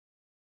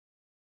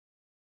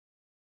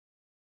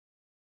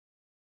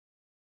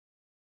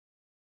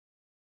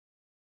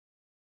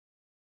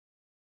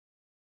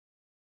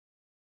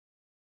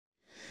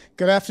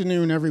Good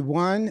afternoon,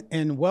 everyone,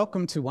 and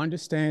welcome to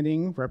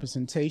Understanding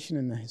Representation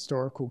in the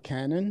Historical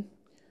Canon.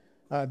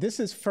 This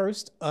is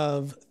first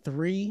of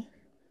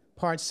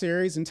three-part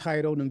series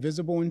entitled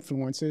Invisible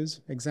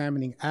Influences,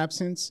 Examining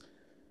Absence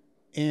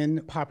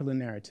in Popular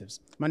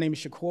Narratives. My name is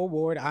Shakur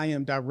Ward. I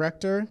am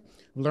Director of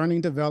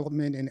Learning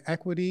Development and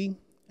Equity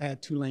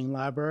at Tulane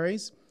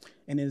Libraries,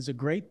 and it is a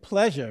great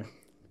pleasure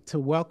to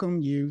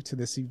welcome you to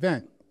this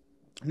event.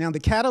 Now, the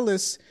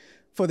catalyst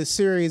for the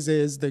series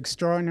is the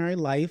extraordinary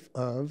life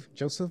of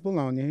Joseph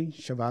Bologne,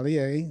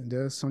 Chevalier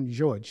de Saint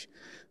Georges,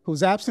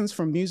 whose absence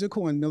from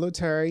musical and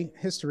military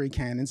history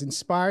canons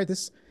inspired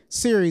this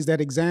series that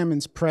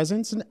examines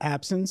presence and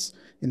absence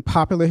in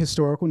popular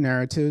historical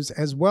narratives,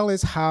 as well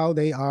as how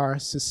they are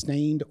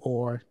sustained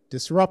or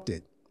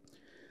disrupted.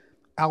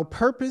 Our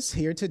purpose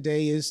here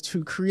today is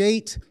to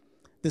create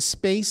the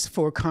space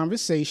for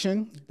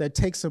conversation that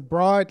takes a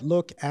broad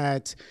look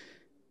at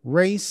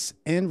race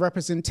and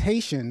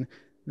representation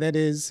that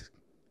is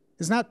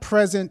not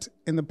present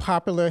in the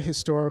popular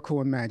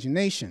historical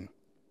imagination.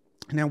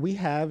 Now, we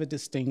have a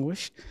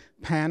distinguished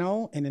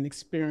panel and an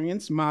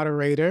experienced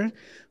moderator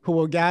who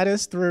will guide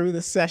us through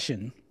the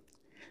session.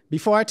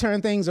 Before I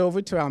turn things over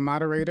to our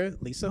moderator,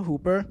 Lisa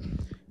Hooper,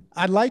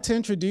 I'd like to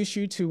introduce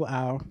you to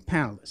our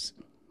panelists.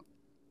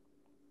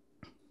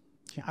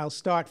 I'll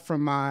start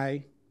from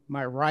my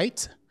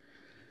right,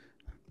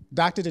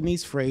 Dr.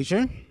 Denise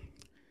Frazier.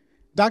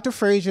 Dr.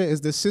 Frazier is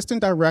the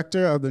Assistant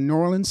Director of the New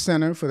Orleans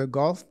Center for the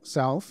Gulf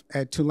South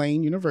at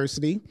Tulane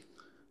University,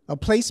 a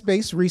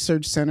place-based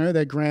research center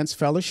that grants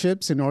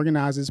fellowships and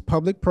organizes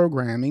public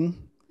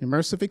programming,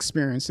 immersive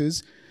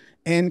experiences,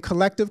 and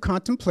collective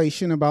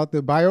contemplation about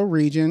the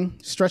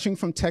bioregion stretching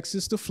from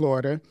Texas to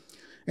Florida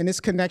and its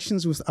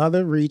connections with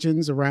other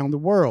regions around the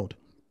world.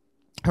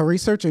 Her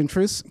research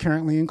interests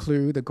currently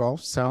include the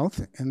Gulf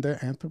South and the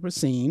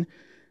Anthropocene,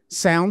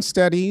 sound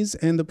studies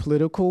in the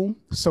political,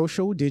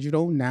 social,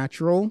 digital,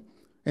 natural,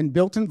 and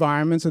built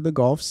environments of the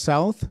Gulf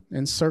South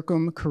and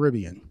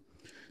Circum-Caribbean.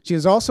 She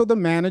is also the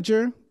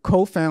manager,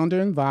 co-founder,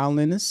 and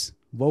violinist,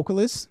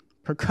 vocalist,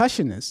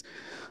 percussionist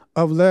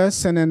of Le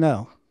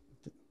Sentinel.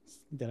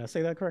 Did I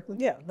say that correctly?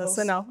 Yeah, Le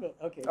Sentinel.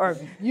 Okay. Or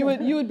you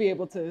would be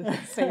able to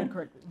say it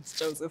correctly,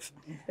 Joseph.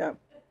 Yeah,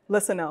 Le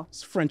Sentinel.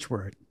 It's a French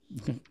word.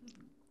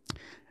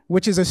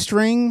 Which is a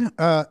string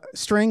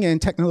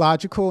and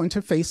technological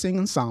interfacing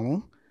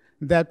ensemble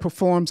that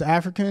performs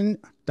African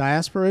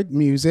diasporic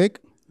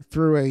music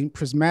through a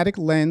prismatic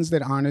lens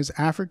that honors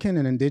African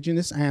and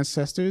indigenous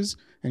ancestors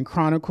and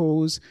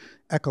chronicles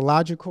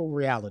ecological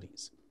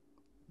realities.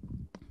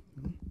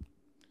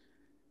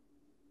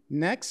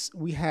 Next,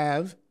 we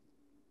have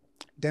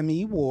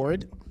Demi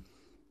Ward.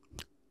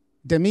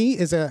 Demi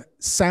is a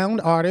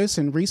sound artist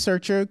and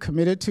researcher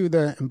committed to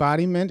the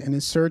embodiment and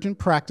insurgent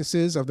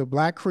practices of the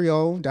Black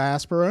Creole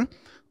diaspora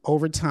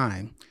over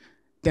time.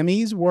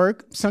 Demi's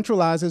work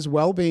centralizes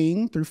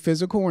well-being through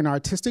physical and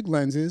artistic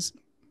lenses,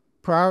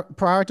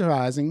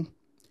 prioritizing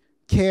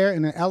care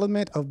and an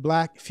element of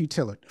Black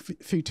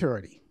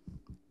futurity.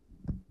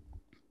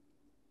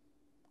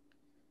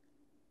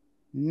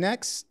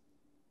 Next,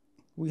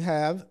 we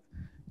have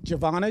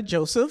Givonna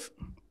Joseph.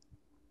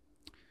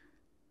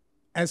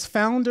 As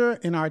founder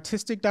and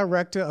artistic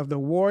director of the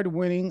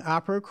award-winning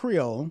Opera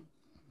Creole,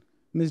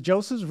 Ms.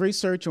 Joseph's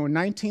research on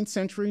 19th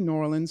century New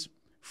Orleans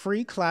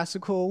free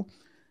classical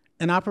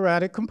and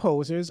operatic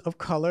composers of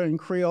color and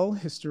Creole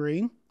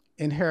history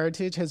and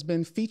heritage has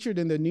been featured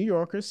in the New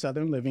Yorker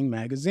Southern Living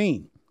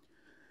magazine.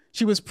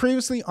 She was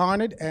previously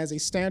honored as a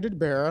standard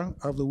bearer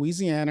of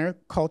Louisiana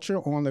Culture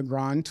on the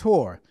Grand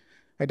Tour,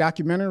 a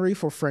documentary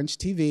for French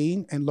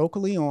TV and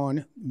locally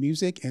on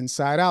Music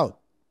Inside Out.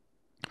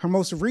 Her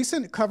most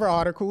recent cover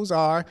articles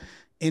are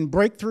in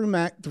Breakthrough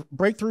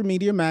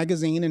Media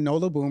Magazine and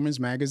Nola Boomer's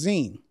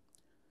magazine.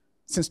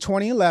 Since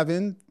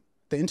 2011,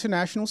 the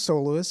international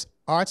soloist,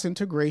 arts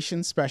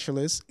integration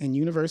specialist, and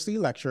university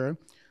lecturer,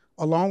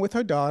 along with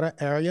her daughter,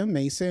 Aria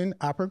Mason,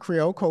 Opera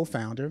Creole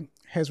co-founder,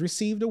 has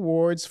received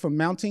awards for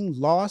mounting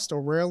lost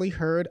or rarely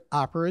heard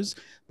operas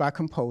by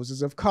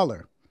composers of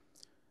color.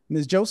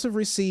 Ms. Joseph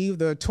received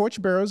the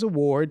Torchbearers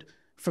Award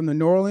from the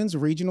New Orleans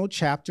Regional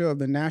Chapter of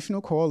the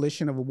National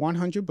Coalition of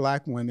 100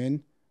 Black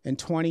Women in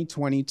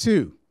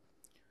 2022.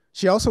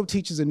 She also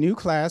teaches a new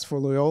class for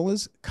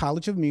Loyola's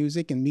College of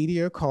Music and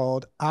Media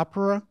called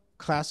Opera,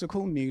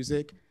 Classical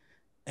Music,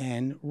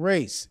 and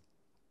Race.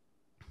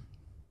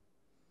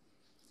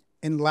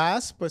 And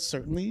last, but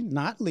certainly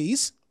not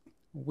least,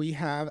 we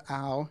have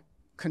our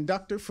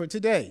conductor for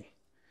today,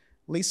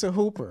 Lisa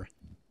Hooper.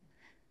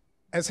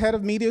 As head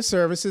of media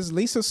services,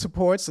 Lisa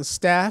supports a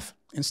staff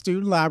and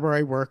student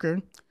library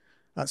worker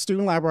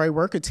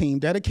team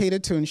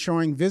dedicated to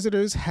ensuring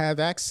visitors have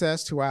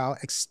access to our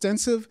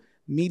extensive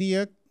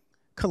media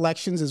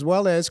collections as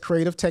well as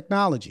creative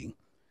technology.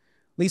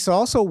 Lisa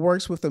also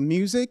works with the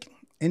music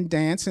and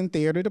dance and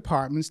theater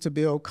departments to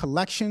build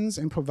collections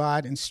and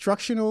provide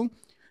instructional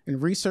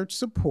and research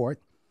support.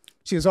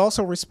 She is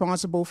also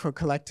responsible for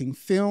collecting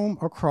film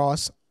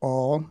across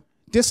all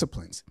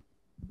disciplines.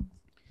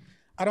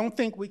 I don't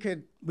think we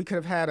could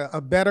have had a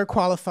better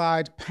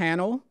qualified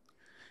panel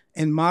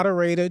and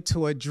moderator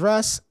to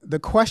address the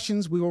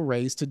questions we will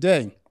raise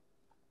today.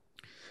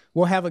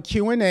 We'll have a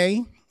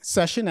Q&A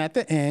session at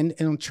the end,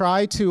 and we'll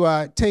try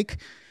to take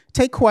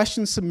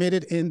questions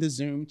submitted in the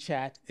Zoom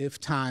chat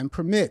if time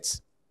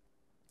permits.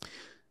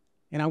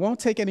 And I won't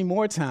take any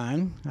more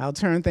time. I'll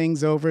turn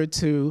things over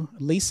to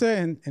Lisa,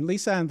 and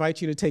Lisa, I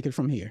invite you to take it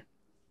from here.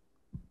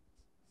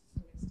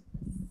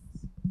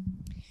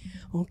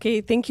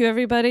 Okay, thank you,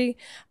 everybody.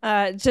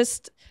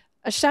 Just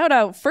a shout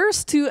out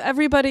first to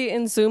everybody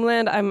in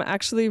Zoomland. I'm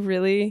actually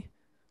really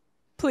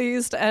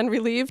pleased and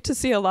relieved to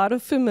see a lot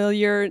of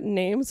familiar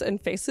names and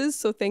faces.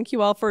 So thank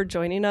you all for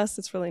joining us.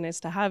 It's really nice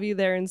to have you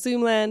there in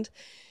Zoomland.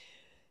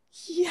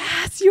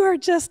 Yes, you are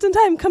just in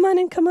time. Come on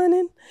in, come on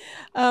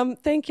in.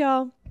 Thank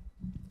y'all.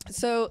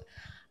 So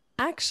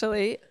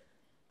actually,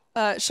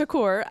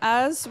 Shakur,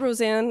 as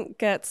Rosanne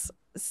gets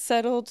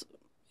settled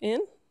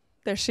in,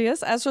 there she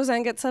is. As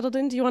Rosanne gets settled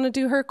in, do you want to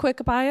do her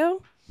quick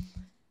bio?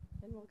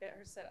 And we'll get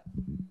her set up.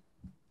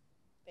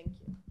 Thank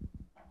you.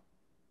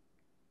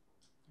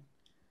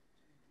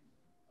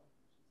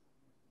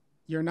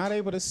 You're not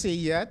able to see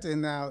yet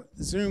in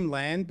Zoom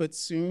land, but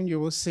soon you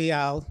will see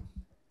our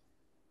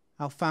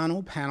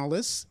final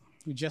panelists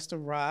who just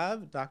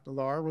arrived, Dr.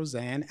 Laura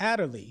Rosanne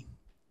Adderley.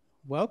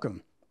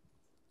 Welcome.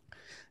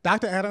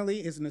 Dr. Adderley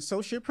is an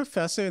associate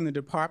professor in the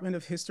Department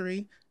of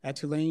History at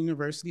Tulane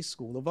University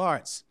School of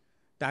Arts.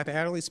 Dr.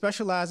 Adderley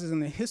specializes in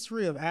the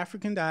history of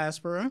African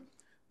diaspora,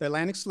 the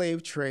Atlantic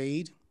slave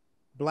trade,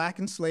 Black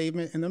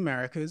enslavement in the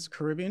Americas,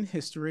 Caribbean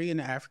history,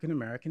 and African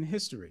American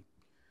history.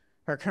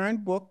 Her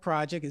current book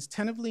project is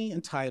tentatively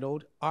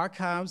entitled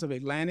Archives of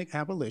Atlantic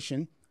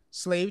Abolition,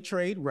 Slave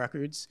Trade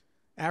Records,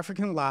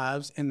 African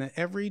Lives, and the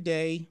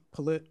Everyday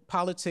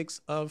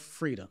Politics of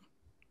Freedom.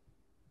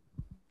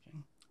 Okay.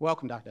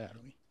 Welcome, Dr.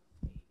 Adderley.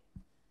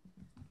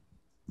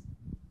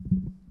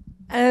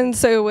 And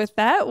so with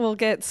that, we'll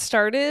get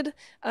started.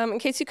 In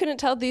case you couldn't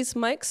tell, these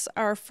mics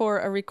are for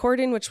a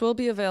recording, which will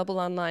be available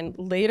online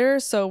later.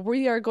 So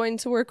we are going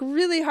to work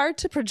really hard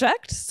to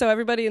project so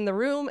everybody in the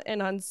room and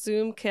on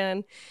Zoom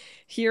can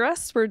hear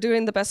us. We're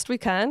doing the best we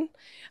can.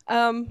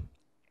 And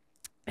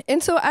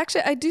so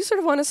actually, I do sort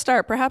of want to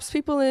start. Perhaps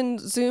people in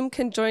Zoom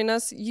can join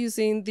us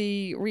using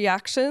the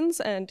reactions,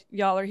 and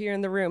y'all are here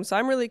in the room. So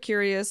I'm really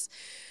curious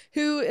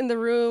who in the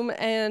room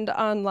and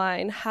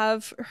online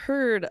have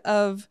heard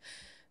of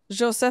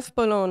Joseph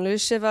Bologne, le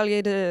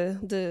Chevalier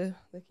de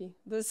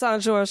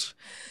Saint Georges.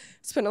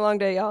 It's been a long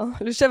day, y'all.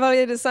 Le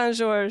Chevalier de Saint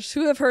Georges.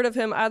 Who have heard of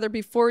him either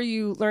before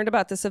you learned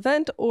about this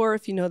event or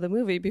if you know the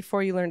movie,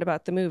 before you learned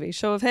about the movie?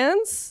 Show of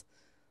hands.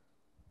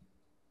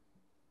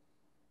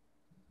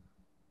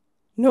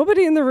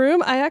 Nobody in the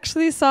room. I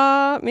actually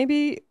saw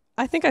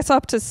I think I saw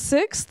up to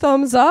 6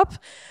 thumbs up,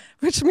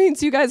 which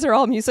means you guys are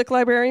all music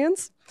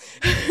librarians.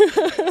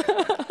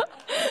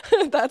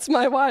 That's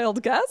my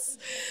wild guess.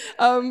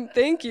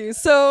 Thank you.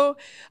 So,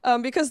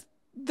 because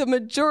the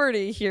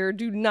majority here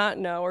do not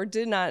know or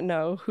did not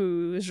know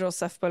who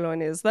Joseph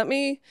Bologne is, let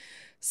me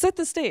set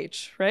the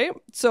stage, right?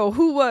 So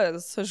who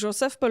was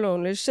Joseph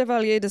Bologne, le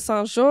Chevalier de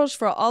Saint Georges?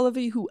 For all of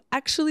you who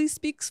actually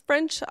speaks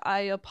French, I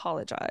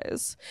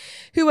apologize.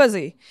 Who was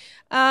he?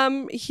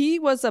 He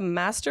was a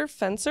master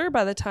fencer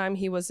by the time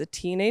he was a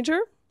teenager.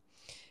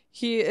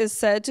 He is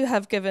said to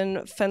have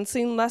given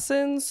fencing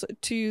lessons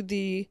to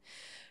the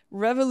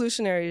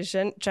Revolutionary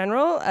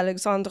General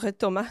Alexandre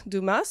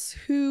Dumas,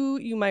 who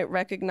you might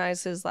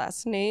recognize his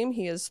last name.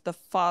 He is the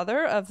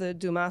father of the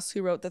Dumas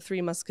who wrote the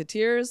Three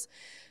Musketeers.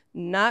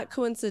 Not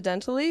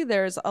coincidentally,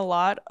 there's a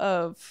lot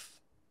of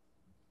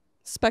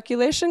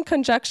speculation,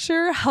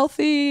 conjecture,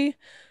 healthy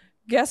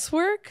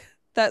guesswork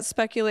that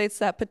speculates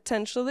that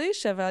potentially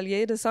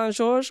Chevalier de Saint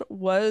Georges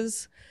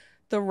was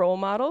the role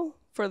model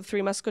for the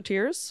Three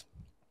Musketeers.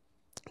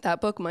 That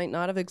book might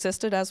not have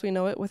existed as we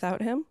know it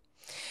without him.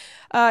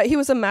 He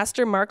was a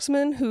master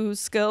marksman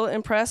whose skill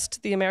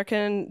impressed the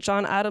American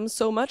John Adams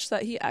so much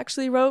that he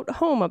actually wrote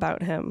home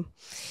about him.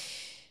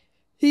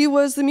 He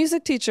was the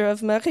music teacher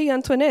of Marie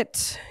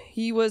Antoinette.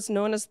 He was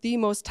known as the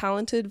most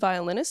talented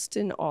violinist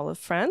in all of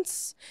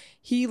France.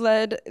 He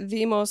led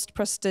the most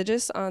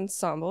prestigious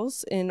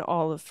ensembles in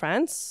all of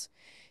France.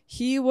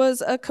 He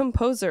was a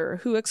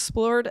composer who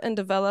explored and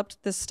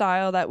developed the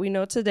style that we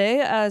know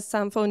today as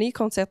symphonie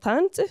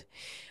concertante.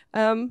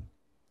 And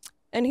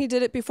he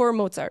did it before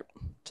Mozart,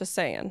 just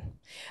saying.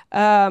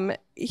 I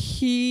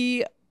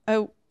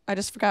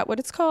just forgot what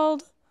it's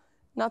called.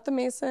 Not the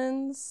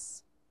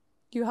Masons.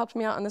 You helped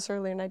me out on this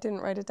earlier and I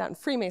didn't write it down.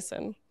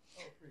 Freemason.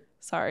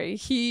 Sorry.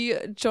 He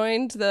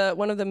joined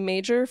one of the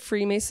major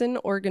Freemason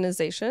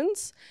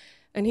organizations,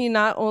 and he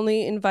not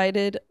only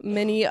invited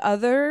many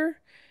other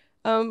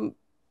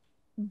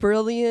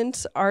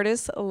brilliant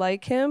artists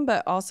like him,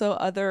 but also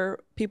other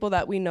people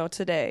that we know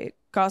today.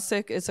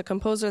 Gossec is a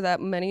composer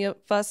that many of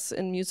us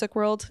in music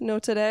world know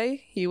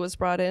today. He was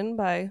brought in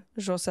by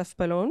Joseph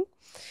Bologne.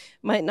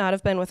 Might not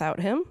have been without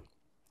him.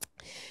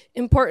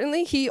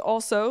 Importantly, he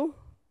also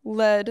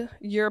led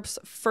Europe's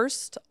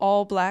first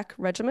all-black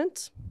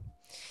regiment.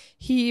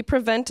 He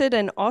prevented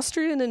an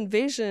Austrian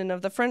invasion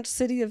of the French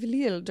city of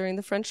Lille during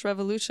the French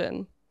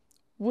Revolution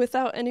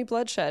without any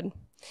bloodshed.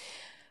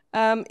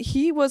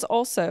 He was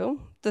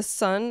also the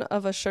son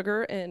of a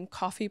sugar and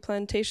coffee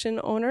plantation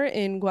owner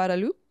in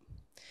Guadeloupe,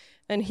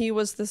 and he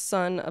was the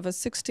son of a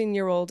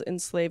 16-year-old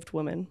enslaved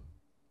woman,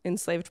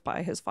 enslaved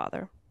by his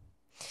father.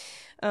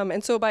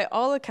 And so by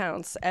all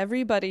accounts,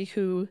 everybody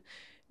who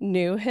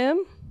knew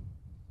him.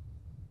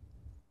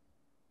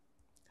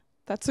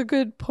 That's a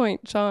good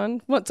point,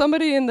 John. What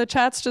somebody in the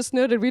chats just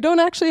noted, we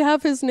don't actually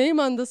have his name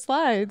on the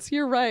slides.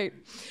 You're right.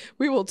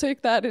 We will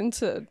take that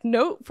into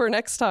note for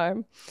next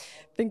time.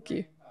 Thank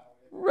you.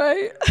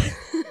 Right?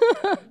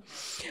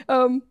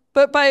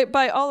 But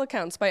by all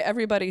accounts, by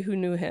everybody who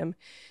knew him,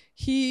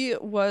 he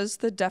was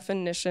the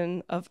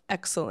definition of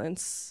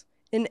excellence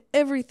in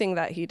everything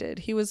that he did.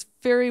 He was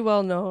very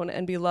well known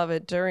and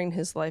beloved during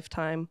his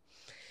lifetime.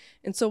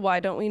 And so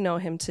why don't we know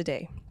him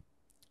today?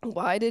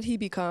 Why did he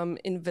become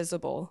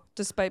invisible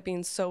despite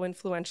being so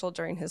influential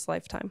during his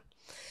lifetime?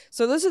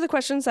 So those are the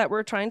questions that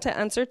we're trying to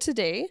answer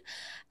today.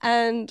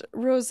 And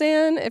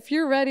Rosanne, if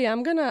you're ready,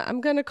 I'm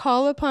gonna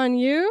call upon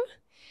you.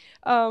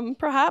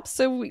 Perhaps.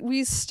 So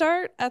we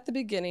start at the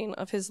beginning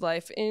of his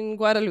life in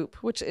Guadeloupe,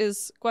 which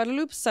is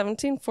Guadeloupe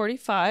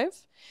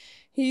 1745.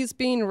 He's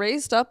being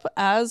raised up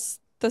as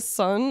the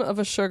son of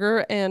a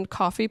sugar and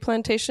coffee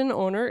plantation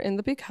owner in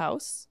the big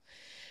house.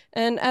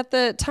 And at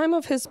the time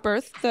of his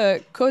birth,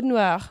 the Code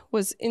Noir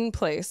was in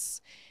place,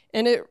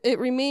 and it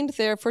remained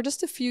there for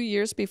just a few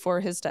years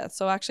before his death.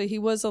 So actually, he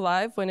was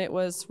alive when it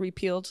was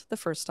repealed the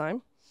first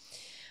time.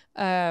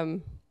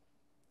 And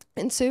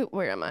so,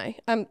 where am I?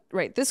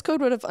 Right, this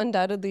code would have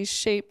undoubtedly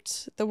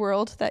shaped the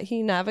world that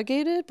he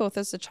navigated, both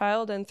as a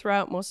child and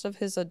throughout most of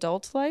his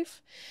adult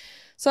life.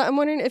 So I'm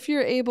wondering if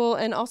you're able,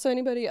 and also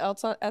anybody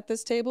else at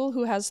this table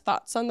who has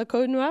thoughts on the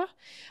Code Noir,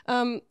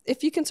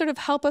 if you can sort of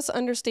help us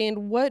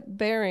understand what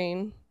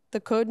bearing the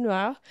Code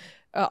Noir,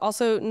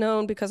 also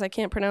known, because I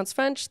can't pronounce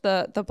French,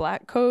 the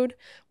Black Code,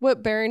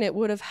 what bearing it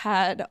would have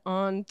had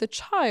on the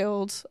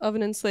child of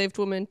an enslaved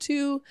woman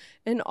to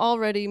an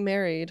already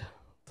married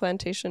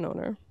plantation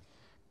owner.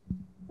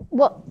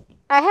 Well,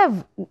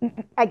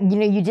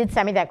 you did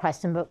send me that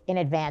question in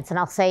advance, and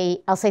I'll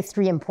say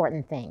three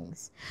important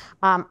things.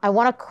 I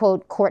want to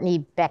quote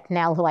Courtney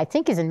Becknell, who I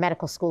think is in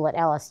medical school at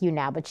LSU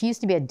now, but she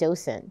used to be a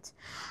docent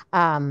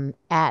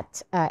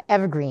at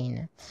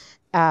Evergreen,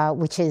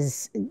 which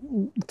is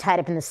tied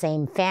up in the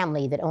same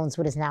family that owns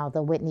what is now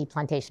the Whitney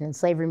Plantation and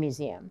Slavery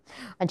Museum.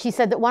 And she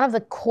said that one of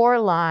the core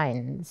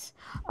lines,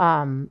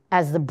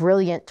 as the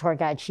brilliant tour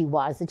guide she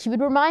was, that she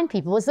would remind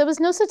people was there was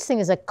no such thing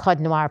as a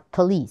Code Noir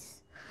police.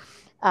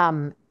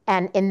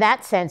 And in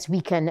that sense, we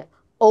can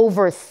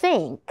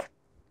overthink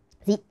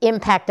the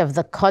impact of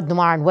the Code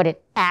Noir and what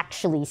it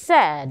actually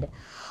said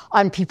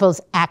on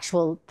people's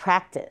actual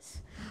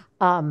practice.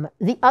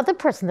 The other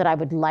person that I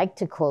would like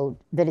to quote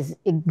that is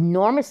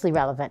enormously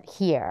relevant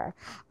here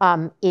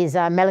is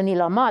Melanie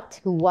Lamotte,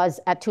 who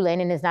was at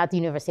Tulane and is now at the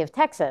University of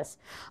Texas,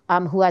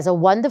 who has a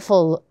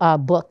wonderful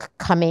book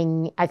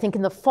coming, I think,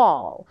 in the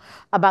fall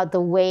about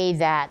the way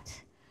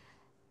that,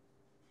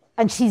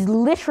 and she's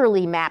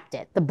literally mapped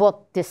it. The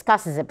book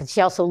discusses it, but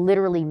she also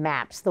literally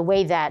maps the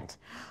way that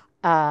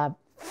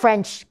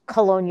French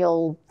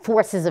colonial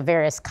forces of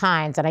various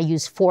kinds, and I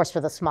use force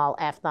with a small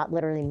f, not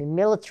literally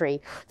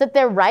military, that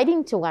they're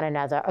writing to one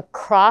another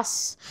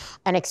across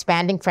an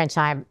expanding French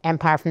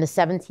empire from the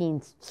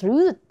 17th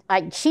through,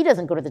 she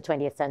doesn't go to the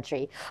 20th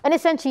century, and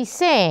essentially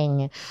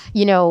saying,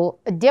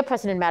 dear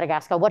President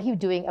Madagascar, what are you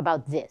doing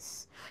about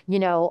this?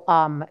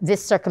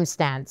 This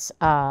circumstance.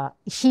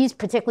 She's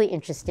particularly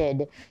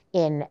interested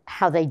in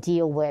how they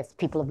deal with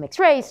people of mixed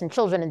race and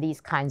children and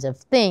these kinds of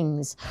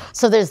things.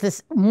 So there's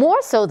this,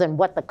 more so than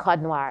what the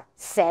Code Noir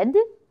said,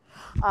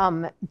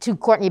 to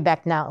Courtney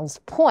Becknell's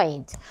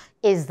point,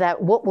 is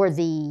that what were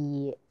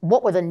the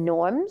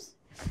norms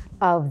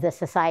of the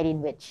society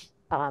in which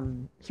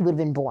he would have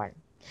been born?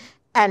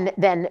 And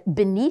then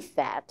beneath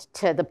that,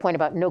 to the point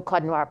about no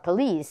Code Noir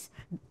police,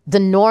 the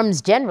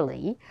norms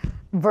generally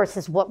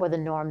versus what were the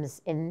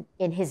norms in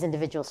his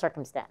individual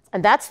circumstance.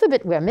 And that's the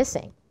bit we're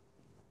missing.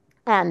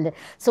 And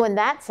so in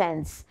that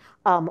sense,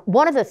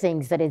 one of the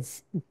things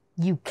that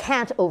you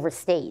can't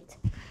overstate,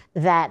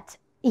 that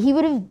he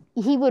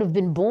would have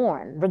been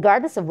born,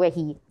 regardless of where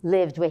he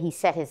lived, where he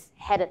set his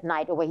head at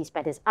night or where he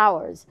spent his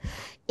hours,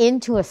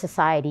 into a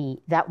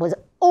society that was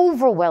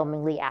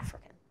overwhelmingly African.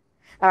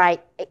 All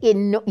right,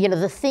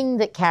 the thing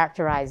that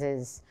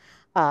characterizes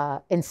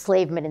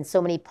enslavement in so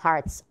many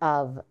parts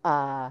of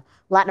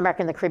Latin America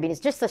and the Caribbean is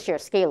just the sheer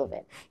scale of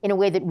it, in a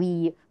way that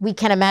we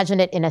can imagine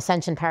it in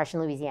Ascension Parish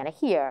in Louisiana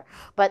here,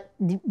 but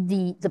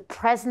the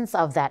presence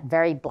of that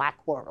very Black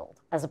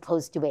world as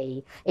opposed to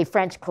a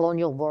French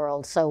colonial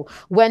world. So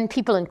when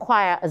people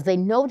inquire, as they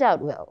no doubt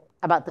will,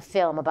 about the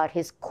film, about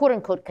his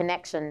quote-unquote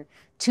connection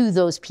to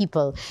those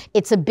people,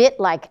 it's a bit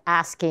like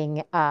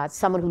asking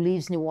someone who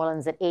leaves New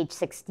Orleans at age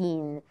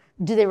 16,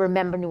 do they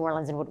remember New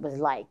Orleans and what it was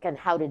like, and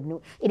how did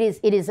it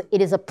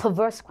is a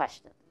perverse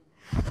question.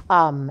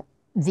 And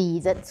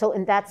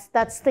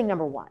that's thing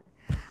number one.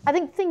 I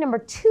think thing number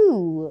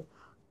two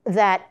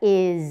that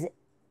is,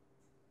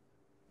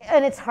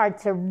 and it's hard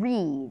to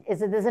read, is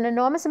that there's an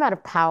enormous amount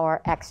of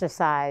power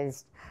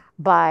exercised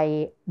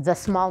by the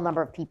small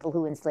number of people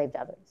who enslaved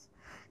others.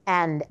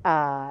 And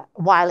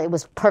while it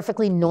was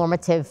perfectly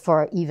normative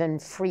for even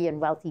free and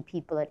wealthy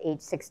people at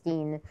age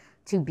 16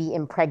 to be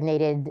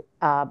impregnated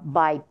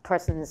by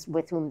persons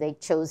with whom they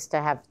chose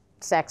to have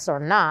sex or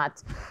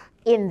not,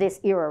 in this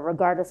era,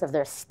 regardless of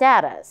their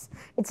status,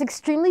 it's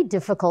extremely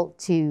difficult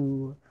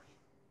to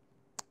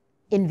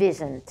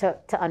envision, to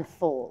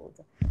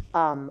unfold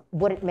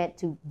what it meant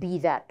to be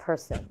that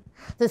person.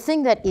 The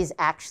thing that is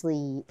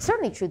actually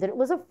certainly true, that it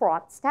was a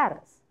fraught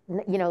status,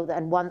 you know,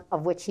 and one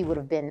of which he would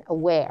have been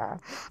aware.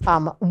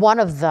 One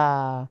of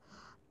the,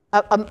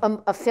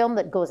 a film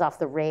that goes off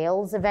the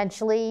rails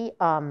eventually,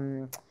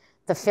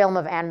 the film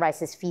of Anne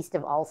Rice's Feast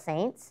of All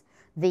Saints,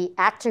 the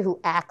actor who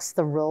acts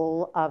the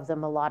role of the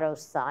mulatto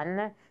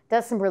son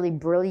does some really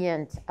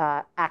brilliant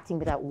acting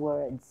without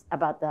words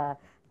about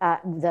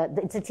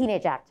it's a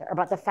teenage actor,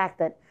 about the fact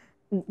that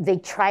they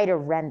try to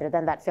render,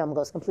 then that film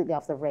goes completely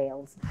off the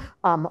rails.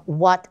 And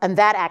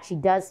that actually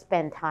does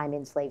spend time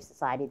in slave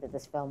society that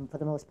this film, for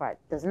the most part,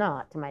 does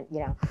not. To my, you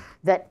know,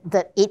 that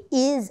it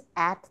is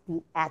at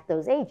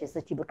those ages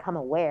that you become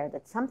aware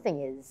that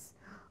something is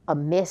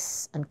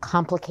amiss and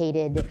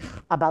complicated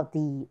about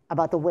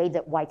the way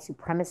that white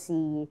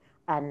supremacy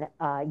and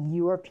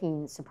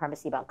European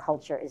supremacy about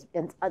culture is,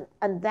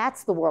 and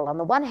that's the world. On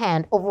the one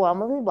hand,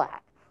 overwhelmingly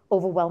Black,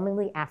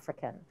 overwhelmingly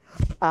African.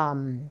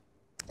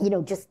 You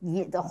know, just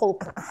the whole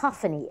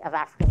cacophony of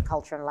African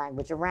culture and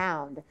language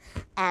around,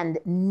 and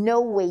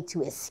no way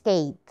to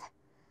escape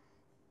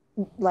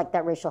like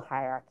that racial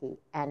hierarchy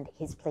and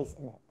his place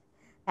in it.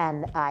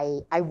 And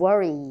I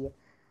worry,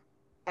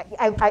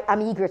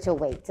 I'm eager to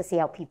wait to see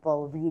how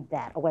people read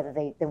that, or whether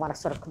they want to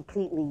sort of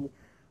completely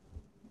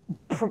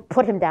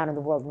put him down in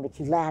the world in which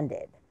he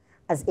landed,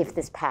 as if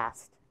this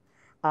passed.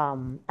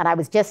 And I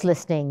was just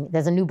listening,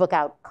 there's a new book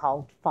out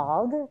called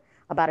Fog,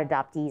 about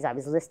adoptees. I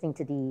was listening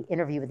to the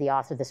interview with the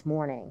author this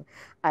morning,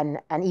 and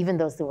even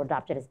those who were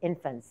adopted as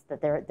infants,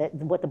 that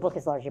what the book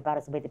is largely about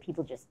is the way that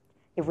people just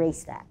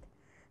erase that.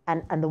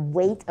 And the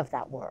weight of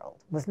that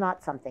world was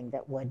not something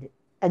that would,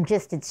 and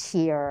just its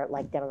sheer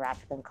like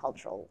demographic and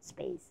cultural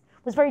space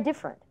was very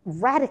different,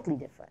 radically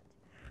different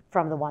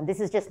from the one. This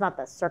is just not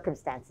the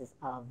circumstances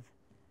of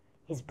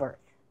his birth.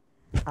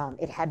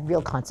 It had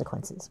real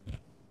consequences.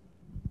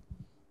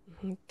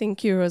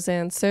 Thank you,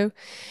 Rosanne. So,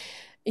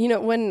 you know,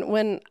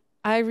 when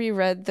I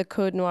reread the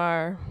Code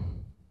Noir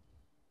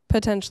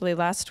potentially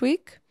last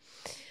week.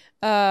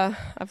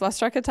 I've lost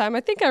track of time. I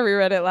think I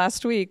reread it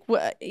last week.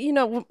 You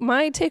know,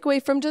 my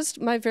takeaway from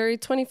just my very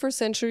 21st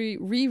century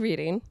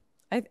rereading,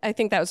 I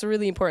think that was a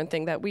really important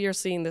thing, that we are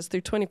seeing this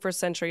through 21st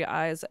century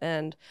eyes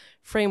and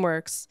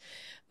frameworks.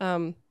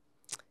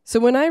 So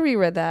when I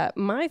reread that,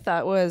 my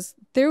thought was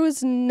there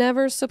was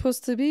never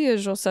supposed to be a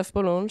Joseph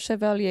Bologne,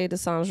 Chevalier de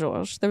Saint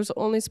Georges. There was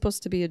only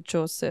supposed to be a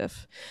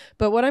Joseph.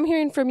 But what I'm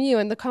hearing from you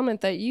and the comment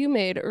that you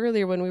made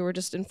earlier when we were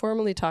just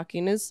informally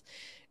talking is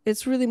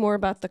it's really more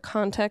about the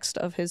context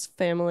of his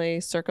family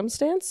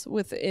circumstance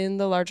within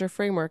the larger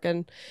framework.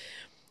 And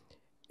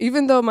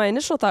even though my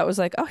initial thought was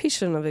like, oh, he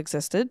shouldn't have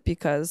existed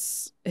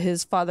because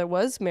his father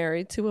was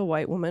married to a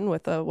white woman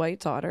with a white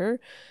daughter.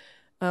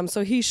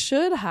 So he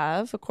should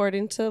have,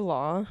 according to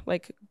law,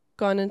 like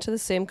gone into the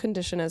same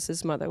condition as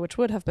his mother, which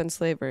would have been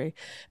slavery.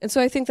 And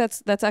so I think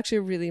that's actually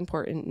a really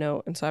important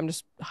note. And so I'm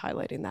just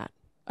highlighting that.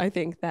 I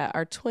think that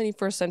our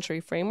 21st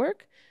century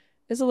framework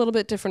is a little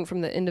bit different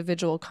from the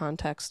individual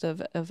context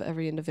of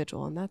every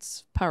individual. And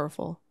that's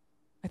powerful,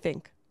 I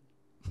think.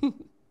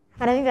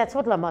 And I think that's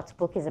what Lamotte's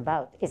book is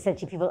about.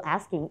 Essentially, people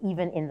asking,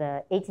 even in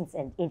the 18th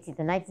and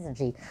 19th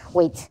century,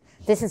 wait,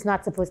 this is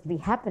not supposed to be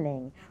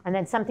happening. And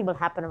then something will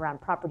happen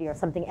around property or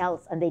something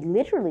else. And they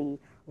literally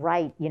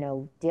write, you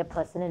know, dear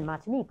person in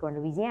Martinique or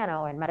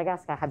Louisiana or in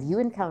Madagascar, have you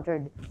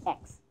encountered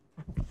X?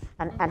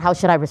 And how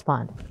should I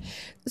respond?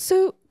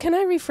 So can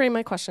I reframe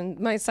my question,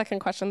 my second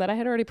question that I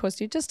had already posed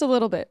to you just a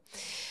little bit?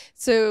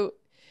 So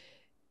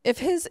if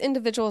his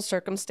individual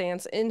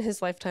circumstance in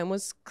his lifetime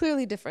was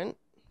clearly different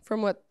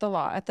from what the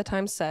law at the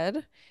time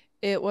said,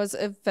 it was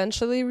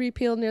eventually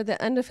repealed near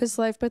the end of his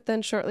life, but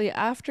then shortly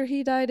after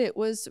he died, it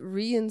was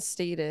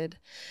reinstated.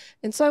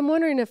 And so I'm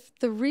wondering if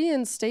the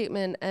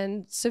reinstatement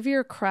and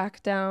severe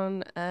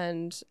crackdown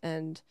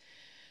and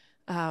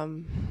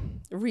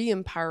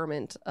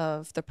re-empowerment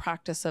of the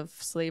practice of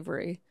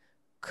slavery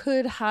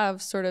could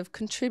have sort of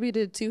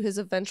contributed to his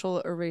eventual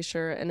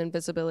erasure and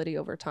invisibility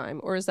over time,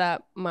 or is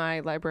that my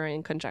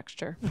librarian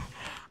conjecture?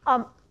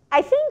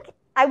 I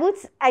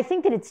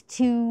think that it's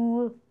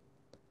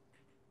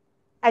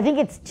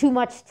too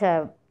much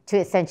to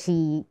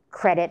essentially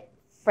credit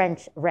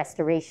French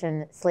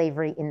Restoration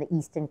slavery in the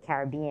Eastern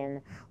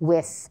Caribbean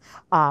with,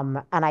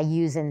 and I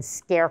use in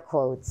scare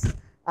quotes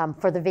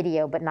for the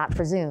video, but not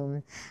for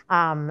Zoom,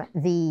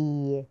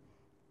 the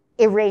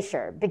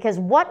erasure. Because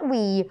what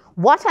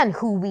and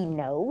who we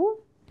know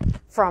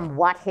from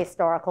what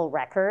historical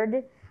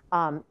record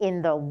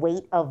in the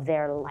weight of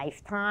their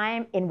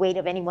lifetime, in weight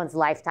of anyone's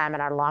lifetime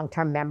and our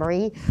long-term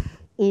memory,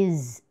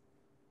 is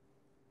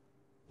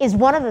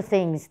one of the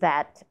things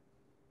that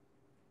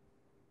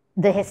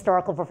the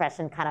historical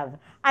profession kind of,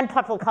 and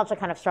popular culture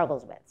kind of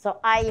struggles with. So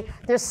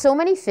there's so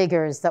many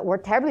figures that were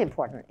terribly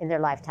important in their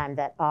lifetime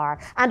that are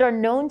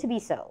known to be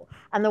so.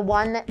 And the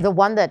one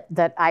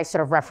that I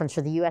sort of reference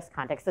for the US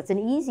context, that's an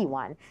easy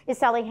one, is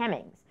Sally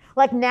Hemings.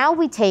 Like now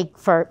we take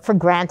for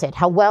granted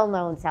how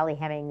well-known Sally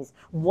Hemings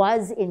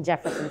was in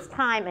Jefferson's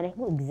time and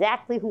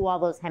exactly who all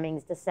those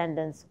Hemings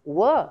descendants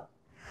were.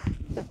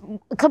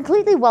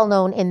 Completely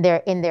well-known in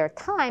their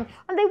time,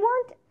 and they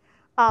weren't,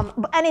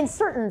 and in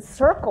certain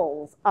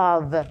circles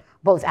of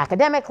both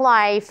academic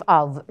life,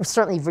 of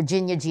certainly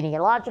Virginia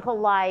genealogical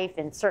life,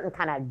 in certain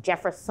kind of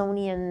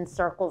Jeffersonian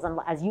circles, and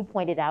as you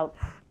pointed out,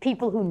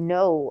 people who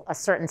know a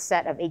certain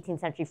set of 18th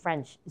century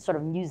French sort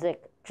of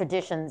music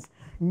traditions.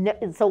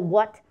 So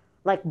what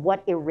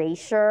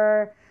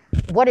erasure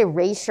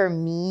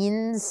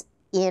means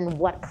in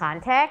what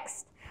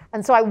context.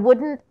 And so I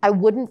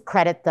wouldn't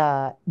credit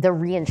the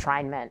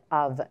re-enshrinement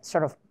of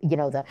sort of,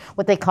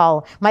 what they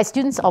call, my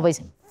students always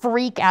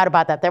freak out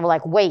about that. They were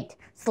like, wait,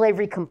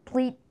 slavery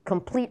complete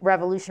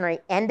revolutionary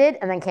ended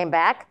and then came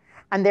back.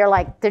 And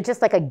they're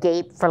just like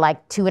agape for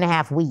like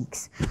 2.5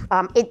 weeks.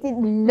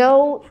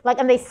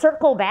 And they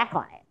circle back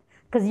on it.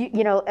 Because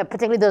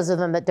particularly those of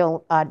them that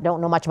don't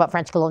know much about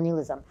French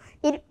colonialism,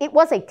 it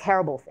was a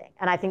terrible thing,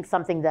 and I think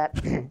something that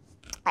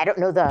I don't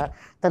know the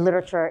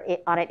literature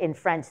on it in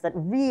French, that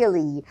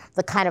really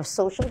the kind of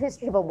social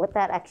history about what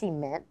that actually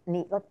meant.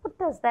 Like, what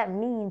does that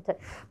mean?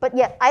 But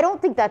yeah, I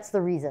don't think that's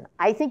the reason.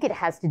 I think it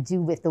has to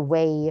do with the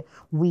way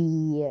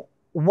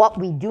what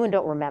we do and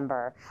don't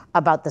remember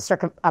about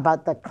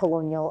the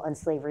colonial and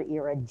slavery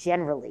era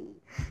generally,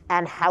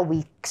 and how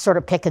we sort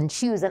of pick and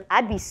choose. And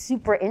I'd be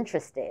super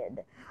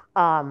interested.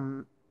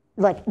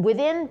 Like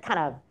within kind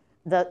of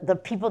the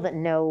people that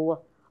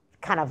know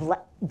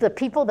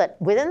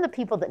within the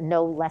people that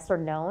know lesser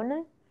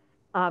known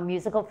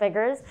musical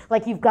figures,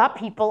 like you've got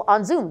people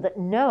on Zoom that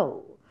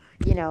know,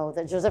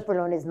 that Joseph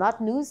Bologne is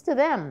not news to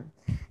them.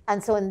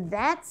 And so in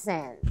that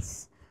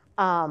sense,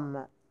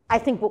 I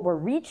think what we're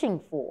reaching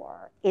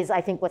for is,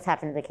 I think, what's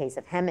happened in the case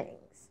of Hemings.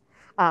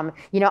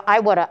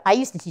 I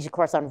used to teach a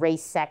course on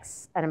race,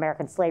 sex, and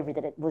American slavery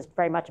that it was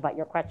very much about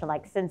your question,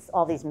 like, since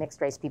all these mixed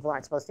race people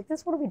aren't supposed to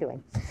exist, what are we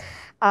doing?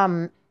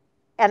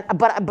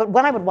 But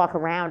when I would walk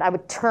around, I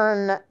would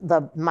turn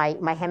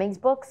my Hemings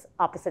books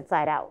opposite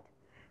side out,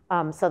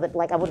 so that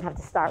like I wouldn't have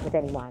to start with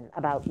anyone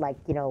about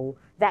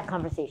that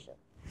conversation,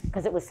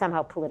 because it was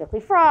somehow politically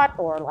fraught,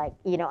 or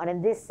and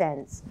in this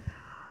sense.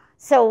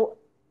 So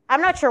I'm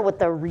not sure what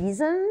the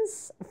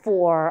reasons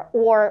for,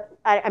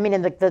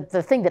 and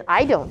the thing that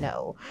I don't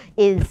know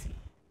is,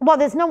 well,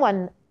 there's no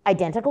one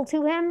identical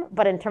to him,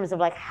 but in terms of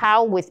like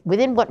how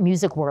within what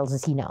music worlds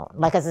is he known?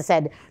 Like, as I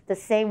said, the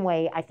same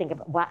way I think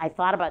about what I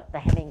thought about the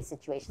Hemings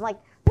situation. Like,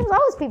 there's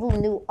always people who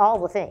knew all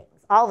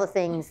the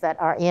things that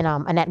are in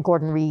Annette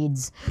Gordon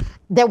Reed's.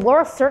 There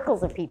were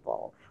circles of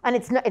people, and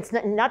it's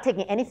not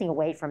taking anything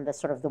away from the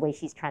sort of the way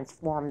she's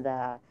transformed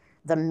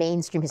the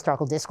mainstream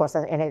historical discourse,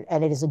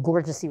 and it is a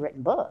gorgeously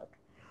written book.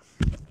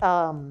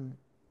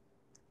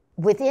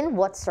 Within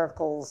what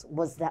circles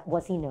was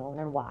he known,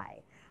 and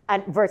why,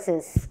 and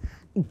versus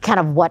kind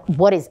of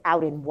what is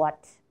out in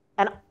what,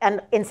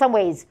 and in some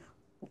ways,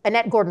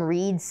 Annette Gordon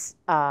Reed's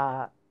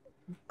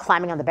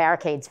climbing on the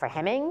barricades for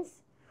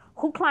Hemings.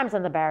 Who climbs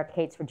on the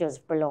barricades for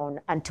Joseph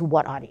Bologne, and to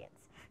what audience?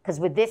 Because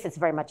with this, it's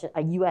very much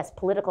a U.S.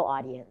 political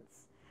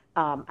audience,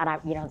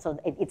 so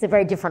it's a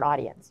very different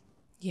audience.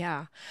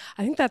 Yeah,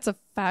 I think that's a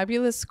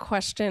fabulous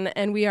question.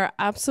 And we are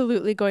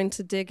absolutely going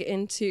to dig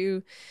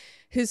into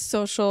his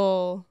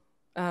social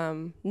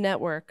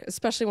network,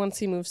 especially once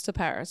he moves to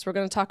Paris. We're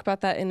going to talk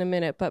about that in a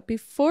minute. But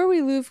before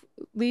we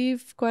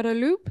leave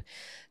Guadeloupe,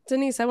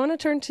 Denise, I want to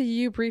turn to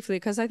you briefly,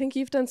 because I think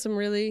you've done some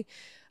really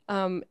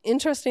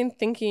interesting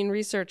thinking,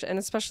 research, and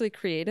especially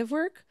creative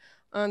work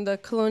on the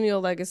colonial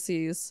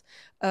legacies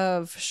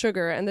of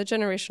sugar and the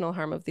generational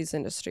harm of these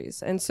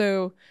industries. And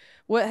so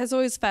what has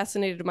always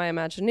fascinated my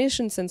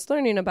imagination since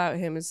learning about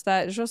him is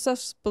that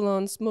Joseph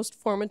Bologne's most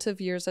formative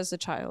years as a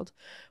child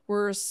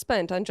were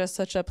spent on just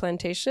such a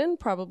plantation,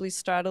 probably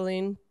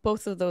straddling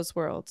both of those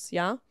worlds,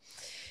 yeah?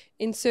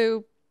 And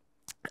so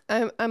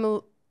where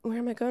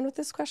am I going with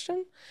this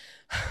question?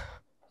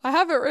 I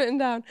have it written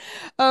down.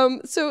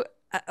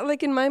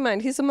 Like in my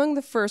mind, he's among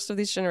the first of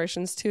these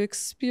generations to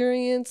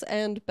experience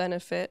and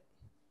benefit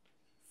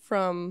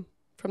from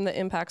the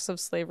impacts of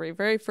slavery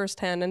very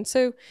firsthand. And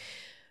so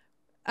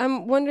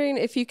I'm wondering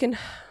if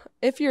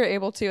you're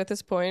able to at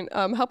this point,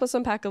 help us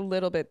unpack a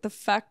little bit the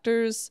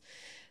factors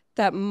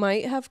that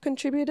might have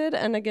contributed.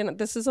 And again,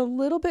 this is a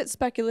little bit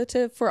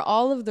speculative for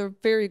all of the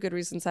very good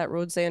reasons that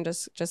Rosanne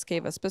just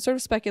gave us, but sort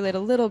of speculate a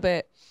little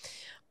bit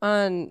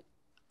on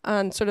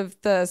sort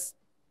of the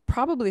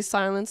probably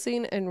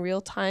silencing and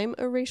real-time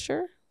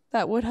erasure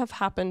that would have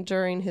happened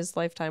during his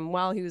lifetime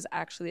while he was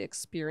actually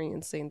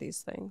experiencing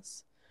these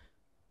things.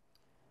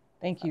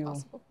 Thank you.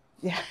 Possible?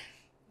 Yeah.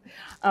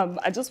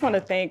 I just want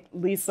to thank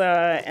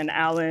Lisa and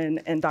Alan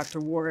and Dr.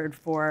 Ward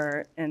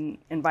for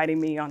inviting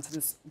me onto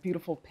this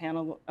beautiful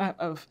panel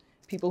of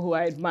people who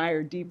I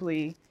admire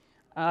deeply.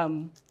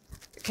 Can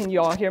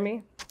you all hear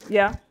me?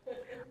 Yeah?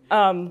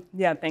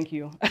 Yeah, thank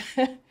you.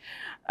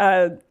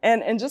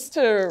 And just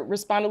to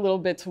respond a little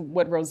bit to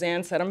what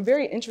Rosanne said, I'm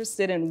very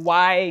interested in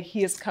why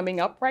he is coming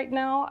up right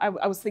now.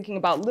 I was thinking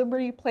about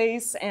Liberty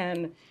Place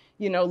and,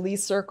 you know, Lee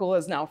Circle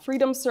is now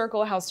Freedom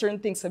Circle, how certain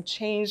things have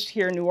changed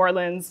here in New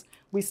Orleans.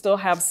 We still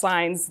have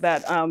signs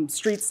that,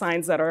 street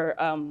signs that are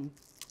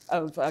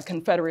of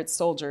Confederate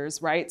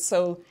soldiers, right?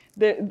 So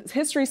the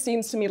history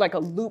seems to me like a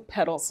loop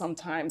pedal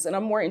sometimes, and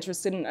I'm more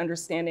interested in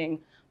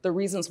understanding the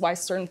reasons why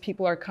certain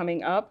people are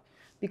coming up,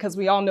 because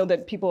we all know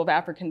that people of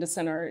African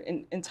descent are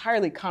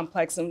entirely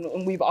complex,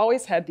 and we've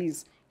always had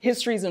these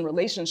histories and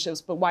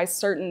relationships, but why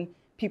certain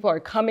people are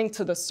coming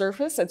to the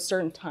surface at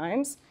certain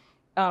times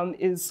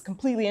is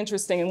completely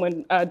interesting. And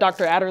when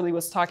Dr. Adderley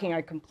was talking,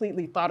 I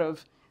completely thought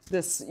of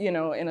this, you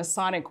know, in a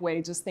sonic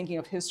way, just thinking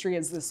of history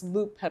as this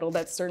loop pedal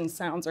that certain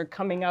sounds are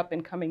coming up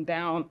and coming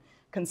down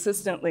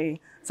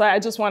consistently. So I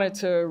just wanted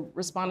to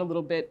respond a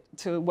little bit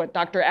to what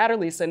Dr.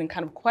 Adderley said and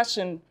kind of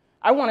question,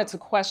 I wanted to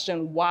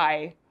question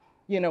why,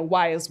 you know,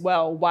 why as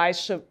well, why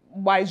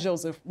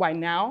Joseph, why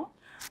now?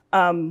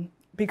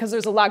 Because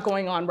there's a lot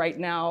going on right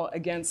now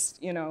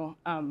against, you know,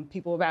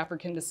 people of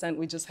African descent.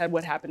 We just had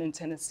what happened in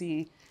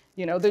Tennessee.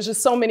 You know, there's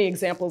just so many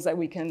examples that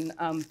we can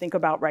think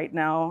about right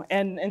now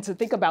and to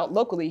think about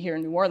locally here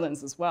in New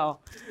Orleans as well.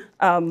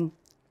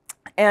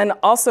 And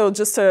also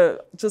just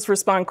to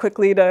respond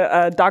quickly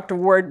to Dr.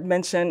 Ward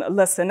mentioned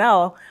Les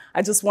Senel,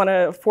 I just want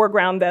to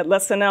foreground that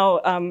Les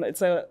Senel, it's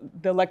the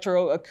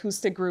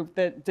electroacoustic group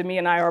that Demi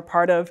and I are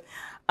part of.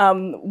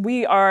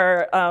 We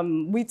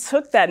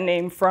took that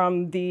name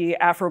from the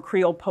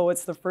Afro-Creole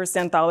Poets, the first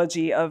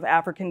anthology of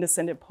African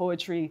descended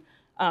poetry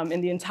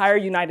in the entire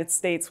United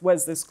States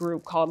was this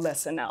group called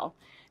Les Senel.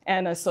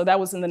 And so that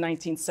was in the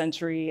 19th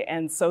century.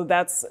 And so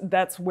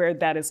that's where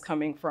that is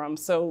coming from.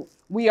 So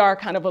we are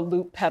kind of a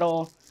loop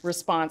pedal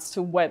response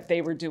to what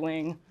they were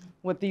doing,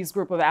 what these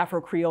group of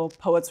Afro-Creole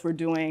poets were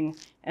doing,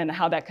 and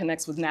how that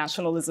connects with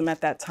nationalism at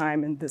that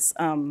time in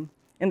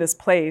this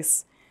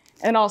place.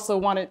 And also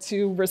wanted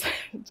to,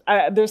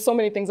 there's so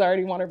many things I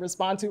already want to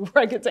respond to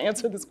before I get to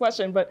answer this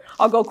question, but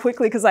I'll go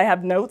quickly because I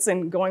have notes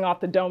and going off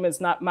the dome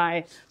is not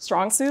my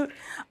strong suit.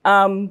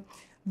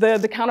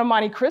 The Count of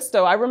Monte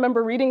Cristo, I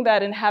remember reading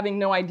that and having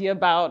no idea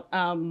about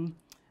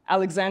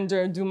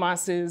Alexander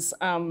Dumas's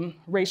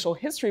racial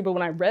history, but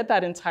when I read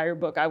that entire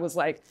book, I was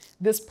like,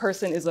 this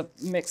person is a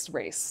mixed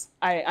race.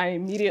 I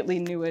immediately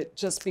knew it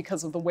just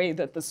because of the way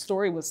that the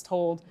story was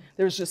told.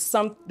 There was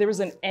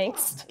an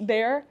angst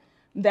there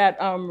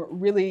that I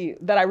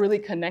really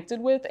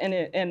connected with,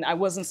 and I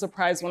wasn't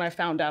surprised when I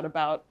found out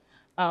about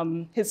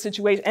his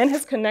situation, and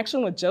his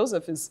connection with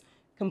Joseph is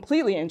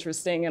completely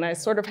interesting. And I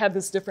sort of had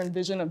this different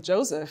vision of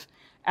Joseph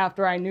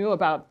after I knew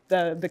about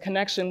the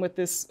connection with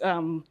this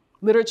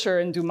literature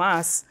in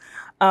Dumas.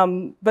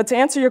 But to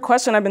answer your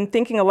question, I've been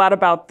thinking a lot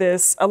about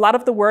this. A lot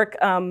of the work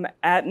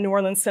at New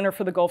Orleans Center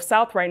for the Gulf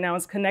South right now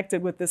is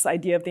connected with this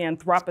idea of the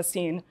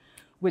Anthropocene,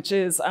 which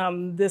is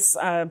this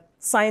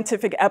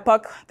scientific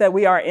epoch that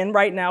we are in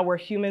right now where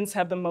humans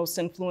have the most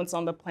influence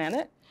on the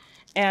planet.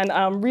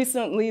 And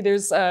recently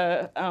there's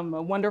a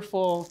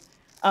wonderful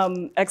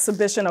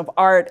exhibition of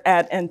art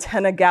at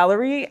Antenna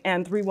Gallery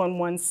and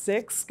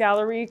 3116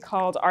 Gallery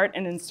called Art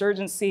and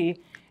Insurgency.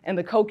 And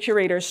the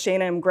co-curator,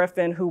 Shana M.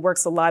 Griffin, who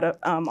works a lot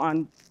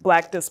on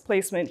Black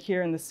displacement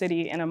here in the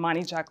city, and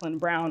Amani Jacqueline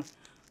Brown,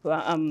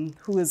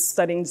 who is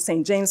studying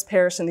St. James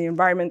Parish and the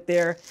environment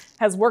there,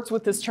 has worked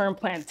with this term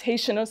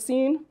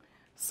plantationocene.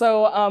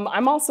 So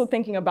I'm also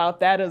thinking about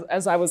that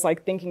as I was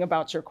like thinking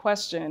about your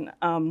question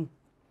and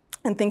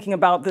thinking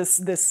about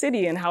this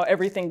city and how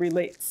everything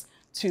relates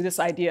to this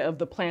idea of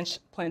the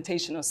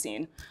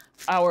plantationocene.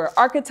 Our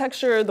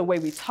architecture, the way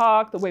we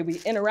talk, the way we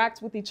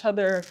interact with each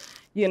other,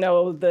 you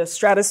know, the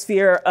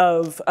stratosphere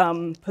of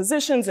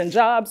positions and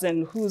jobs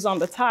and who's on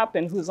the top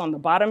and who's on the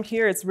bottom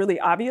here, it's really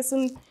obvious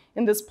in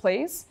this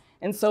place.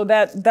 And so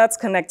that's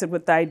connected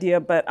with the idea.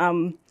 But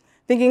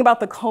thinking about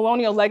the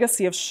colonial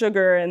legacy of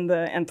sugar and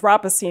the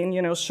Anthropocene,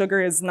 you know,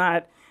 sugar is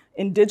not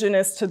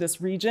indigenous to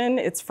this region.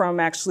 It's from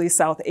actually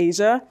South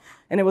Asia.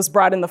 And it was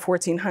brought in the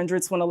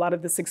 1400s when a lot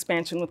of this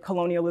expansion with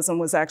colonialism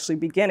was actually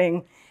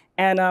beginning.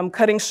 And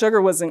cutting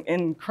sugar was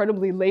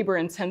incredibly labor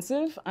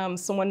intensive.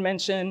 Someone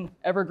mentioned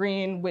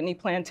Evergreen, Whitney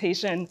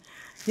Plantation.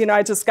 You know,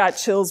 I just got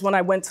chills when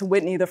I went to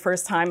Whitney the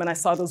first time and I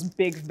saw those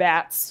big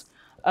vats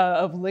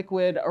of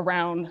liquid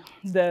around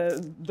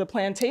the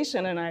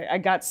plantation. And I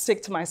got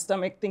sick to my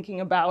stomach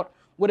thinking about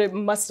what it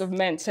must have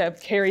meant to have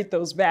carried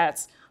those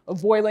vats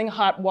of boiling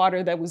hot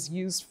water that was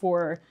used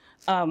for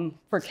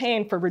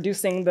cane, for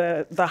reducing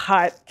the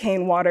hot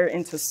cane water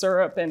into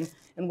syrup, and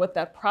what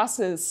that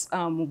process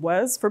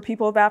was for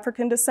people of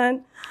African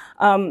descent.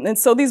 And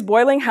so these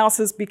boiling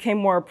houses became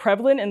more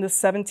prevalent in the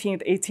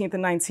 17th, 18th,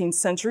 and 19th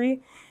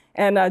century.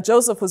 And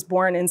Joseph was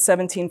born in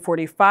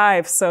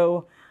 1745.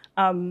 So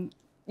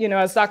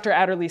as Dr.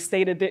 Adderley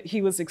stated, that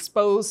he was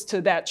exposed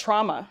to that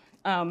trauma.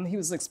 He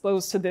was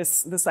exposed to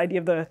this idea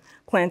of the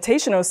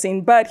plantation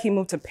scene, but he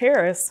moved to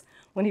Paris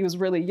when he was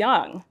really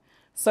young.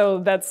 So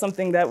that's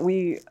something that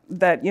we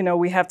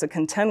have to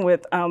contend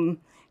with.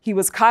 He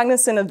was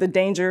cognizant of the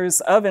dangers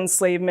of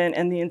enslavement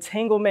and the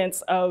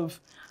entanglements of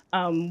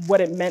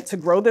what it meant to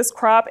grow this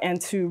crop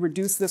and to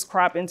reduce this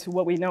crop into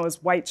what we know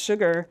as white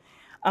sugar.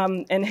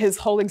 And his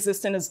whole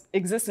existence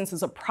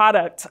is a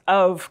product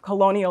of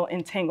colonial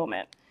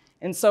entanglement.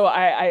 And so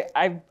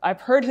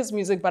I've heard his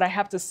music, but I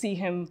have to see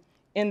him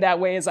in that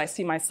way as I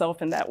see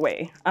myself in that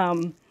way.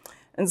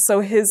 And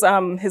so his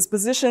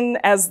position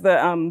as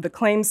the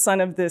claimed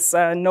son of this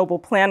noble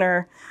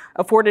planter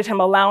afforded him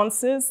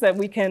allowances that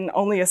we can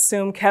only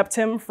assume kept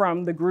him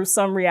from the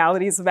gruesome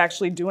realities of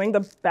actually doing the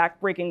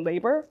backbreaking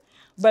labor.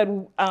 But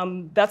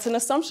that's an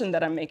assumption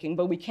that I'm making,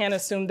 but we can't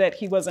assume that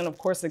he wasn't, of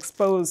course,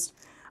 exposed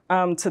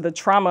to the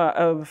trauma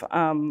of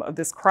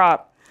this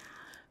crop.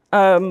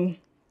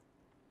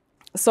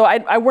 So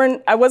I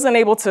wasn't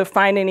able to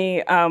find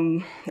any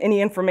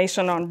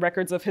information on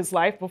records of his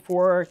life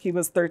before he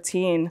was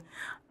 13.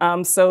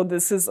 So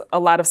this is a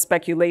lot of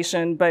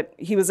speculation, but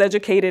he was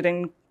educated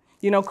and,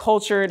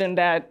 cultured in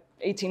that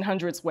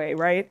 1800s way,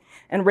 right?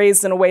 And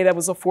raised in a way that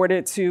was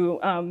afforded to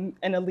an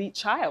elite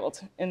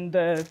child in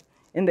the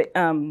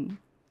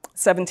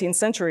 17th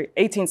century,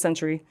 18th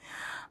century.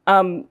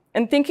 And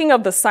thinking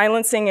of the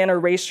silencing and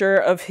erasure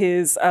of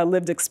his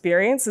lived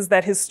experience is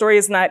that his story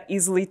is not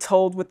easily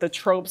told with the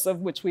tropes of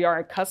which we are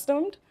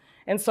accustomed.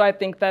 And so I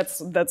think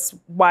that's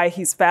why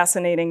he's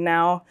fascinating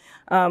now.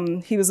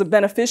 He was a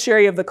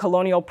beneficiary of the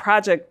colonial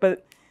project,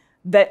 but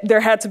that there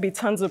had to be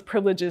tons of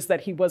privileges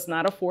that he was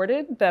not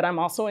afforded, that I'm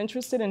also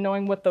interested in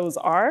knowing what those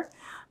are,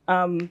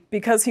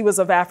 because he was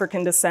of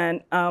African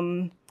descent.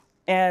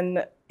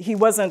 And he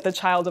wasn't the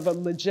child of a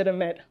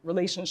legitimate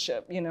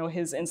relationship.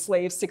 His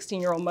enslaved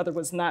 16-year-old mother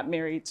was not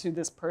married to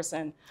this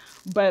person.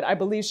 But I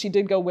believe she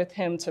did go with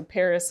him to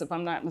Paris, if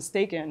I'm not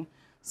mistaken.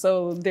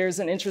 So there's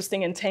an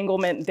interesting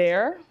entanglement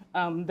there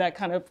that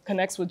kind of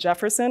connects with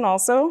Jefferson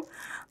also.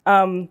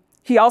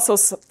 He also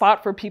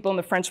fought for people in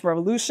the French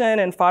Revolution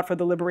and fought for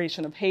the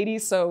liberation of Haiti.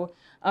 So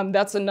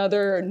that's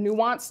another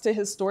nuance to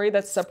his story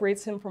that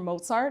separates him from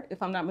Mozart,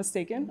 if I'm not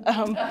mistaken.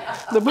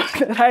 The book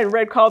that I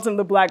read called him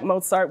the Black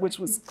Mozart, which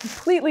was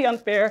completely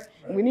unfair.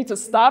 And we need to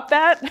stop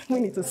that.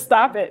 We need to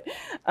stop it.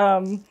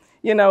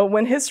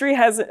 When history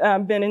has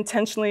been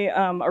intentionally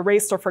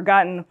erased or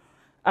forgotten,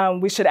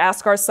 we should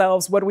ask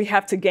ourselves, what do we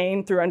have to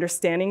gain through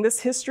understanding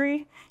this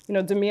history?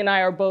 Demi and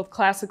I are both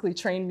classically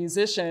trained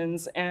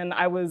musicians, and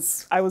I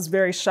was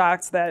very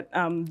shocked that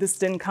this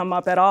didn't come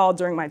up at all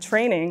during my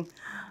training.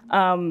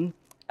 I'm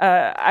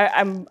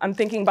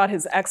thinking about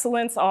his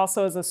excellence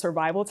also as a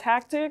survival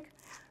tactic.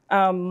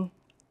 I'm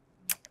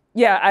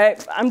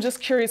just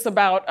curious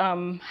about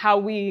how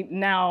we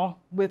now,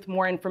 with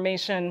more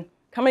information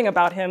coming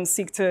about him,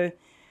 seek to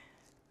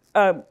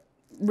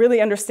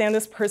really understand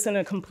this person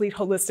in a complete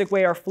holistic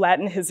way or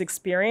flatten his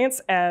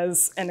experience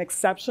as an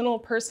exceptional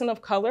person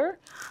of color,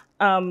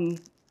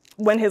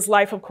 when his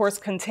life, of course,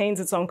 contains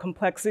its own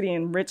complexity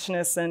and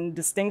richness and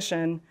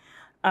distinction.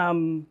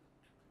 And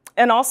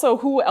also,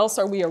 who else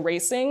are we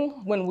erasing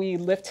when we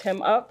lift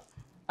him up?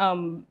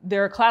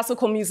 There are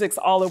classical musics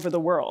all over the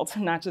world,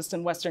 not just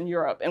in Western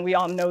Europe, and we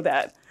all know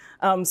that.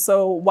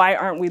 So why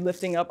aren't we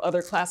lifting up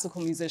other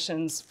classical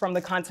musicians from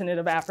the continent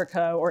of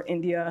Africa or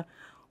India?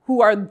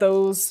 Who are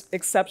those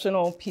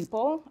exceptional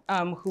people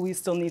who we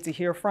still need to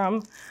hear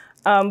from?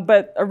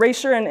 But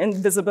erasure and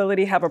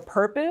invisibility have a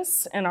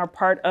purpose and are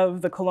part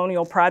of the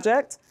colonial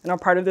project and are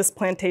part of this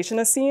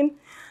plantation scene.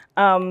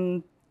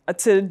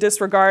 To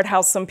disregard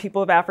how some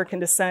people of African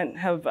descent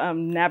have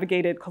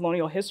navigated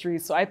colonial history.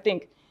 So I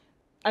think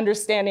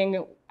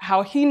understanding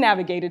how he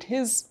navigated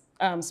his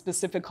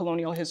specific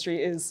colonial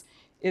history is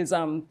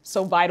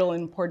so vital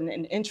and important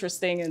and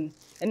interesting. And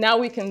now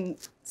we can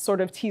sort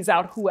of tease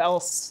out who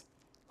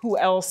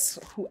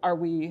are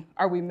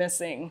we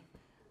missing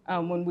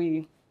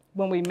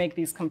when we make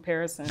these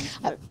comparisons.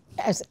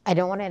 I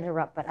don't want to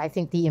interrupt, but I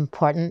think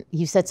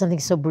you said something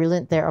so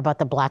brilliant there about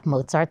the Black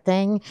Mozart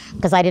thing,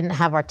 because I didn't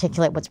have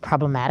articulate what's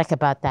problematic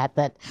about that,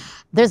 that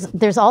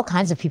there's all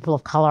kinds of people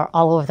of color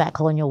all over that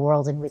colonial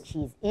world in which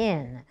he's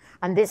in.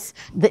 And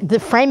the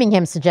framing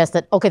him suggests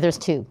that, okay, there's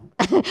two.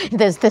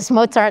 There's this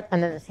Mozart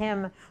and then there's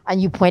him.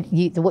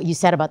 And what you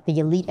said about the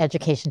elite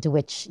education to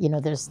which,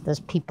 there's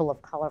people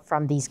of color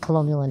from these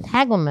colonial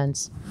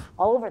entanglements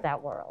all over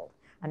that world.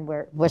 And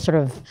where sort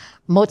of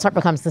Mozart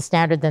becomes the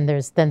standard, then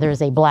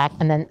there's a Black,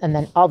 and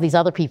then all these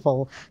other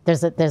people.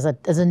 There's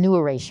a new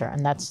erasure,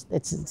 and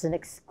it's an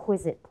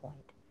exquisite point.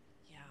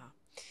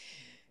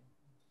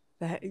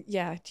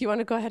 Yeah. Do you want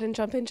to go ahead and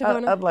jump in,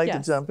 Givonna? I'd like to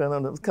jump in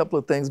on a couple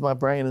of things. My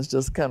brain is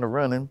just kind of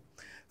running.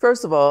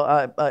 First of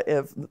all,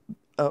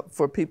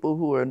 for people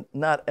who are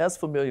not as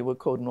familiar with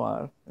Code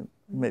Noir,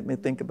 make me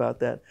think about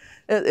that.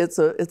 It's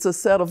a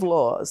set of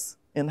laws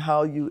in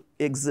how you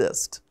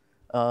exist.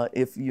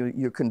 If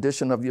your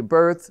condition of your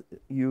birth,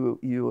 if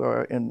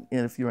you're an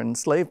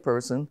enslaved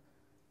person,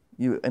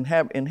 you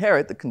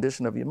inherit the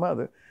condition of your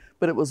mother,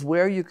 but it was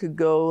where you could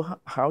go,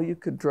 how you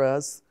could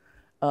dress,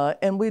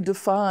 and we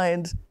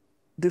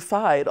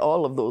defied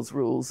all of those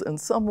rules in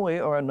some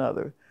way or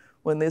another.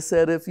 When they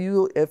said if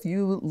you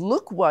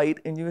look white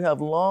and you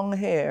have long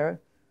hair,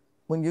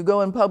 when you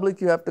go in public,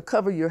 you have to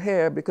cover your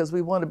hair because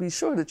we want to be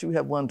sure that you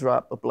have 1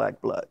 drop of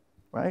black blood,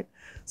 right?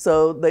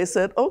 So they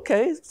said,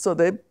 okay. So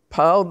they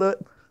piled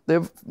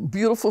their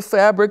beautiful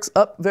fabrics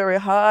up very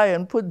high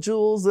and put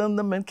jewels in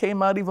them and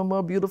came out even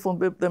more beautiful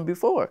than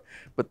before.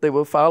 But they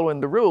were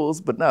following the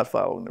rules, but not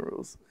following the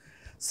rules.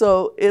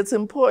 So it's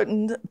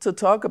important to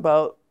talk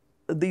about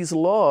these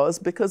laws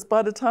because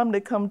by the time they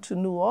come to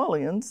New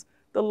Orleans,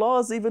 the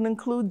laws even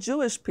include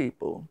Jewish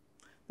people.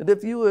 That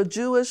if you were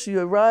Jewish, you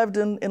arrived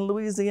in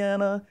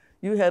Louisiana,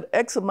 you had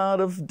X amount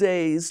of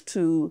days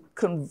to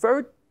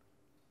convert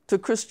to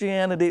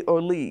Christianity or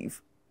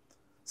leave.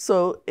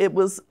 So it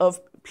was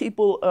of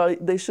people,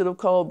 they should have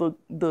called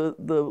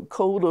the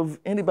code of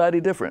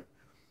anybody different,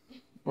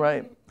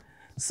 right?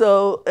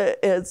 So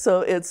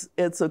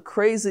it's a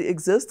crazy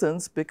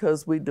existence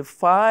because we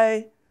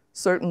defy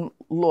certain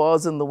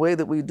laws in the way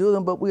that we do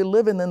them, but we're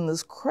living in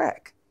this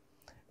crack.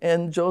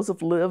 And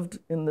Joseph lived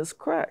in this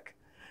crack.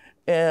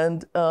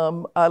 And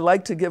I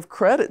like to give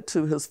credit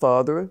to his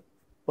father,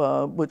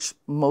 which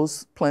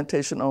most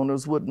plantation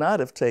owners would not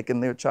have taken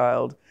their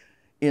child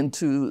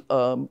into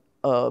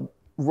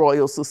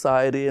royal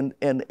society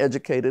and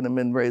educated him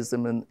and raised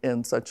him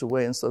in such a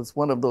way. And so it's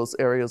one of those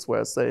areas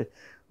where I say,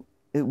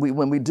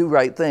 when we do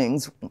right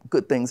things,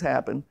 good things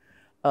happen.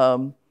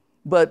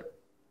 But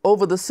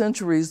over the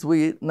centuries,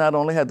 we not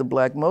only had the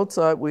Black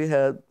Mozart, we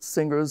had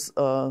singers,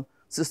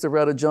 Sister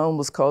Retta Jones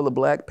was called the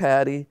Black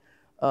Patty.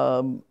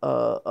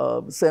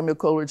 Samuel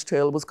Coleridge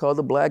Taylor was called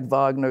the Black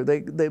Wagner.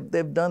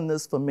 They've done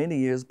this for many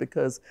years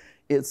because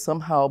it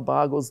somehow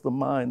boggles the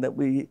mind that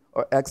we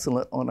are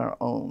excellent on our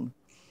own.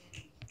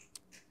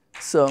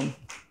 So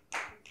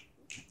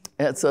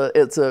it's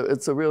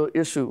a real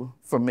issue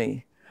for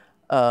me.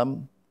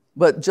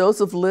 But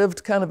Joseph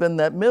lived kind of in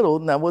that middle.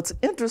 Now, what's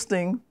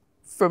interesting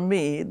for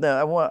me,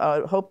 now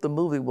I hope the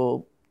movie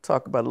will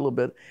talk about it a little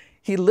bit.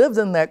 He lived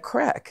in that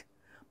crack,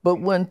 but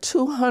when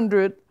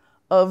 200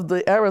 of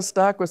the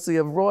aristocracy,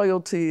 of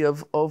royalty,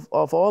 of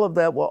all of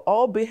that were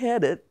all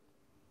beheaded,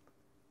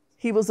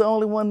 he was the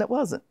only one that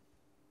wasn't.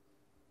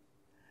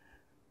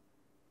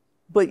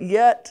 But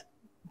yet,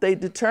 they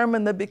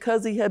determined that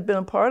because he had been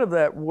a part of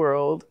that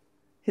world,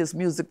 his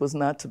music was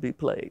not to be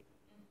played.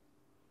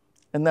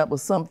 And that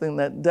was something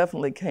that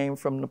definitely came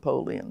from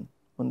Napoleon.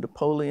 When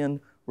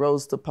Napoleon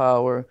rose to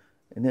power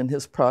and in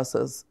his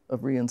process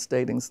of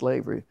reinstating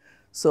slavery.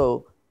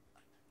 So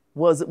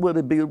would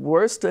it be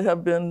worse to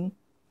have been,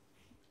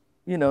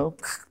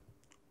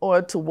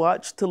 or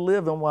to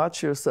live and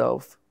watch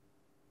yourself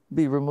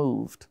be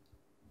removed?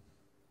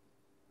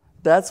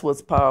 That's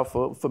what's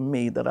powerful for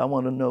me, that I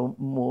want to know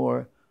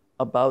more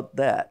about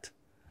that.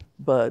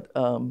 But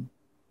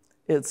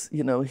it's,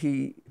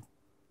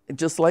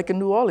 just like in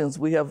New Orleans,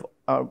 we have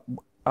our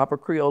Opera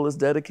Creole is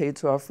dedicated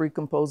to our free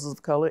composers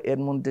of color,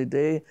 Edmond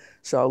Dede,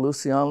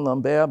 Charles-Lucien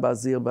Lambert,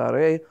 Basile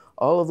Barré,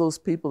 all of those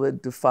people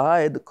that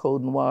defied the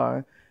Code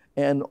Noir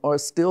and are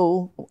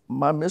still,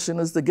 my mission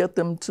is to get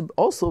them to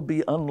also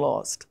be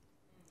unlost.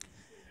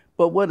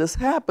 But what has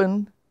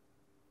happened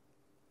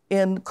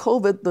in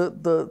COVID,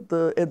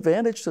 the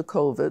advantage to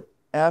COVID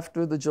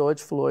after the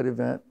George Floyd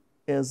event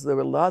is there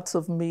were lots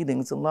of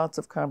meetings and lots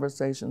of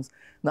conversations.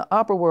 In the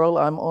opera world,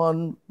 I'm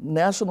on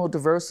national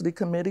diversity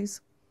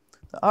committees.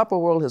 The opera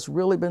world has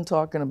really been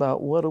talking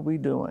about what are we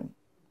doing?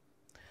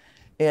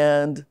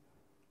 And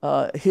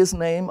his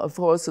name, of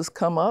course, has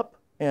come up,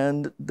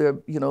 and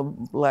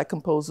Black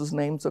composers'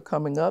 names are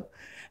coming up.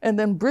 And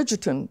then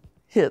Bridgerton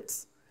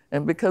hits.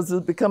 And because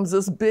it becomes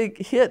this big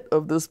hit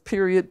of this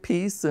period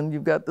piece, and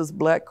you've got this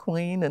Black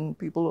queen, and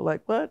people are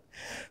like, what?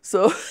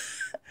 So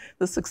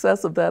the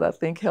success of that, I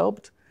think,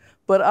 helped.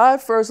 But I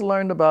first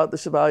learned about the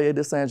Chevalier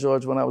de Saint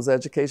Georges when I was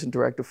education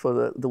director for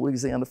the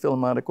Louisiana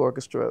Philharmonic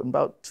Orchestra in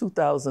about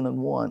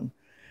 2001.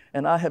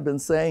 And I have been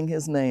saying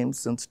his name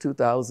since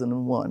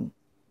 2001.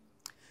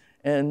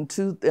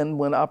 And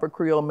when Opera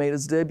Creole made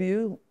its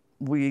debut,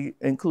 we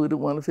included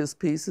one of his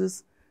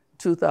pieces.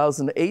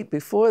 2008,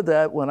 before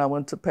that, when I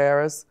went to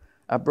Paris,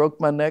 I broke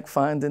my neck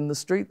finding the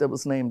street that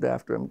was named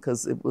after him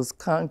because it was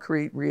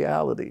concrete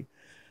reality.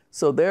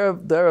 So there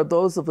are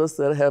those of us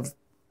that have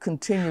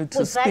continued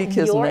to speak his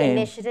name. Was that your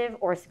initiative,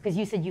 or because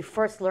you said you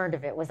first learned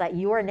of it? Was that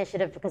your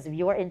initiative because of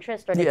your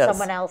interest, or did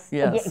someone else?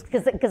 Yes.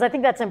 Because I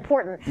think that's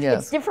important.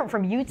 Yes. It's different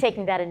from you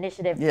taking that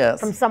initiative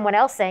from someone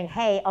else saying,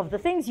 "Hey, of the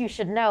things you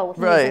should know,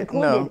 he's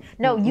included."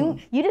 No, you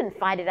didn't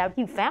find it out.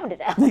 You found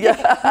it out.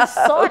 Yeah. You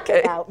sought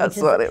it out. Which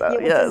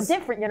is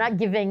different. You're not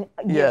giving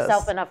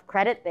yourself enough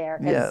credit there.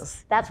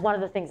 Yes. That's one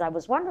of the things I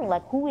was wondering.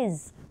 Like, who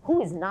is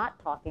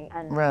not talking?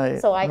 And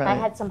so I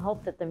had some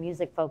hope that the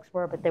music folks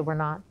were, but they were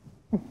not.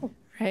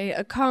 Right.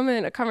 A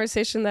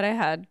conversation that I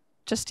had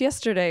just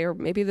yesterday or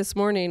maybe this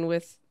morning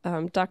with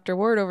Dr.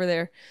 Ward over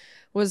there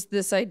was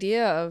this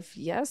idea of,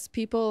 yes,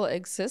 people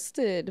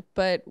existed,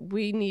 but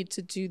we need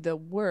to do the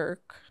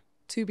work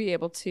to be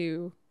able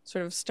to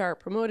sort of start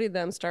promoting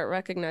them, start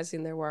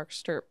recognizing their work,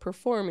 start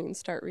performing,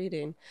 start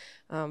reading.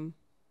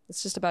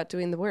 It's just about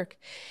doing the work.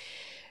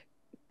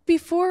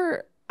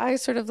 Before I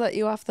sort of let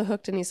you off the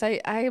hook, Denise,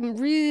 I am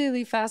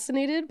really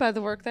fascinated by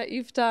the work that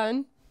you've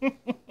done,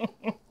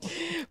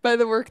 by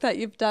the work that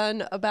you've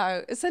done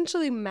about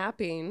essentially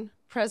mapping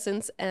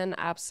presence and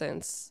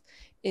absence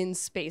in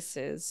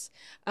spaces.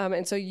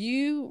 And so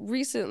you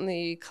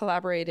recently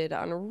collaborated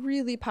on a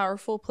really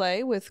powerful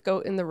play with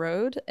Goat in the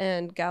Road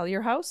and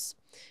Gallier House.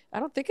 I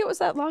don't think it was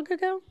that long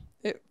ago.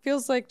 It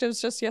feels like it was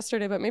just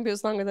yesterday, but maybe it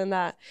was longer than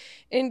that.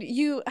 And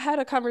you had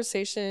a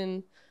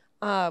conversation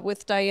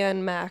with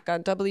Diane Mack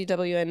on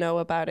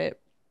WWNO about it.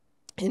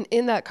 And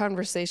in that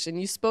conversation,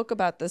 you spoke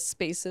about the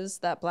spaces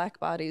that Black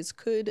bodies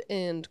could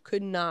and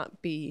could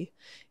not be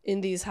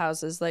in these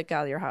houses like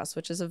Gallier House,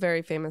 which is a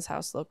very famous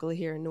house locally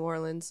here in New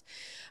Orleans.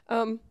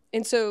 And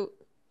so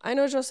I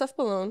know Joseph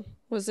Bologne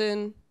was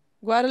in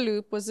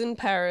Guadeloupe, was in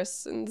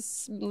Paris in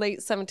the late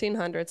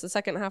 1700s, the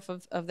second half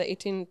of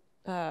the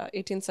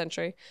 18th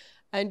century.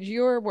 And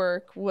your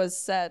work was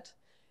set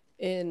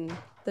in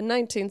the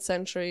 19th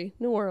century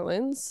New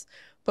Orleans.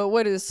 But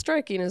what is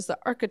striking is the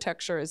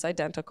architecture is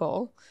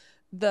identical.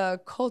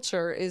 The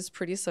culture is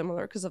pretty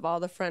similar because of all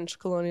the French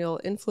colonial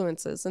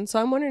influences. And so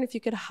I'm wondering if you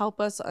could help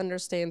us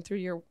understand through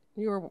your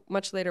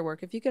much later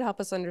work, if you could help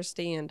us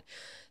understand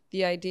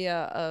the idea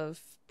of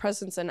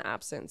presence and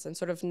absence and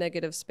sort of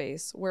negative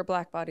space where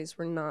Black bodies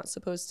were not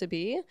supposed to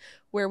be,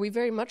 where we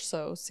very much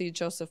so see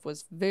Joseph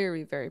was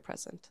very, very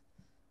present.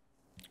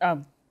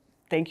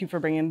 Thank you for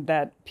bringing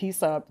that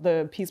piece up.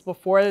 The piece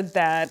before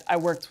that,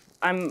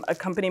 I'm a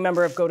company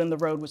member of Goat in the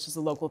Road, which is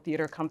a local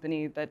theater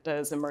company that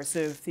does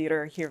immersive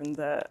theater here in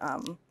the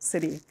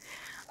city.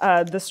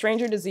 The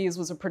Stranger Disease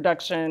was a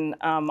production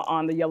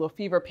on the yellow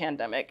fever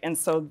pandemic. And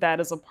so that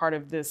is a part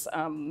of this,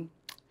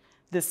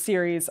 this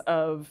series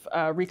of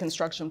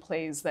reconstruction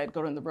plays that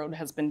Goat in the Road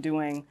has been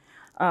doing.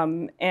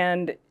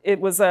 And it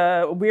was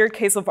a weird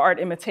case of art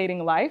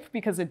imitating life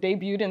because it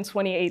debuted in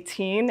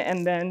 2018.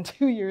 And then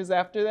 2 years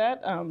after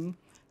that,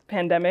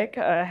 pandemic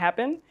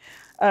happened.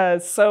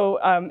 So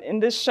in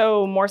this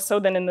show, more so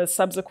than in the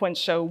subsequent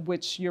show,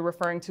 which you're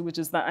referring to, which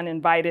is The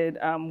Uninvited,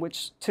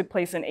 which took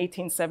place in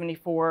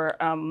 1874,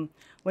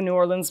 when New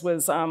Orleans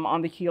was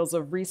on the heels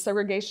of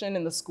resegregation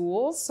in the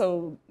schools.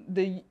 So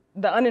the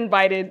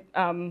Uninvited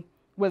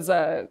was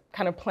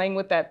kind of playing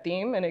with that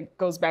theme. And it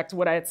goes back to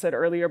what I had said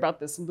earlier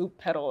about this loop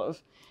pedal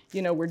of,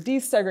 you know, we're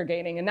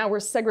desegregating and now we're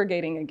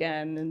segregating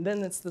again. And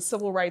then it's the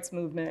civil rights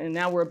movement. And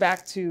now we're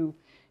back to,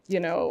 you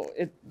know,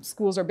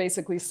 schools are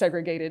basically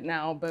segregated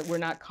now, but we're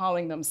not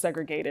calling them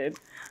segregated.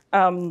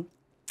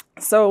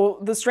 So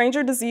The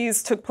Stranger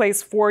Disease took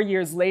place 4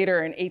 years later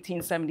in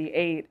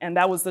 1878. And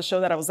that was the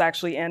show that I was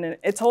actually in. And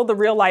it told the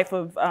real life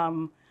of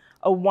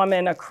a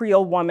woman, a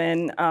Creole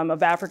woman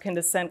of African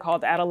descent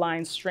called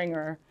Adderley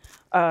Stringer,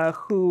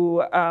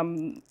 who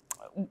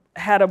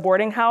had a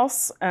boarding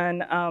house,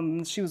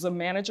 and she was a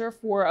manager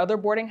for other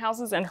boarding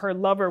houses, and her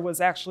lover was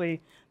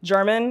actually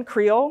German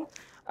Creole,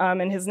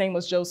 and his name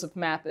was Joseph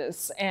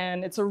Mathis.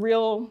 And it's a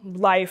real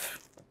life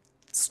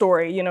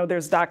story. You know,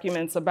 there's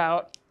documents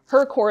about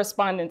her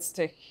correspondence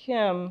to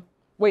him,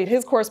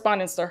 his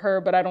correspondence to her,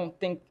 but I don't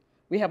think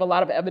we have a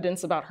lot of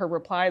evidence about her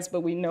replies,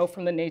 but we know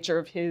from the nature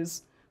of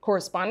his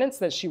correspondence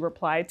that she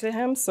replied to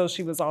him, so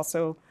she was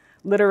also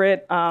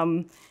literate.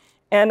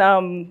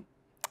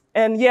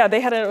 And yeah,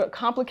 they had a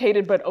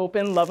complicated but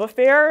open love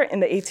affair in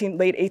the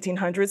late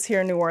 1800s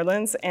here in New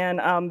Orleans, and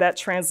how that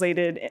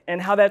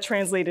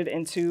translated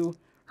into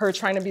her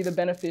trying to be the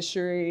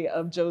beneficiary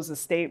of Joe's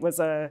estate was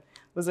a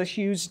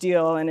huge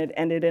deal, and it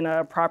ended in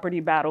a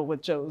property battle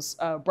with Joe's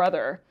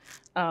brother,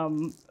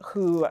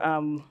 who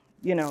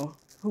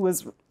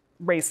was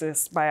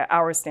racist by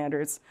our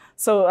standards.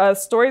 So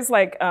stories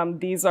like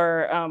these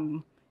are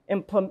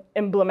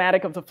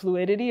emblematic of the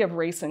fluidity of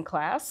race and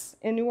class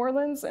in New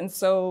Orleans, and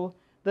so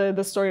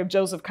the story of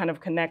Joseph kind of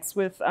connects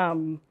with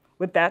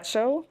that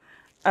show.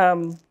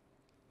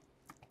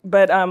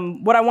 But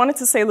what I wanted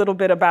to say a little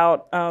bit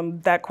about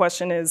that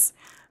question is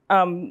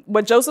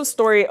what Joseph's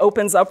story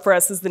opens up for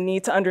us is the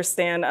need to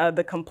understand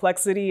the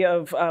complexity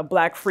of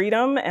Black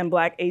freedom and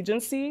Black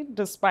agency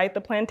despite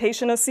the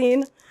plantation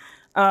scene.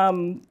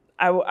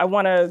 I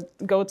want to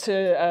go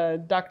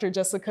to Dr.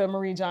 Jessica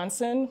Marie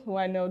Johnson, who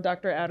I know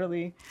Dr.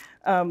 Adderley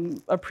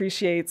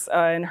appreciates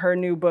in her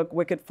new book,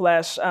 Wicked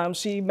Flesh.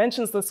 She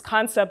mentions this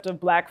concept of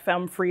Black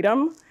femme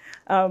freedom,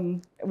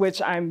 which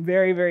I'm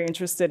very, very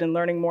interested in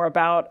learning more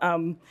about.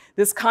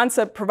 This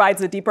concept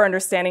provides a deeper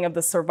understanding of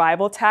the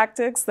survival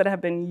tactics that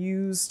have been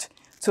used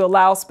to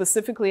allow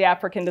specifically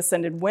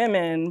African-descended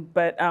women,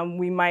 but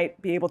we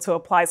might be able to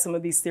apply some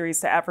of these theories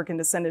to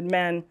African-descended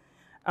men,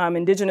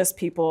 indigenous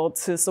people,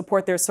 to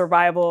support their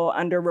survival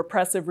under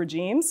repressive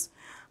regimes.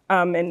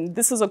 And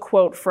this is a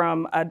quote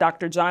from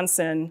Dr.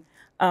 Johnson.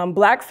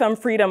 Black femme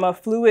freedom, a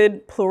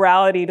fluid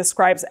plurality,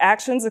 describes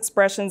actions,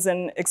 expressions,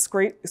 and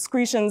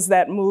excretions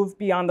that move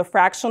beyond the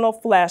fractional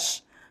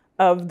flesh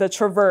of the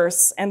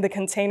traverse and the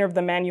container of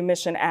the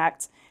manumission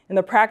act, in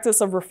the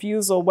practice of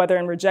refusal, whether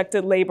in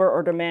rejected labor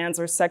or demands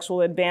or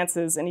sexual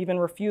advances, and even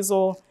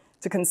refusal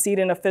to concede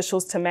in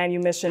officials to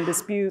manumission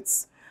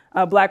disputes.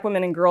 Black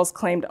women and girls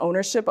claimed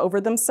ownership over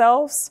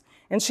themselves.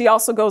 And she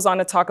also goes on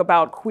to talk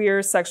about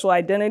queer sexual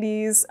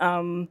identities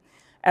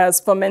as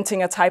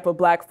fomenting a type of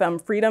Black femme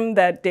freedom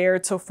that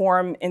dared to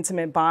form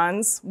intimate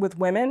bonds with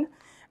women,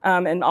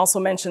 and also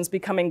mentions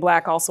becoming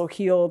Black also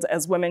healed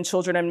as women,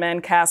 children, and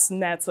men cast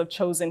nets of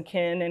chosen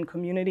kin and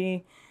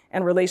community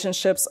and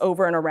relationships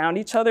over and around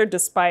each other,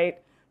 despite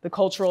the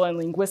cultural and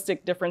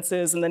linguistic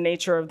differences in the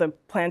nature of the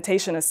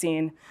plantation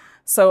scene.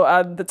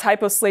 So the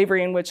type of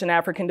slavery in which an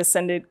African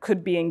descendant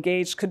could be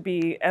engaged could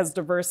be as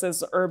diverse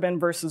as urban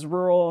versus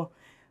rural,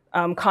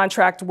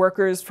 contract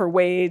workers for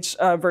wage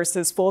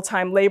versus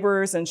full-time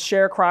laborers and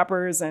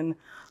sharecroppers, and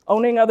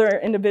owning other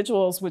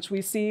individuals, which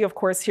we see, of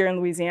course, here in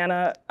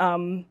Louisiana.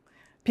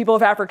 People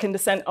of African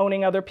descent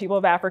owning other people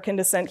of African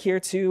descent here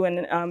too,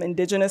 and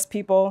indigenous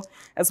people,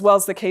 as well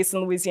as the case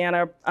in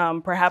Louisiana,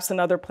 perhaps in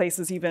other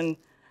places even.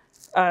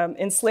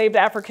 Enslaved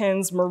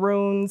Africans,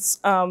 Maroons,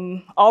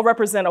 all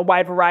represent a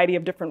wide variety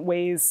of different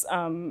ways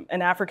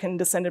an African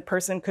descended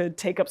person could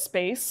take up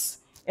space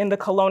in the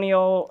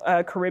colonial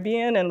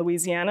Caribbean and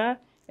Louisiana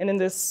and in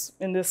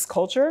this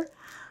culture.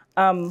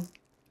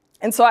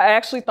 And so I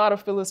actually thought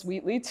of Phyllis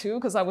Wheatley too,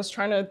 because I was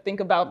trying to think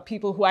about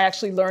people who I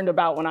actually learned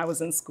about when I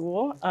was in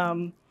school.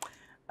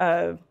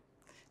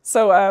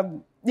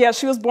 Yeah,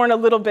 she was born a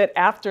little bit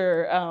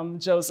after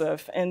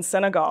Joseph in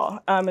Senegal.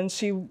 And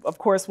she, of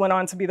course, went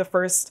on to be the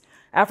first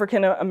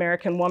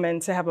African-American woman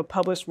to have a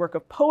published work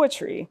of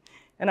poetry.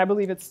 And I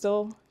believe it's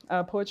still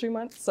Poetry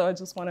Month, so I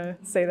just want to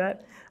say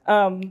that.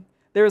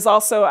 There was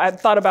also, I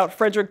thought about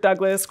Frederick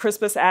Douglass,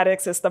 Crispus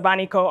Attucks,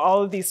 Estevanico,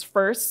 all of these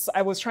firsts.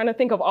 I was trying to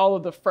think of all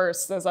of the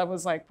firsts as I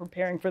was like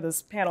preparing for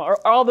this panel, or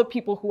all the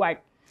people who I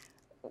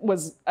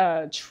was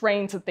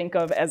trained to think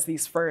of as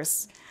these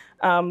firsts.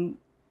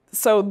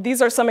 So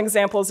these are some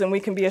examples, and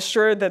we can be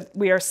assured that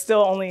we are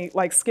still only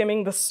like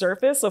skimming the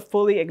surface of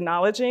fully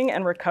acknowledging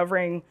and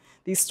recovering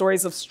these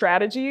stories of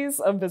strategies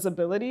of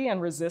visibility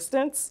and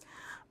resistance.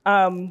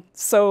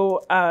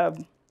 So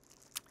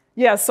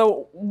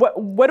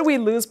what do we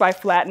lose by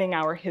flattening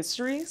our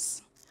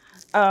histories?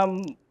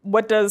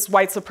 What does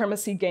white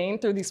supremacy gain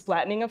through these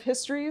flattening of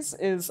histories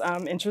is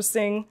an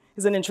interesting,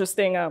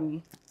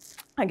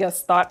 I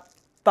guess,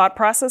 thought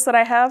process that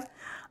I have.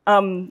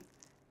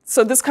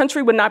 So this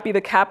country would not be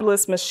the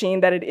capitalist machine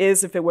that it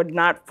is if it were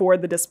not for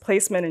the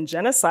displacement and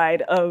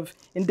genocide of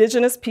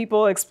indigenous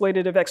people,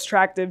 exploitative,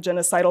 extractive,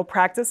 genocidal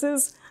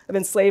practices of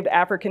enslaved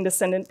African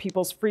descendant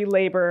people's free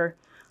labor,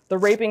 the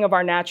raping of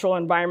our natural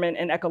environment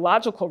and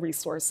ecological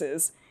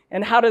resources.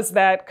 And how does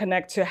that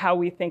connect to how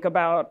we think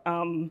about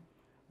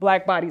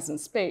Black bodies in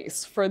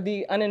space? For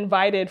the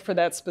uninvited for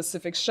that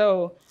specific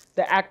show,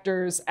 the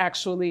actors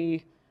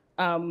actually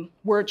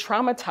were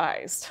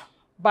traumatized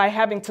by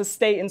having to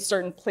stay in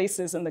certain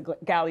places in the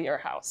Gallier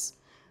house.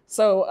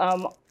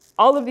 So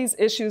all of these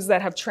issues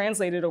that have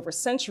translated over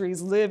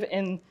centuries live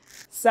in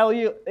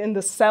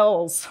the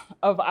cells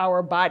of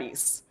our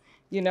bodies.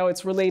 You know,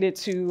 it's related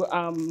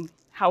to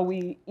how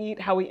we eat,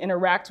 how we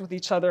interact with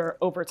each other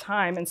over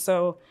time. And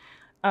so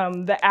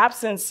the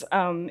absence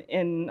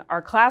in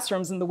our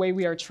classrooms and the way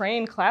we are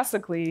trained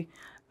classically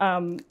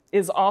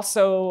is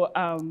also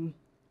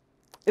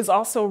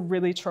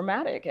really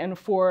traumatic. And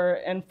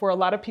for a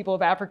lot of people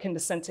of African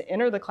descent to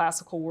enter the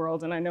classical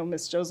world, and I know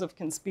Ms. Joseph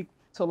can speak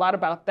to a lot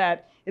about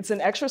that, it's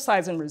an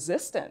exercise in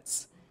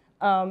resistance.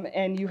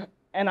 And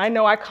I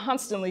know I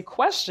constantly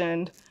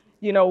questioned,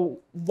 you know,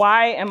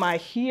 why am I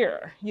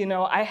here? You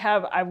know,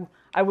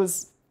 I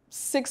was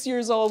 6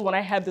 years old when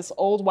I had this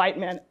old white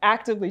man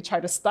actively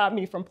try to stop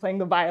me from playing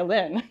the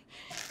violin.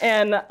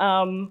 And,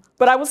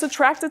 but I was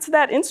attracted to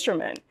that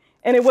instrument.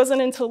 And it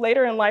wasn't until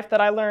later in life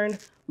that I learned,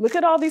 look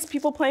at all these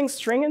people playing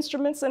string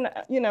instruments in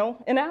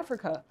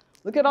Africa.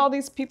 Look at all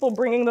these people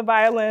bringing the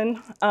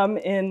violin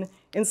in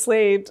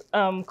enslaved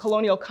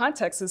colonial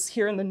contexts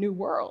here in the New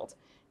World.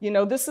 You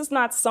know, this is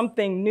not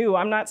something new.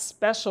 I'm not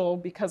special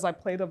because I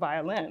play the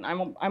violin.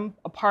 I'm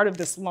a part of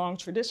this long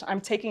tradition.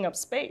 I'm taking up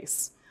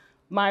space.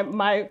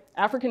 My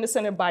African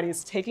descendant body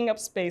is taking up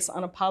space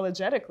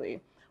unapologetically.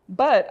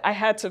 But I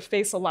had to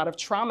face a lot of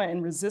trauma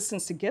and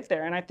resistance to get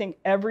there. And I think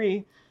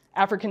every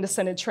African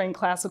descendant trained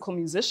classical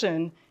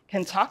musician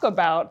can talk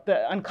about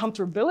the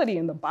uncomfortability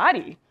in the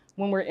body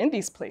when we're in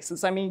these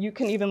places. I mean, you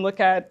can even look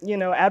at, you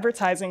know,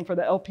 advertising for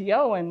the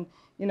LPO, and,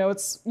 you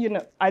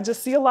know, I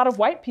just see a lot of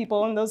white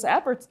people in those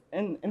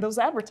in those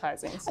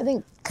advertisings. I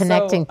think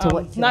connecting to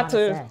what not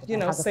to, said, you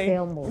know, say say the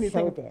film will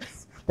anything. show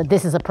this, that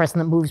this is a person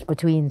that moves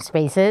between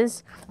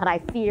spaces, and I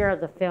fear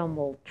the film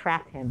will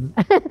trap him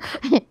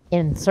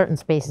in certain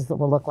spaces that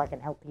will look like an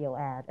LPO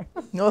ad.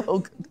 Oh,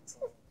 goodness.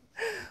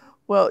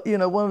 Well, you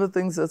know, one of the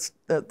things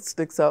that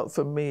sticks out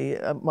for me,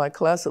 my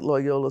class at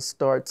Loyola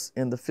starts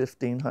in the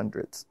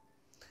 1500s.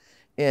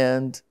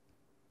 And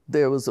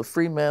there was a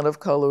free man of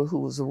color who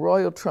was a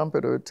royal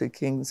trumpeter to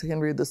Kings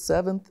Henry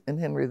VII and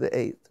Henry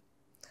VIII.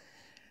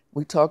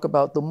 We talk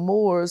about the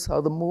Moors,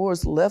 how the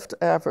Moors left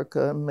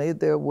Africa and made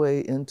their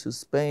way into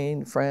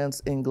Spain,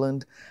 France,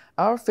 England.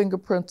 Our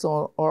fingerprints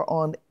are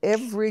on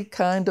every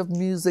kind of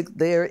music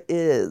there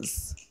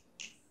is.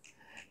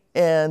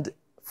 And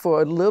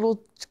for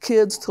little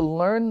kids to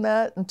learn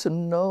that and to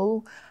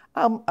know,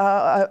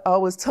 I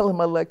always tell in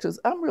my lectures,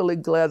 I'm really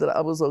glad that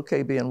I was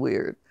okay being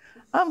weird.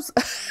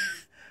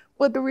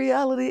 But the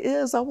reality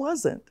is I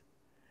wasn't.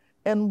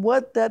 And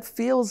what that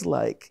feels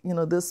like, you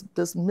know,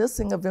 this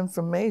missing of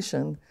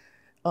information,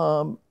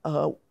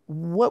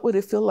 what would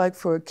it feel like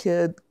for a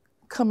kid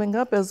coming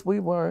up as we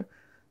were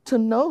to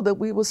know that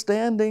we were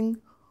standing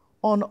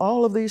on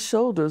all of these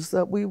shoulders,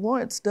 that we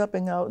weren't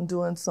stepping out and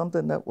doing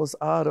something that was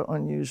odd or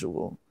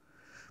unusual.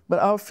 But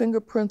our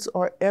fingerprints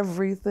are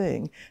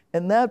everything.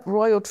 And that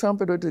royal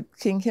trumpeter to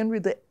King Henry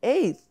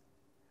VIII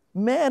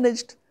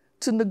managed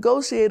to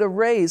negotiate a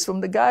raise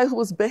from the guy who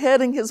was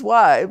beheading his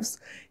wives.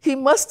 He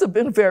must have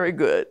been very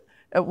good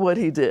at what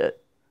he did,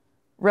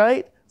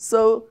 right?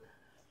 So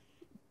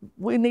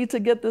we need to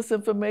get this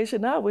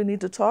information out. We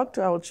need to talk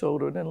to our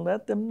children and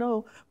let them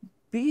know,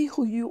 be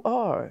who you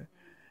are.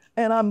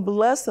 And I'm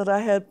blessed that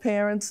I had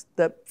parents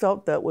that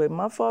felt that way.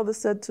 My father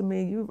said to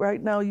me,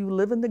 right now you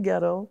live in the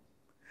ghetto.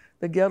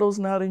 The ghetto's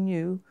not in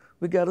you.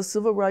 We got a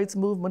civil rights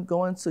movement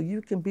going so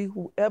you can be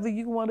whoever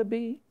you want to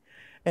be.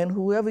 And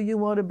whoever you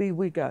want to be,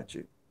 we got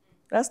you.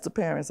 That's the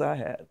parents I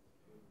had.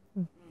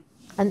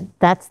 And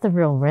that's the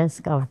real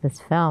risk of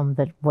this film,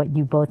 that what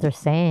you both are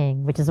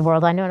saying, which is a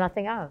world I know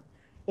nothing of,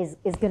 is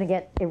going to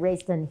get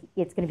erased, and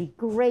it's going to be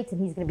great,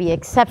 and he's going to be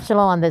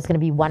exceptional, and there's going to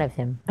be one of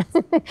him.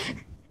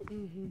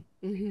 Mm-hmm,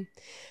 mm-hmm.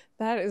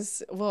 That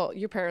is, well,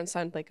 your parents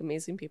sound like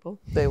amazing people.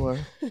 They were.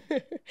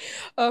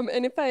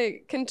 And if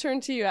I can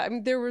turn to you, I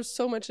mean, there was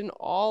so much in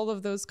all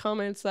of those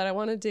comments that I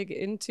want to dig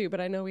into, but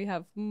I know we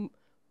have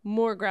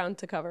more ground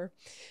to cover.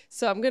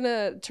 So I'm going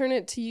to turn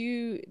it to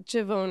you,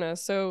 Givonna.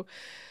 So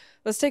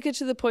let's take it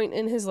to the point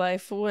in his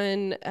life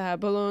when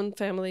Bologne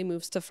family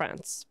moves to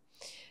France.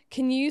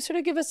 Can you sort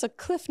of give us a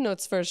Cliff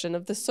Notes version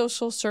of the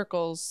social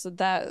circles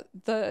that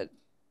the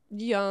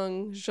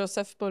young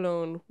Joseph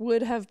Bologne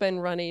would have been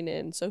running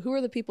in? So who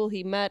are the people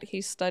he met, he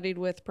studied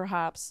with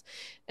perhaps,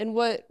 and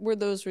what were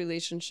those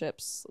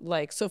relationships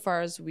like so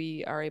far as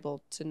we are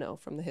able to know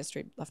from the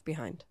history left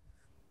behind?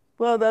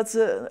 Well, that's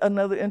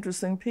another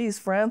interesting piece.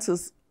 France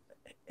is,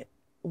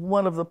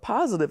 one of the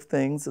positive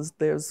things is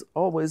there's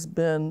always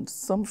been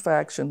some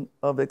faction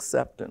of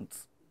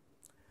acceptance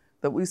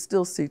that we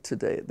still see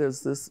today.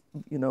 There's this,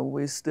 you know,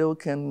 we still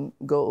can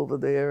go over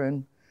there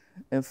and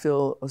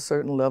feel a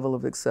certain level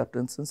of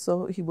acceptance. And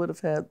so he would have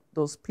had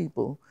those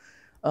people.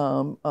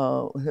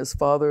 His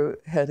father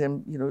had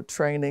him, you know,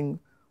 training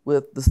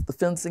with the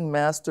fencing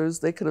masters.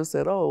 They could have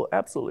said, oh,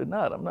 absolutely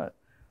not, I'm not.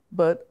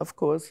 But of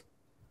course,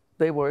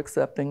 they were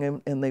accepting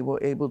him, and they were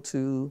able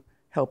to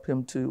help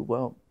him to,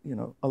 well, you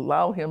know,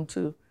 allow him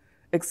to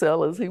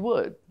excel as he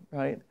would,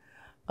 right?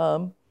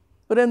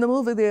 But in the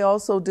movie, they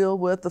also deal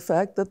with the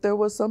fact that there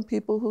were some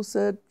people who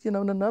said, you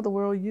know, in another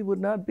world, you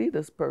would not be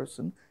this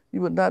person.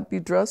 You would not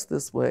be dressed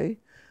this way.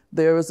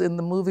 There is in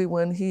the movie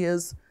when he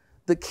is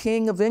the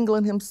king of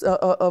England,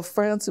 of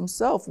France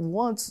himself,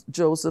 wants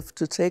Joseph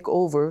to take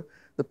over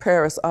the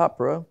Paris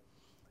Opera,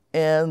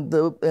 and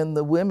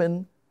the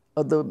women,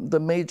 the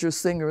major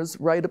singers,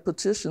 write a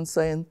petition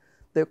saying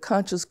their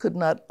conscience could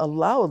not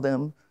allow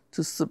them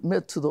to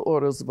submit to the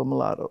orders of a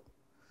mulatto.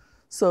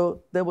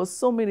 So there were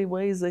so many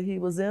ways that he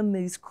was in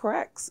these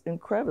cracks and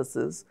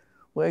crevices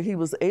where he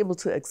was able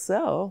to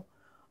excel,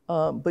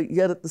 but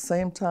yet at the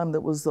same time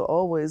there was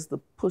always the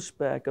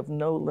pushback of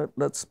no,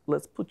 let's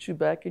put you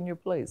back in your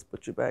place,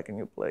 put you back in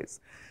your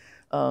place.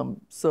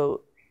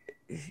 So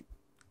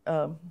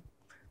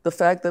the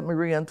fact that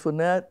Marie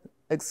Antoinette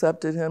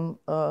accepted him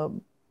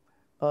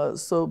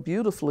so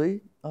beautifully,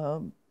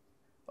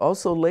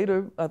 also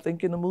later, I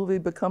think in the movie,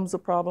 becomes a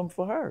problem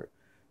for her,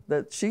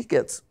 that she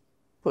gets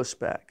pushed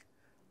back.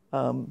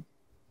 And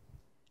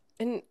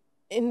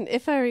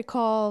if I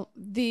recall,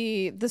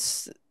 the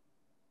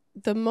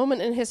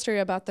moment in history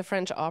about the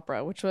French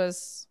opera, which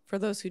was, for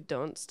those who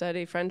don't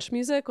study French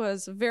music,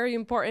 was a very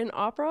important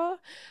opera.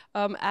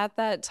 At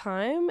that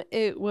time,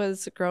 it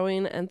was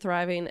growing and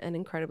thriving and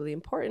incredibly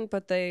important,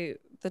 but the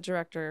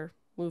director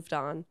moved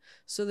on.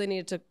 So they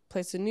needed to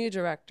place a new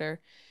director.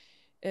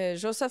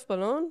 Joseph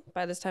Bologne,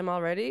 by this time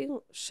already,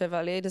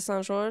 Chevalier de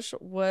Saint Georges,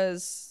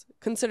 was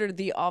considered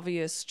the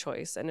obvious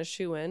choice and a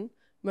shoo-in.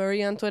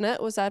 Marie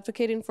Antoinette was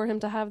advocating for him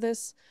to have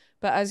this,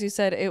 but as you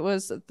said, it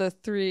was the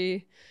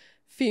three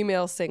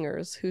female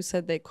singers who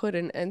said they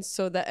couldn't, and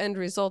so the end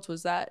result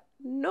was that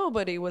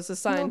nobody was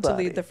assigned to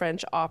lead the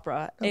French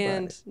opera.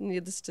 And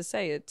needless to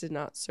say, it did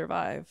not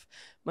survive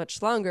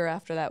much longer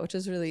after that, which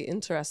is really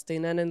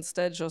interesting. And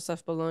instead,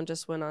 Joseph Bologne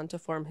just went on to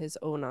form his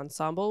own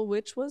ensemble,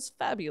 which was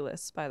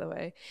fabulous, by the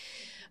way.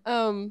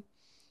 And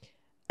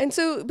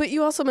so, but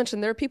you also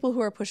mentioned there are people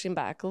who are pushing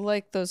back,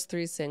 like those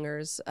three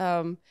singers.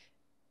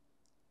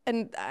 And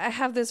And I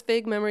have this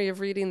vague memory of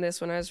reading this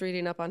when I was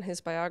reading up on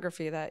his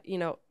biography that, you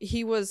know,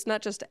 he was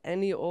not just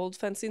any old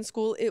fencing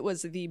school, it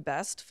was the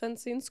best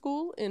fencing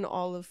school in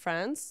all of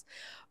France.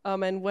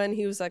 And when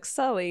he was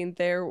excelling,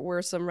 there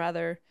were some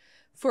rather,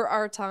 for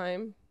our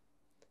time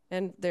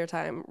and their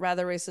time,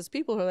 rather racist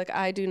people who are like,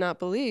 I do not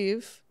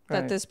believe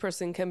that this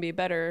person can be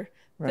better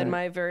than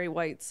my very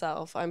white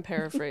self. I'm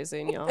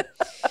paraphrasing, y'all.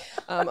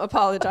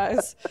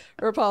 Apologies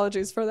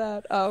for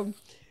that.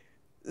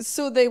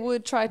 So they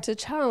would try to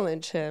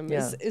challenge him.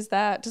 Yeah. Does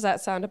that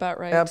sound about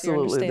right?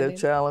 Absolutely. They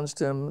challenged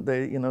him.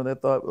 They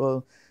thought,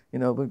 well,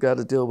 we've got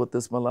to deal with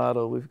this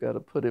mulatto. We've got to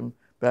put him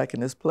back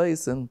in his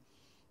place. And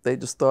they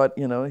just thought,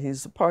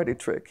 he's a party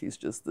trick. He's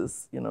just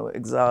this,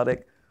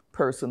 exotic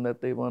person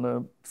that they want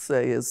to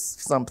say is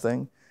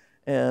something.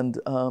 And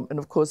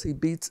of course, he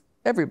beats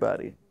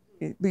everybody.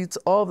 He beats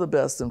all the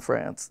best in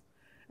France.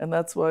 And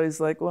that's why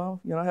he's like,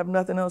 well, I have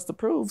nothing else to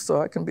prove,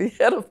 so I can be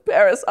head of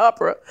Paris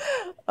Opera.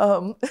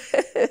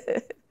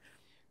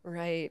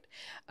 Right.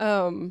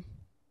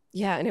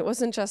 Yeah, and it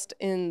wasn't just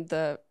in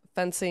the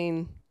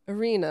fencing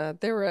arena.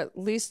 There were at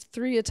least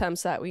 3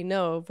 attempts that we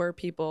know of where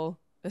people,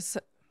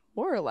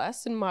 more or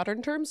less, in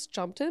modern terms,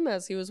 jumped him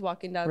as he was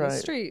walking down the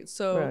street.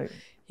 So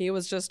he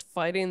was just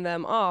fighting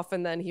them off,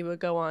 and then he would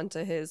go on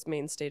to his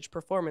main stage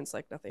performance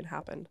like nothing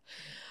happened.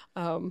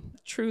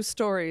 True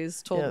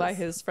stories told by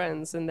his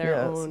friends in their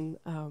own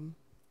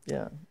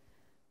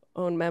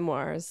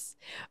memoirs.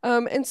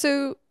 And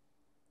so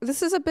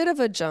this is a bit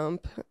of a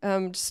jump,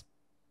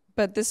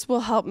 but this will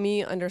help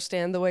me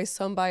understand the way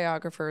some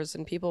biographers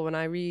and people, when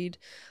I read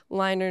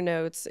liner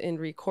notes in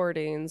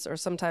recordings or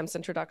sometimes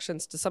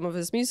introductions to some of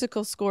his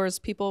musical scores,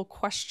 people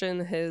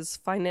question his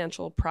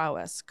financial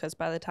prowess, because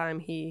by the time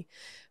he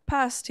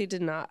passed, he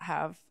did not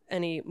have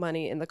any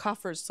money in the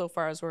coffers so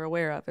far as we're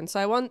aware of. And so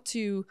I want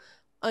to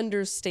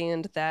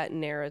understand that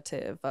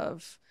narrative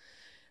of,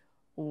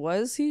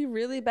 was he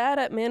really bad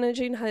at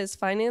managing his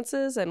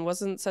finances and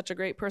wasn't such a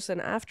great person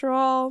after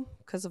all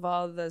because of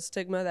all the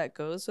stigma that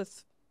goes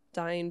with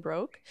dying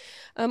broke,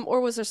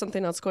 or was there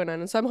something else going on?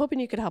 And so I'm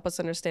hoping you could help us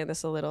understand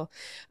this a little.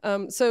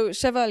 So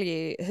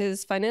Chevalier,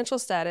 his financial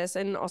status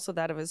and also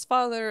that of his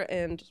father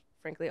and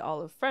frankly all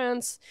of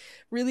France,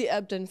 really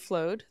ebbed and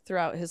flowed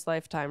throughout his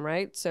lifetime,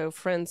 right? So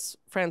France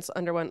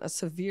underwent a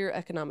severe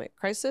economic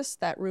crisis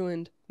that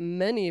ruined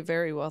many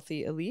very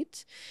wealthy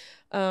elite.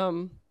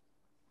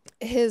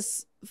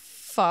 His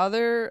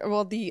father,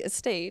 well, the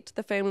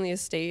family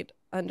estate,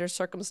 under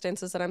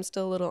circumstances that I'm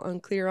still a little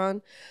unclear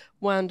on,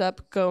 wound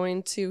up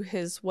going to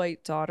his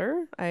white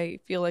daughter. I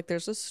feel like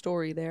there's a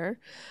story there.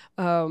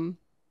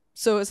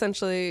 So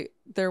essentially,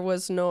 there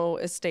was no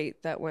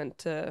estate that went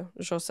to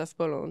Joseph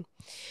Bologne.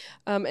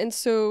 And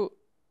so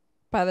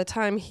by the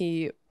time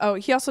he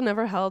also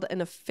never held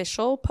an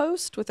official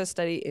post with a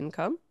steady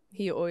income.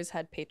 He always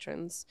had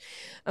patrons.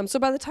 So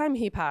by the time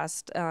he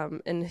passed,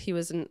 and he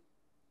was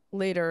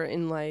later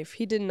in life,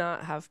 he did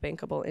not have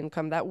bankable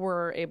income that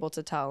we're able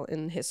to tell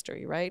in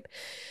history, right?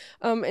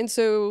 And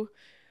so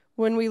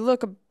when we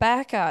look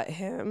back at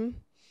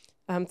him,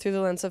 through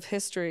the lens of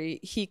history,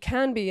 he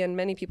can be, and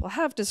many people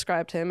have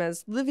described him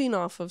as living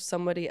off of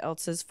somebody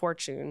else's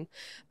fortune,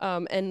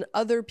 and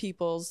other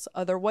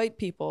white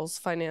people's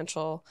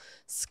financial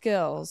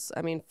skills.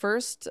 I mean,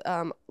 first,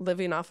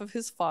 living off of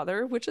his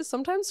father, which is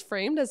sometimes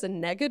framed as a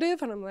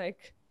negative, and I'm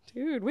like,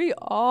 dude, we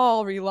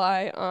all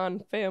rely on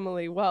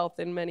family wealth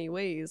in many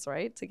ways,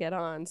 right, to get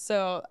on.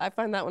 So I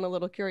find that one a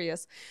little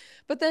curious.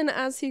 But then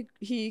as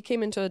he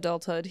came into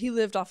adulthood, he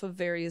lived off of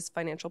various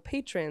financial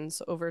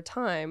patrons over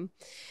time.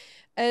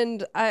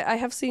 And I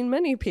have seen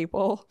many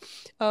people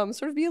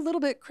sort of be a little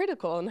bit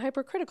critical and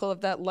hypercritical of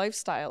that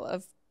lifestyle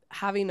of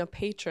having a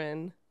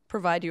patron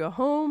provide you a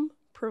home,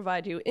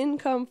 provide you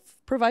income,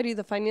 provide you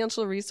the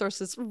financial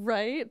resources,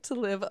 right, to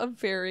live a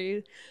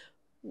very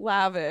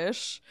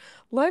lavish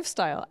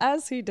lifestyle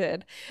as he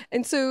did.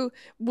 And so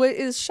what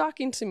is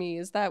shocking to me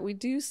is that we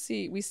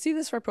see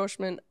this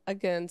rapprochement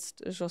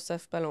against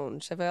Joseph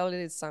Bologne,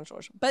 Chevalier de Saint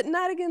Georges, but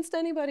not against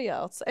anybody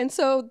else. And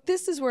so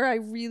this is where I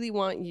really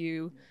want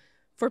you,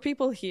 for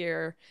people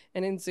here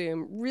and in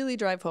Zoom, really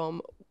drive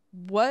home,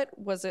 what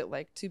was it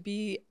like to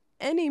be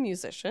any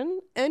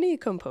musician, any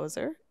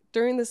composer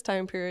during this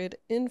time period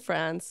in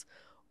France?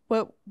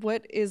 What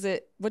does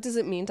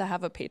it mean to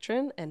have a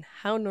patron, and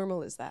how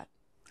normal is that?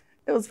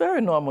 It was very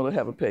normal to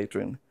have a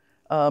patron.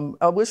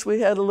 I wish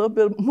we had a little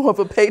bit more of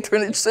a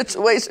patronage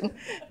situation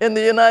in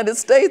the United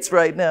States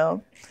right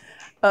now.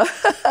 So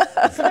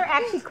they're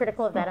actually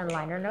critical of that in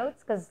liner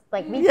notes, because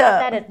like we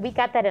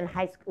got that in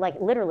high school, like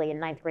literally in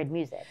 9th grade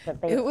music.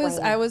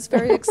 I was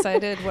very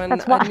excited when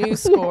a new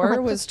score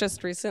was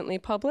just recently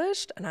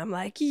published, and I'm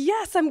like,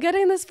 yes, I'm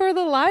getting this for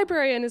the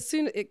library. And as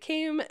soon as it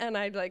came, and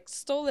I like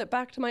stole it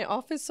back to my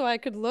office so I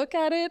could look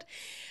at it,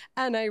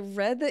 and I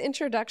read the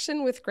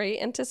introduction with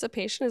great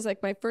anticipation. Is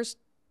like my first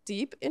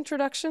deep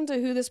introduction to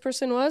who this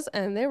person was,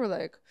 and they were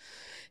like,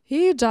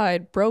 he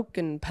died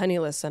broken,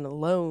 penniless, and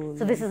alone.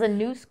 So this is a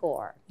new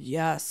score.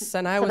 Yes,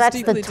 and I So was that's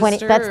deeply the 20.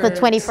 disturbed. That's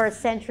the 21st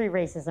century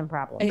racism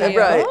problem. Yeah.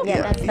 Right.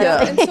 Yeah, that's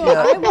And so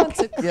I want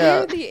to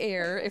clear the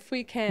air, if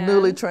we can.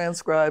 Newly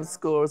transcribed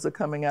scores are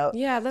coming out.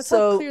 Yeah, let's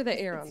So- clear the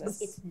air on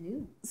this. It's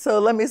new. So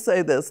let me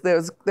say this: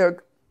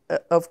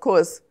 of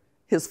course,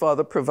 his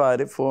father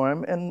provided for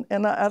him,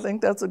 and I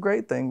think that's a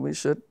great thing. We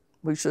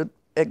should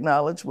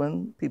acknowledge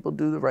when people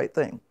do the right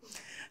thing.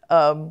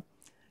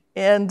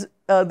 And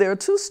there are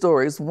two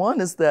stories. One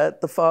is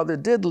that the father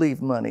did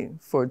leave money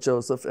for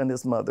Joseph and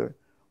his mother,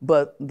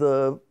 but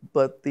the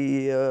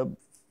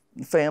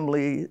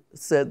family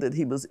said that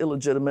he was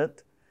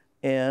illegitimate,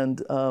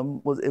 and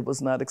it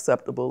was not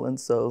acceptable, and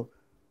so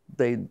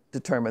they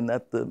determined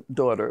that the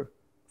daughter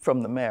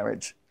from the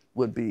marriage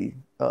would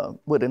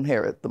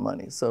inherit the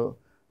money. So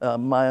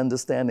my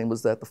understanding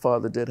was that the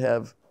father did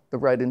have the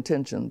right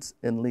intentions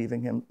in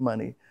leaving him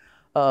money.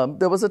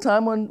 There was a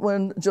time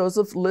when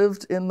Joseph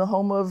lived in the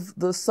home of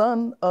the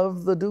son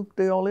of the Duke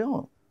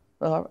d'Orléans,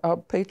 our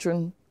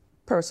patron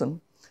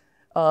person.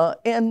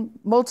 And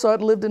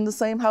Mozart lived in the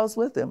same house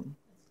with him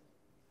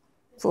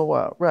for a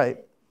while, right?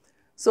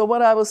 So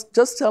what I was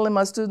just telling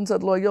my students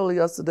at Loyola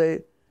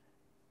yesterday,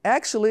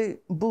 actually,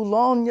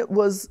 Bologne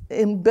was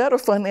in better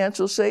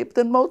financial shape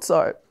than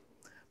Mozart.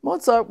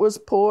 Mozart was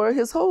poor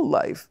his whole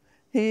life.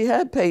 He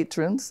had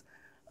patrons.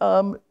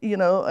 And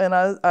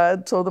I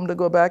told them to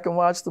go back and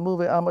watch the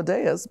movie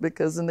Amadeus,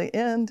 because in the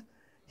end,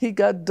 he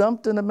got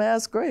dumped in a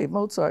mass grave.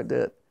 Mozart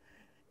did.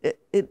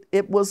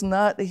 It was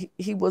not.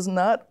 He was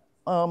not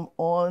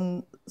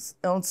on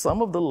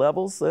some of the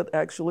levels that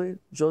actually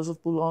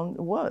Joseph Bologne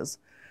was.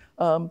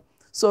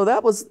 So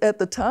that was at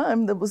the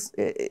time. That was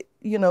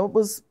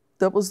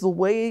the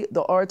way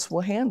the arts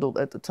were handled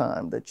at the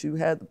time. That you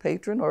had the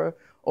patron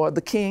or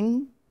the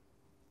king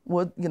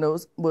would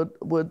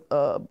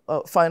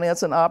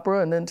finance an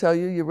opera and then tell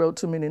you wrote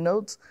too many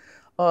notes,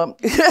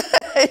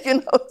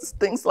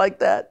 things like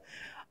that.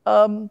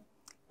 And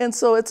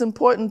so it's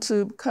important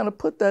to kind of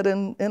put that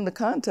in the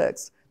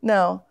context.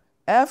 Now,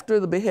 after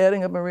the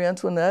beheading of Marie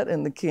Antoinette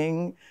and the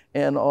king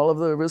and all of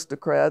the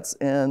aristocrats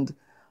and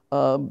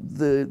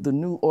the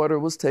new order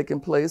was taking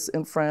place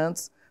in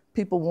France,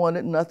 people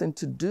wanted nothing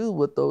to do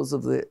with those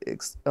of the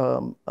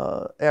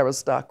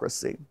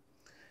aristocracy.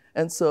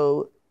 And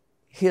so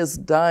his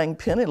dying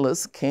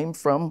penniless came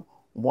from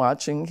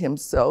watching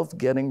himself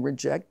getting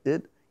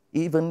rejected,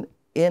 even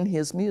in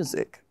his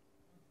music.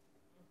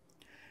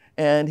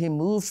 And he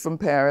moved from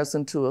Paris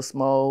into a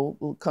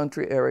small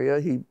country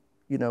area. He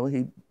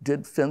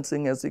did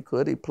fencing as he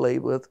could. He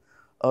played with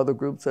other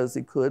groups as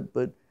he could,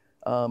 but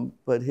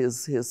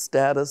his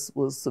status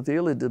was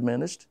severely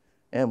diminished.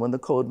 And when the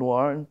Code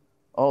Noir and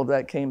all of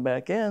that came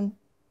back in,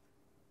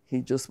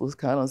 he just was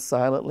kind of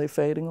silently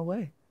fading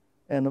away.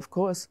 And of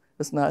course,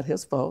 it's not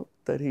his fault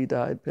that he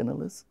died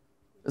penniless.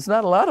 It's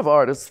not a lot of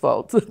artists'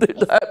 fault that they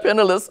died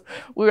penniless.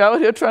 We're out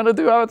here trying to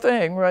do our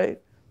thing, right?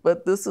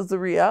 But this is the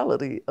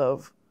reality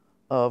of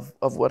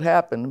what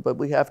happened. But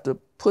we have to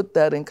put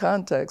that in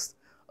context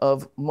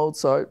of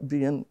Mozart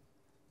being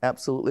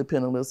absolutely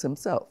penniless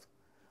himself.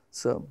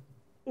 So,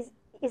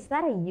 is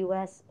that a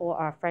U.S. or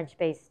a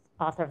French-based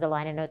author of the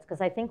liner notes?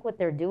 Because I think what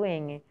they're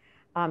doing,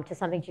 to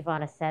something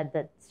Givonna said,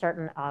 that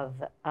certain of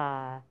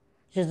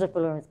Joseph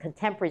Bologne's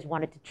contemporaries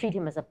wanted to treat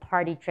him as a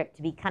party trick,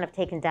 to be kind of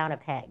taken down a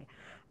peg.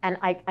 And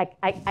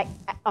I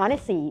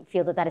honestly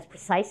feel that is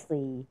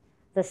precisely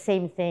the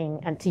same thing,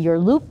 and to your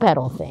loop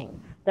pedal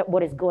thing, that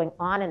what is going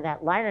on in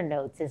that liner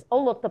notes is,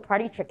 oh, look, the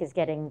party trick is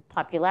getting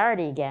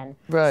popularity again.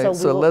 Right. So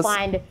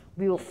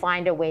we will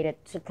find a way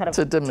to kind of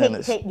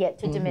diminish.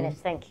 Diminish.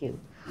 Thank you.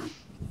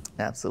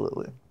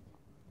 Absolutely.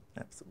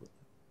 Absolutely.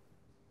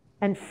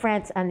 And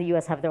France and the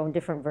U.S. have their own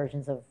different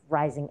versions of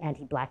rising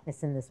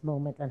anti-Blackness in this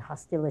moment and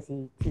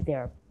hostility to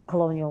their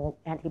colonial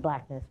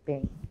anti-Blackness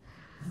being.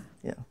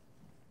 Yeah.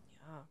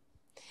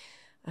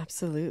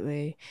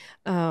 Absolutely.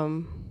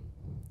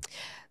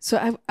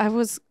 So I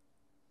was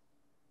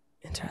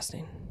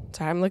interesting.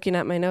 Sorry, I'm looking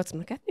at my notes. I'm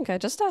like, I think I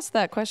just asked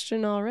that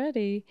question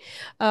already.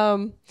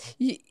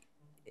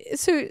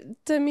 So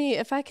Demi,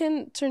 if I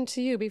can turn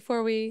to you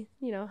before we,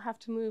 have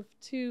to move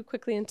too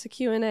quickly into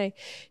Q&A.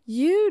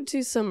 You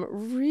do some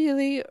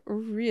really,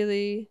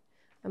 really,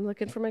 I'm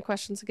looking for my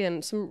questions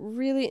again, some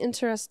really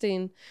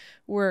interesting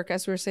work,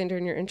 as we were saying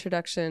during your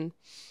introduction,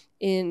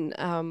 in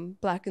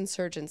Black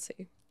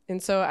insurgency.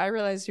 And so I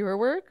realized your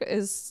work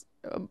is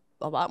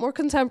a lot more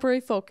contemporary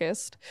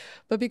focused,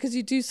 but because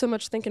you do so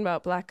much thinking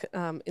about Black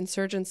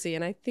insurgency,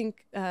 and I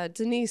think,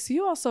 Denise,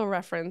 you also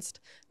referenced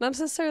not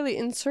necessarily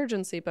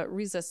insurgency, but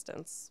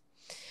resistance.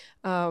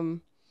 So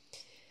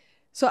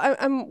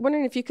I'm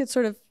wondering if you could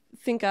sort of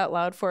think out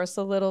loud for us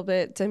a little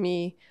bit,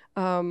 Demi,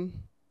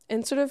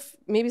 and sort of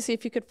maybe see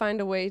if you could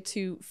find a way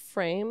to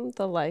frame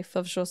the life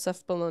of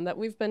Joseph Bologne that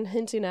we've been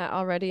hinting at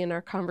already in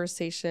our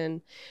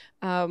conversation,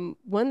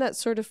 one that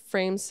sort of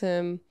frames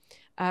him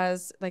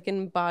as like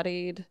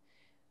embodied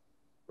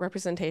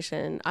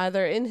representation,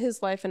 either in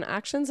his life and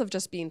actions of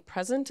just being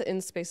present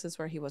in spaces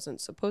where he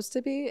wasn't supposed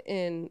to be,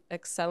 in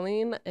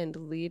excelling and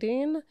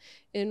leading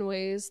in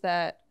ways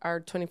that our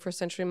 21st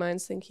century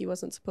minds think he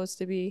wasn't supposed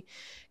to be.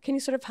 Can you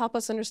sort of help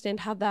us understand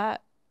how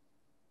that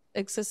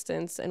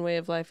existence and way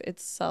of life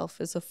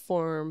itself is a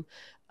form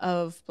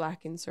of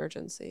Black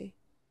insurgency?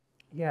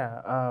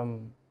 Yeah,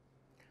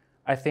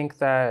 I think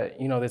that,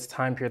 this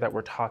time period that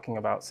we're talking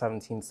about,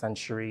 17th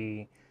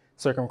century,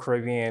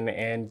 Circum-Caribbean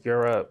and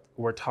Europe,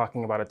 we're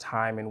talking about a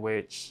time in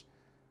which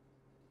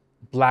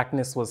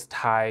Blackness was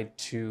tied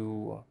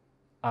to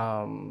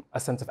a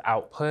sense of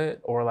output,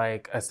 or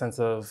like a sense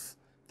of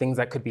things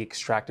that could be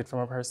extracted from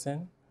a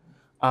person,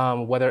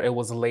 whether it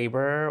was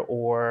labor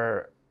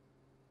or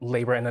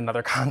labor in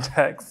another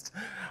context.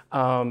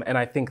 And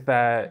I think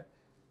that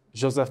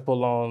Joseph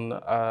Bologne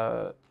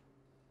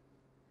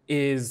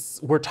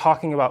we're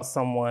talking about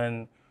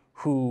someone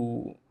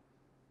who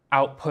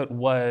output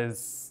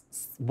was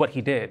what he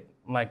did.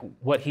 Like,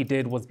 what he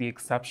did was be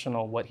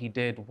exceptional. What he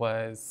did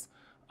was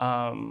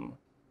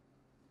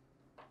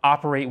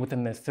operate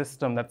within this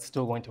system that's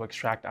still going to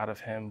extract out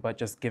of him, but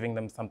just giving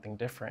them something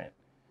different.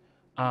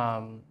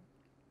 And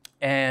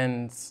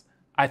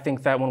I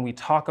think that when we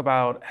talk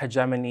about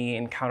hegemony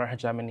and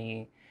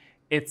counter-hegemony,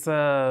 it's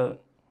an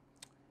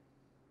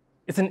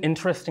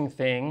interesting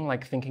thing,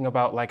 like thinking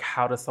about like,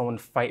 how does someone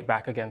fight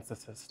back against the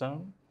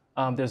system?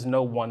 There's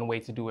no one way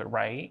to do it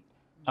right.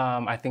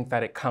 I think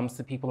that it comes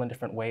to people in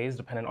different ways,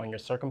 depending on your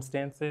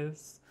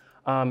circumstances.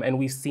 And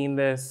we've seen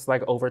this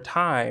like over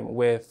time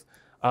with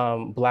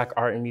Black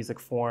art and music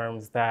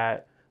forms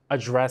that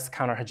address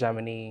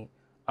counter-hegemony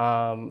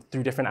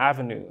through different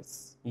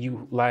avenues.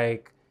 You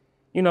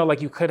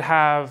could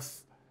have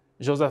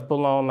Joseph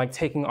Bologne like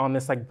taking on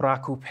this like bras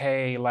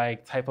coupés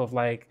like type of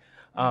like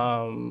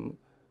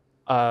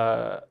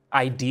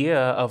idea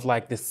of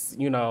like this,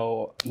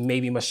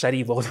 maybe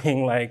machete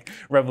wielding like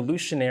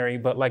revolutionary,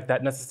 but like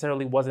that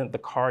necessarily wasn't the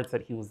cards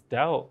that he was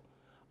dealt.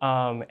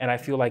 And I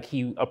feel like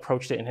he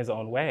approached it in his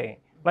own way.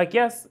 Like,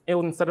 yes,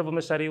 instead of a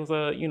machete, it was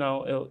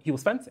he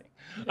was fencing.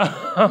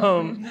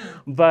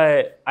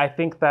 But I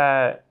think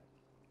that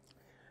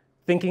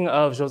thinking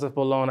of Joseph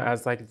Bologne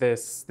as like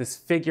this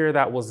figure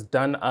that was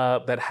done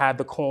up, that had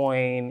the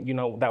coin,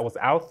 that was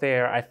out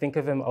there, I think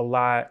of him a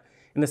lot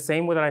in the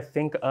same way that I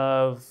think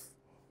of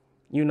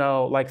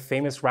like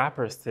famous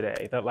rappers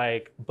today that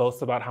like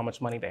boast about how much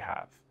money they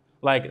have.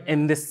 Like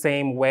in this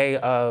same way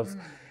of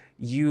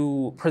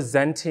you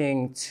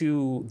presenting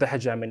to the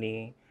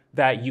hegemony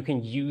that you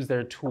can use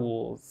their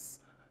tools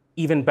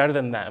even better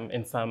than them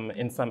in some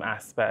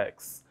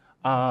aspects,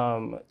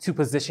 to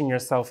position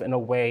yourself in a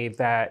way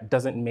that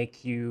doesn't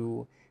make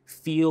you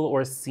feel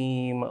or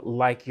seem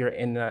like you're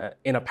in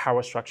a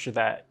power structure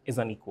that is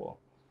unequal.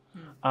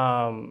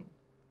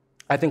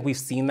 I think we've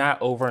seen that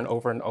over and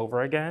over and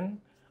over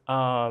again.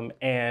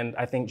 And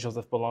I think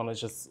Joseph Bologne is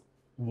just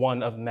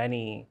one of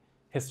many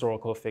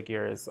historical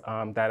figures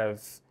that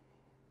have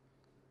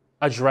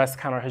addressed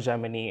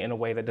counter-hegemony in a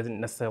way that doesn't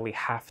necessarily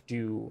have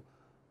to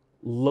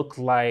look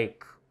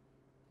like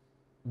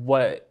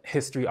what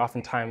history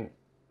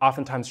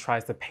oftentimes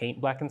tries to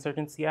paint Black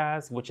insurgency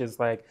as, which is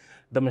like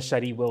the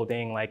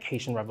machete-wielding, like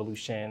Haitian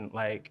Revolution,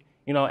 like,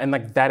 and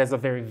like that is a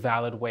very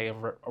valid way of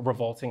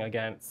revolting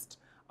against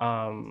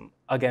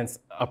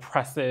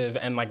oppressive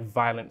and like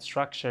violent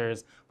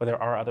structures, but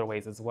there are other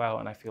ways as well,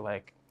 and I feel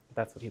like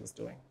that's what he was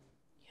doing.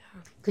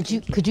 Could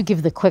you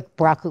give the quick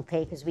bras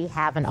coupés, because we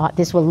have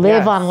this will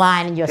live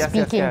online, and you're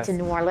speaking to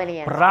New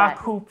Orleanians. Bras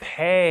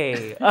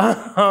coupés.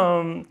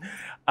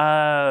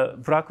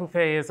 Bras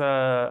coupés is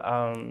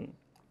a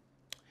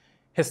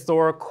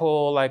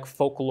historical, like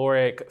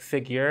folkloric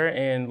figure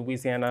in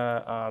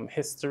Louisiana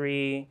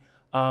history,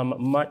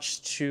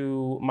 much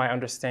to my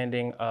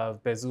understanding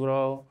of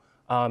Besouro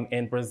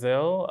in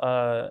Brazil,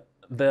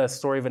 the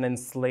story of an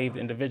enslaved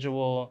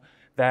individual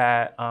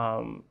that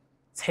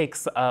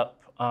takes up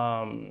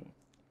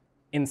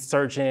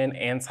insurgent,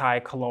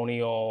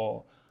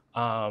 anti-colonial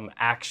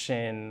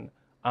action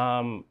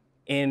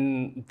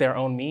in their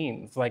own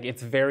means. Like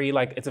it's a very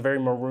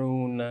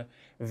maroon,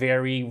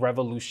 very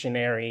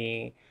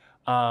revolutionary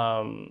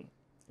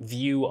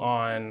view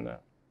on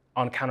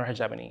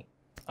counter-hegemony,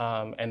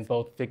 and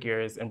both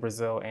figures in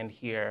Brazil and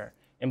here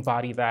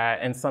embody that,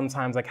 and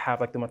sometimes like have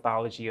like the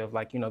mythology of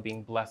like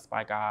being blessed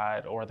by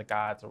God or the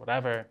gods or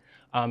whatever,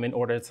 in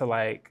order to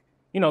like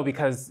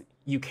because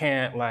you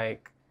can't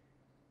like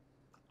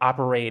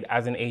operate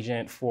as an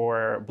agent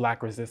for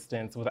Black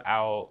resistance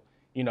without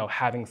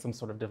having some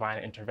sort of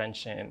divine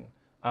intervention.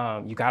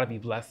 You got to be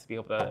blessed to be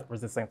able to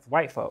resist against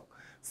white folk.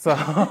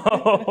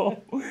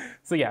 So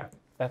so yeah,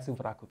 that's who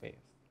bras coupés is.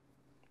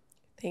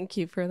 Thank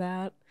you for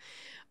that.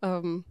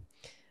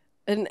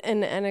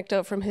 An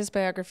anecdote from his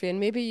biography, and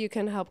maybe you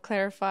can help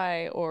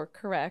clarify or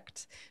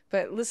correct,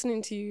 but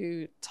listening to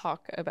you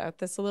talk about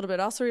this a little bit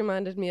also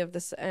reminded me of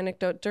this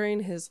anecdote.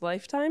 During his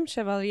lifetime,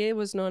 Chevalier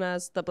was known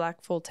as the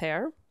Black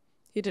Voltaire.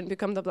 He didn't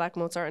become the Black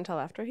Mozart until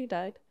after he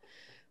died.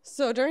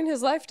 So during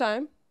his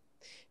lifetime,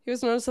 He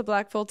was known as the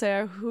Black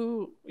Voltaire,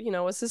 who,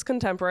 was his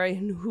contemporary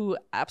and who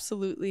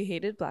absolutely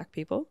hated Black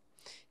people.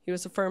 He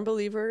was a firm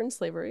believer in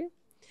slavery.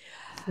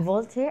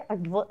 Voltaire? I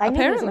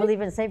knew he was a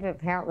believer in slavery,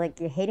 but apparently, like,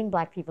 you're hating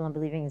Black people and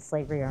believing in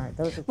slavery aren't.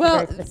 Those are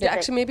very specific.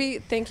 Actually,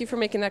 thank you for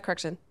making that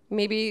correction.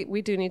 Maybe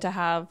we do need to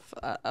have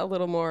a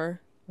little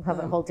more. We'll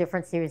have a whole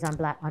different series on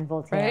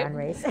Voltaire, on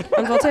race.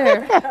 On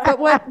Voltaire. But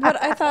what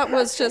I thought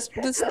was just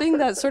this thing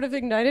that sort of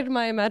ignited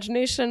my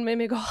imagination, made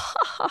me go, ha,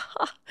 ha,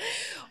 ha,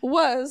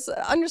 was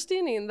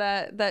understanding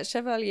that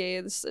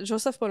Chevalier,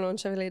 Joseph Bologne,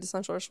 Chevalier de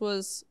Saint Georges,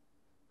 was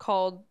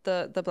called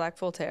the Black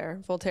Voltaire.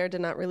 Voltaire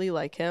did not really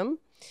like him.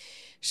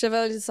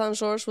 Chevalier de Saint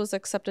Georges was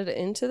accepted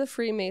into the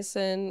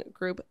Freemason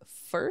group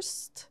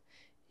first.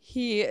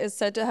 He is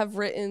said to have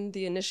written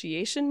the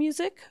initiation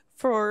music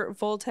for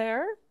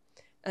Voltaire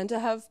and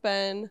to have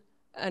been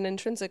an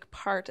intrinsic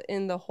part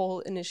in the whole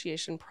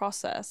initiation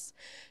process.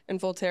 And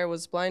Voltaire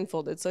was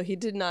blindfolded, so he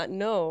did not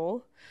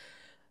know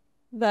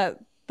that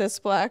this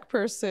Black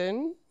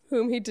person,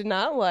 whom he did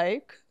not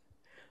like,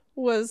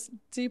 was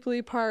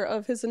deeply part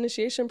of his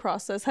initiation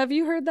process. Have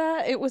you heard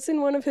that? It was in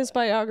one of his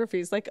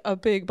biographies, like a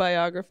big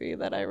biography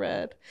that I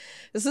read.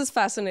 This is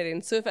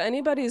fascinating. So if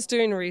anybody's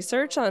doing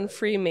research on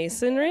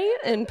Freemasonry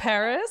in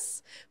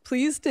Paris,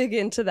 please dig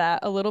into that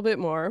a little bit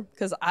more,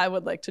 because I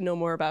would like to know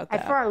more about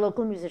that. And for our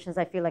local musicians,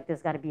 I feel like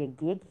there's got to be a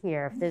gig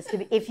here.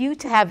 If you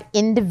to have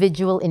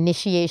individual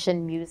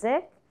initiation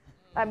music,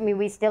 I mean,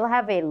 we still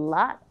have a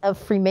lot of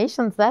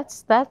Freemasons.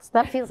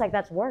 That feels like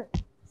that's work,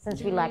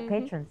 since we lack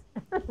patrons.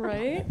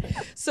 Right?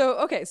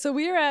 So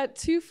we are at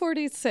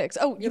 2:46.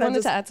 Oh, you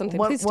wanted to add something.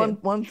 Please do.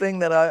 One thing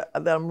that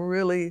I'm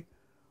really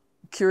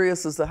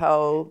curious as to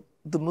how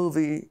the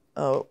movie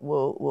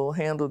will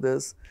handle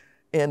this,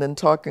 and in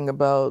talking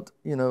about,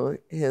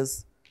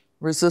 his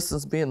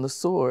resistance being the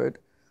sword,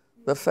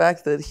 the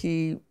fact that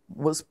he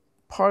was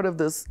part of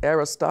this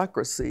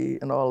aristocracy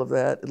and all of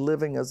that,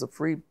 living as a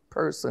free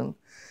person,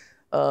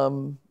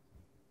 in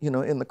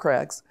the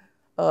cracks.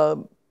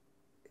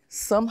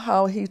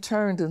 Somehow he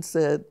turned and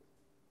said,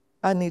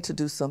 I need to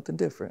do something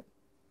different.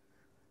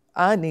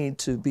 I need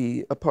to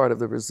be a part of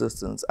the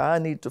resistance. I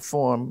need to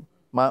form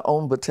my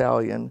own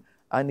battalion.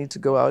 I need to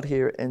go out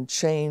here and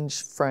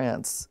change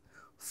France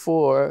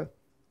for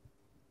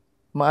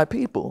my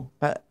people.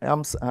 I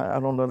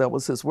don't know that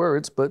was his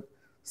words, but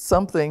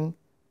something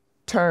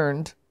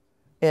turned,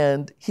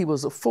 and he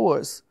was a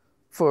force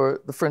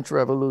for the French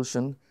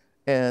Revolution,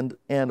 and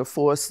a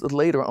force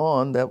later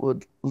on that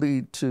would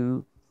lead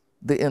to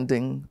the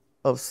ending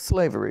of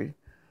slavery.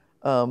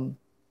 I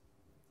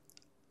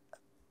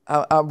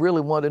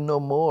really want to know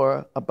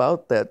more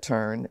about that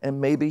turn, and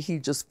maybe he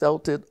just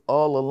felt it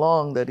all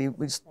along, that he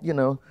was,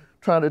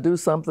 trying to do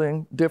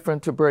something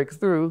different to break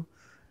through,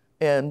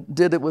 and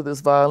did it with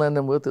his violin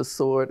and with his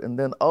sword, and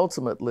then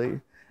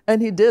ultimately,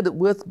 and he did it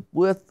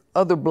with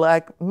other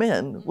Black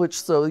men,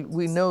 so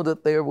we know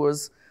that there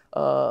was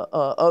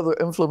other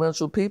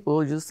influential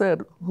people. You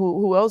said,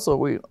 who else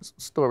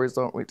stories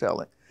aren't we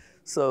telling?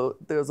 So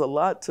there's a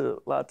lot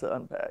to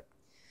unpack.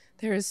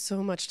 There is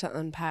so much to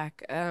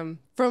unpack.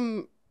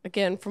 From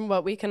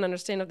what we can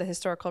understand of the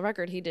historical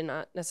record, he did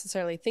not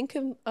necessarily think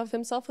of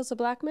himself as a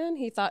Black man.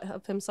 He thought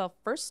of himself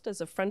first as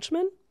a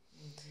Frenchman,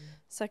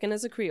 second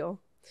as a Creole.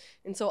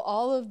 And so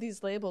all of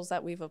these labels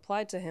that we've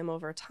applied to him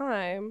over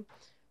time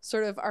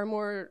sort of are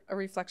more a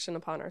reflection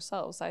upon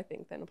ourselves, I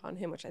think, than upon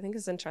him, which I think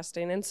is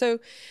interesting. And so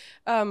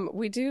I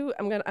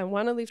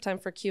want to leave time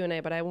for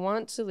Q&A, but I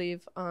want to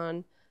leave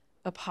on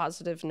a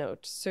positive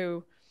note.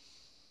 So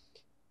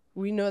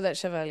we know that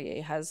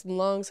Chevalier has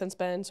long since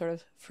been sort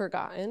of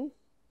forgotten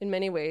in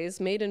many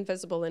ways, made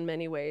invisible in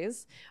many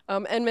ways.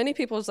 And many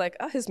people's like,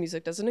 his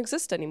music doesn't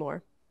exist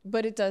anymore.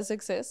 But it does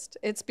exist.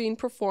 It's being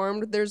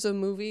performed. There's a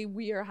movie.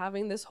 We are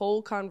having this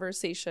whole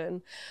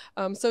conversation.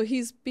 So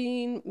he's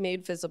being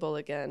made visible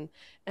again.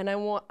 And I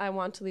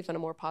want to leave on a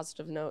more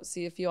positive note.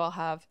 See if you all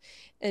have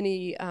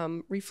any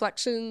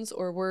reflections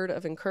or word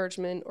of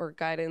encouragement or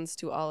guidance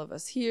to all of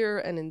us here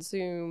and in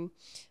Zoom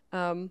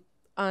on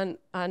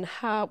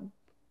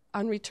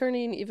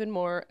returning even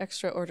more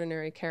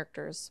extraordinary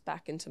characters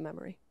back into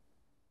memory.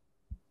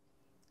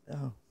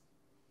 Oh.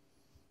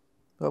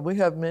 Well, we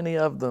have many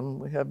of them.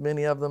 We have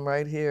many of them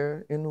right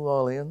here in New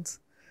Orleans.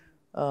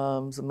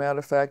 As a matter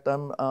of fact,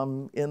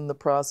 I'm in the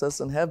process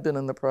and have been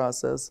in the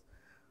process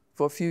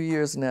for a few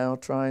years now,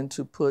 trying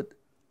to put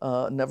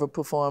never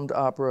performed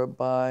opera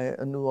by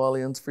a New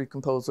Orleans free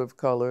composer of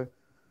color,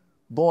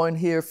 born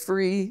here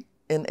free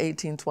in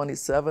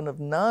 1827 of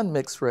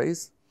non-mixed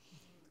race.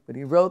 But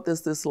he wrote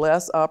this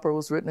last opera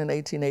was written in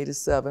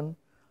 1887,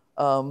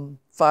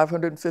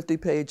 550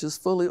 pages,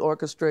 fully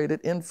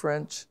orchestrated in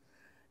French,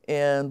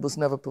 and was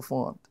never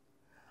performed.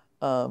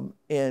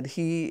 And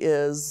he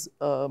is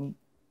one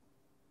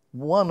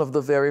of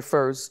the very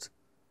first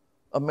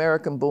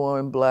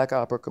American-born Black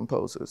opera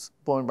composers,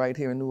 born right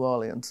here in New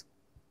Orleans,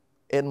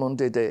 Edmond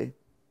Dede.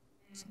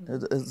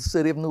 Is the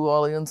city of New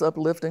Orleans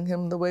uplifting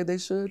him the way they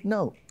should?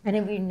 No.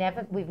 And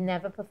we've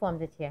never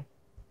performed it here.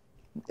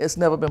 it's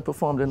never been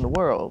performed in the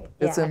world.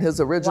 It's in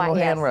his original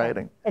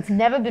handwriting. It's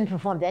never been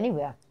performed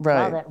anywhere.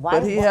 Right.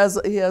 But he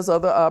has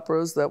other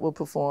operas that were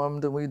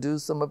performed, and we do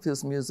some of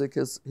his music,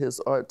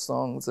 his art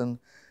songs and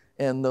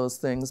those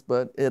things,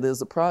 but it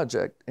is a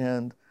project,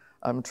 and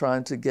I'm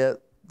trying to get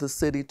the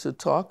city to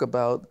talk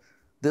about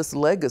this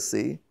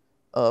legacy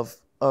of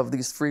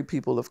these free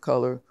people of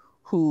color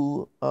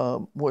who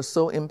were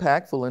so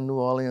impactful in New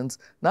Orleans,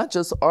 not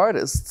just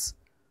artists,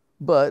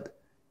 but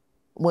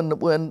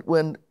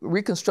when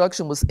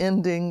Reconstruction was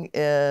ending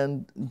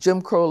and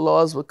Jim Crow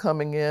laws were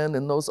coming in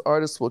and those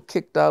artists were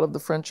kicked out of the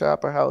French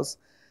Opera House,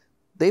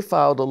 they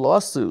filed a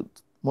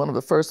lawsuit, one of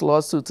the first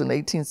lawsuits in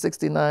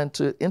 1869,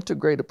 to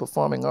integrate a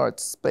performing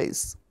arts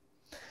space.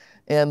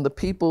 And the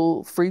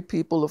people, free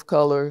people of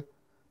color,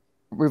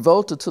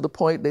 revolted to the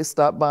point they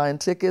stopped buying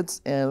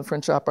tickets, and the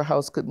French Opera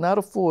House could not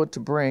afford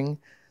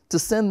to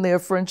send their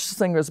French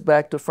singers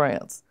back to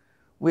France.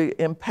 We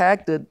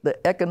impacted the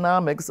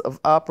economics of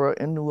opera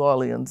in New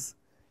Orleans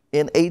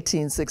in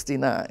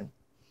 1869.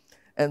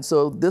 And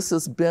so this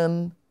has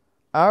been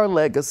our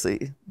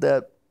legacy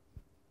that,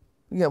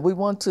 yeah, we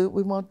want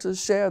to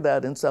share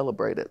that and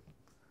celebrate it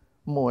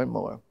more and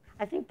more.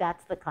 I think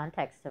that's the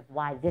context of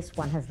why this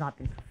one has not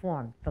been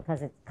performed,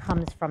 because it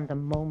comes from the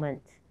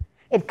moment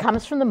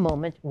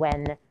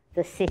when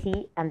the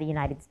city and the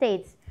United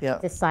States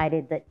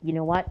decided that, you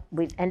know what,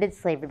 we've ended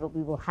slavery, but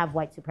we will have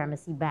white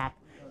supremacy back.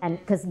 And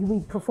because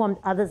we performed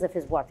others of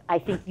his works, I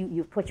think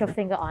you've put your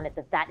finger on it,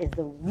 that is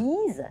the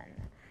reason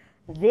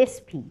this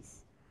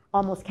piece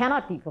almost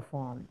cannot be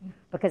performed,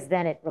 because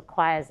then it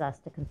requires us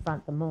to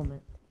confront the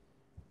moment.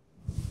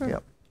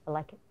 Yep. I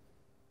like it.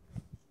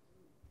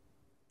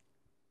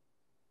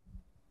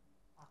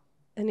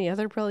 Any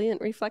other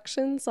brilliant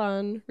reflections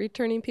on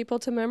returning people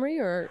to memory,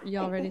 or are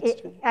y'all ready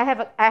to? I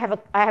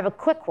have a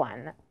quick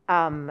one.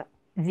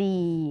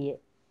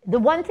 The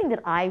one thing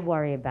that I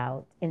worry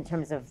about in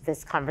terms of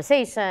this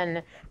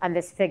conversation and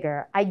this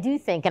figure, I do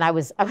think, and I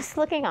was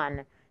looking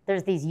on,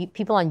 there's these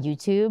people on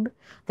YouTube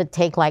that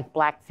take like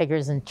Black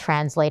figures and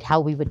translate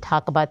how we would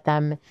talk about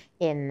them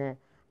in,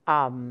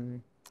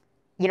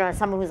 you know,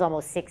 someone who's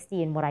almost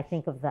 60 and what I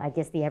think of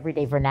the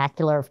everyday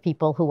vernacular of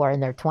people who are in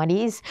their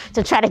 20s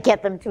to try to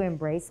get them to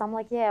embrace. So I'm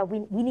like, yeah,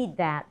 we need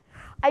that.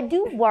 I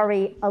do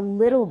worry a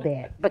little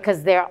bit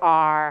because there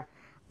are,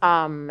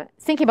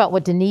 thinking about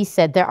what Denise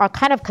said, there are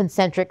kind of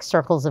concentric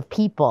circles of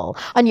people.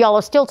 And y'all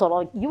are still told,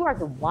 oh, you are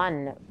the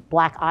one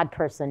Black odd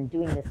person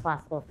doing this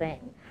classical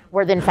thing,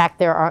 where in fact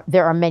there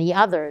are many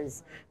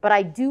others. But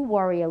I do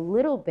worry a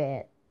little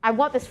bit. I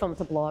want this film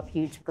to blow up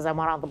huge because I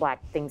want all the Black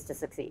things to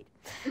succeed.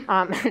 See,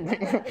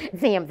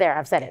 I'm there,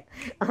 I've said it.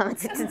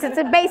 It's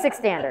a basic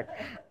standard.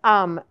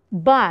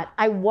 But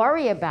I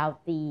worry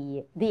about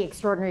the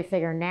extraordinary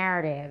figure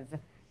narrative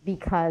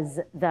because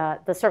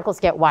the circles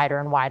get wider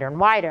and wider and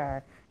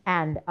wider.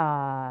 And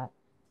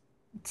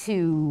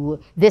to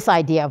this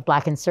idea of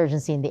Black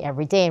insurgency in the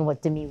everyday, and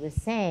what Demi was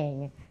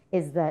saying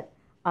is that,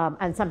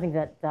 and something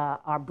that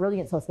our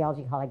brilliant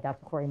sociology colleague,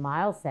 Dr. Corey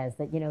Miles, says,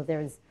 that, you know,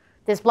 there's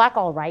Black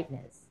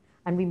all-rightness,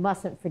 and we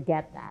mustn't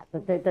forget that.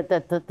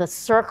 The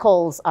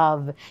circles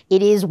of,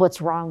 it is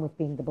what's wrong with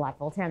being the Black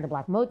Voltaire and the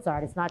Black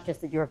Mozart. It's not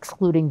just that you're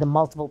excluding the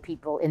multiple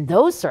people in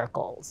those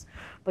circles,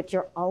 but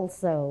you're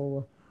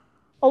also,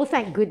 oh,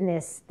 thank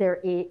goodness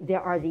there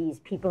are these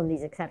people in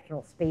these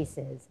exceptional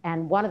spaces.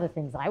 And one of the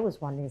things I was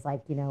wondering is,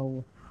 like, you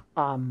know,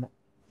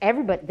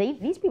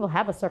 these people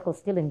have a circle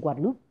still in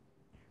Guadeloupe.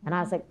 And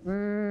I was like,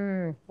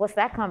 what's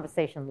that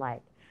conversation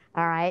like?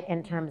 All right,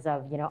 in terms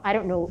of, you know, I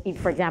don't know,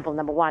 for example,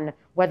 number one,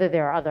 whether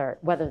there are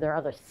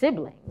other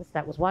siblings.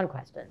 That was one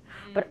question.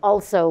 But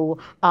also,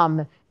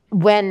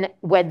 when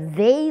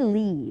they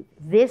leave,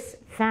 this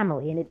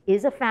family, and it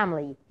is a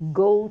family,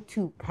 go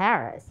to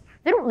Paris,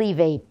 they don't leave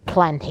a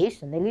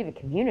plantation, they leave a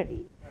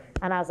community.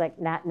 And I was like,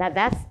 now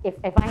that's, if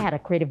I had a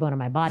creative bone in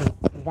my body,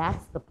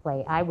 that's the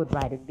play I would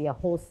write. It'd be a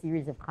whole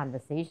series of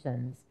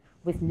conversations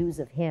with news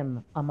of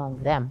him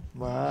among them.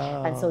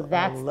 Wow. And so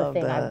that's the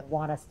thing I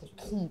want us to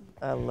keep.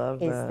 I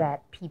love is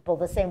that people,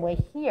 the same way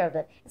here,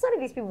 that it's not like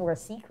these people were a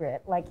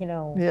secret, like, you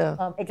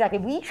know, exactly.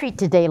 We treat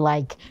today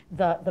like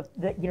the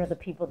you know, the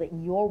people that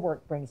your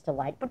work brings to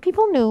light, but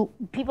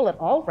people at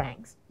all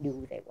ranks knew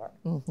who they were.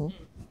 Mm-hmm.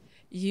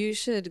 You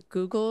should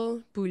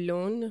Google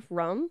Boulogne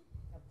rum.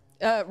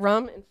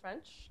 Rum in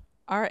French,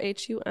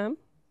 R-H-U-M.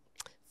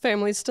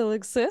 Family still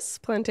exists,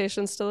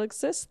 plantation still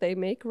exists, they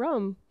make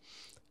rum.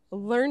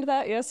 Learned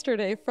that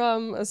yesterday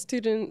from a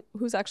student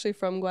who's actually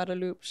from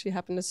Guadeloupe. She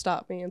happened to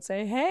stop me and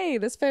say, hey,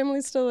 this family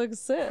still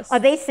exists. Are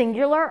they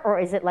singular, or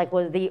is it like,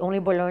 was the only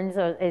Bolognes,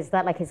 or is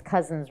that like his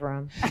cousin's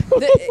rum?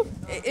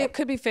 It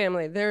could be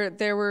family.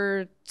 There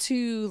were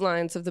two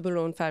lines of the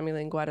Boulogne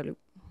family in Guadeloupe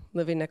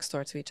living next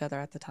door to each other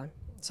at the time.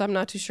 So I'm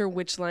not too sure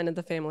which line of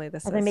the family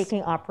this is. Are they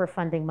making opera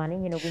funding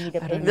money? You know, we need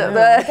a patron. We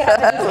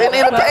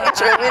need a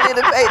patron. We need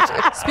a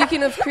patron.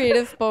 Speaking of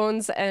creative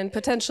bones and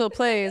potential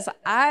plays,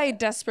 I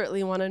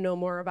desperately want to know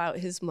more about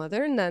his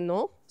mother,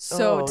 Nanon.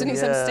 So,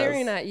 Denise, I'm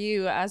staring at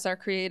you as our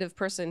creative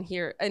person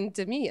here, and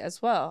Demi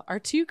as well, our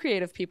two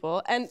creative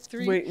people, and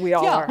three. We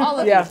all are. All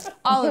of you.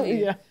 All of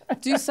you.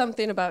 Do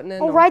something about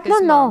Nanon. Oh, right,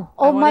 his mom.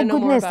 Oh, my wanna know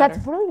more goodness, about that's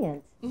her.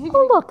 brilliant.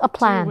 Oh, look, a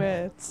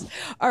plan.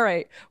 All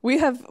right,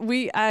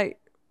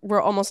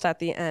 we're almost at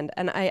the end,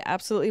 and I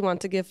absolutely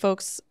want to give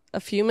folks a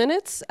few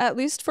minutes at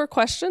least for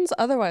questions.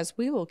 Otherwise,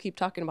 we will keep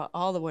talking about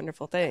all the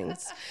wonderful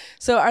things.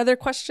 So are there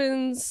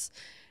questions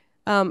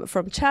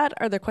from chat?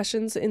 Are there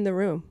questions in the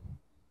room?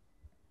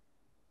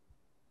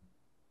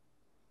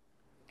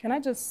 Can I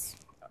just?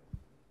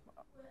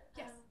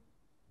 Yes.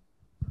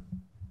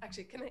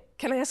 Actually,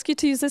 can I ask you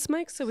to use this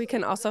mic so we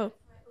can also?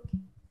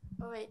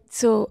 All right.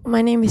 So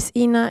my name is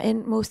Ina,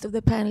 and most of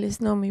the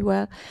panelists know me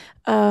well.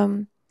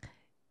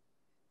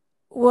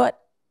 What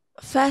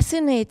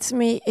fascinates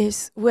me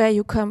is where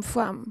you come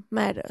from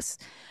matters,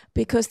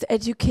 because the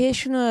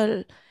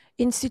educational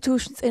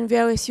institutions in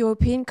various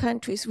European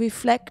countries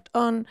reflect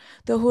on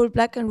the whole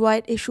black and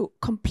white issue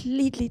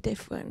completely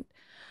different.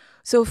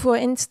 So, for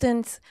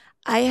instance,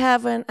 I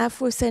have an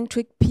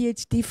Afrocentric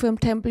PhD from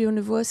Temple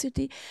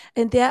University,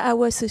 and there I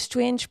was a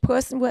strange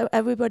person where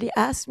everybody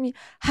asked me,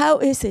 how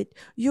is it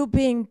you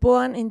being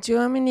born in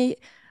Germany,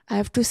 I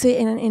have to say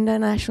in an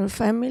international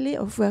family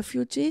of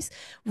refugees,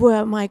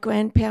 where my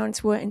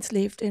grandparents were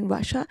enslaved in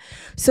Russia.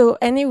 So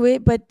anyway,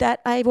 but that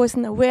I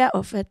wasn't aware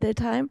of at the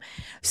time.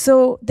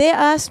 So they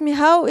asked me,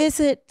 how is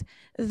it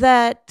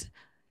that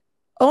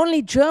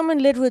only German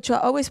literature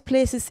always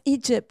places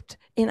Egypt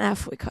in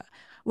Africa,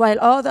 while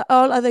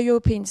all other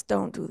Europeans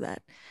don't do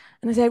that?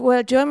 And I said,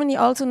 well, Germany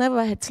also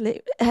never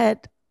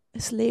had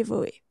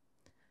slavery.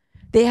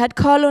 They had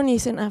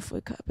colonies in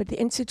Africa, but the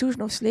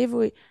institution of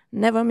slavery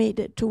never made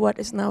it to what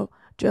is now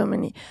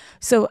Germany.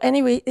 So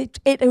anyway,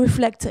 it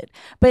reflects it.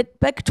 But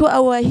back to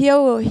our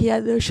hero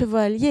here, the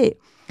Chevalier.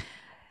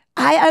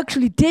 I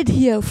actually did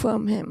hear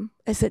from him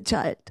as a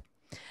child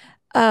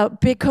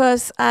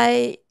because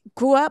I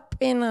grew up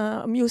in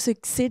a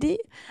music city,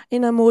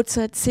 in a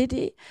Mozart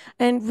city,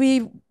 and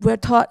we were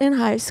taught in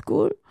high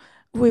school.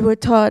 We were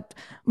taught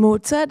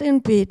Mozart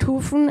and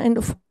Beethoven, and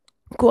of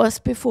course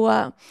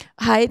before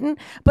Haydn.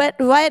 But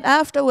right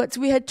afterwards,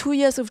 we had 2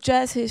 years of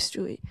jazz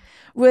history,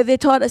 where they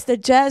taught us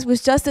that jazz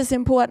was just as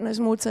important as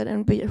Mozart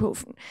and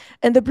Beethoven,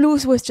 and the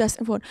blues was just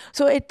important.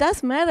 So it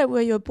does matter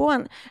where you're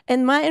born.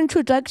 And my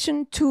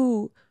introduction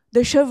to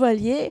the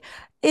Chevalier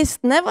is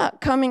never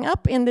coming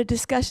up in the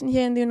discussion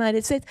here in the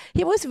United States.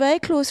 He was very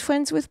close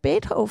friends with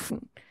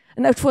Beethoven.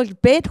 And actually,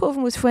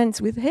 Beethoven was friends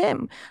with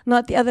him,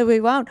 not the other way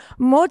around.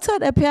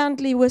 Mozart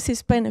apparently was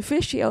his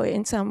beneficiary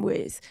in some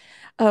ways.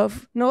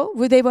 No,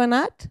 they were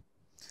not?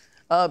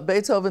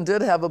 Beethoven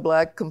did have a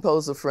black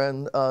composer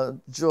friend,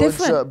 George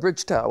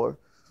Bridgetower.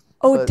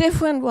 Oh,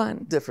 different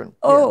one. Different.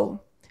 Oh, yeah.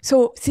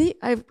 So see,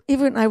 I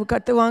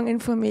got the wrong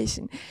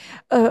information.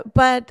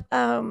 But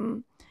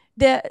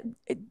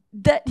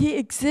that he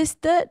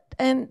existed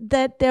and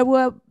that there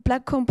were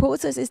black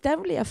composers is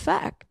definitely a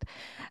fact.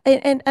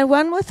 And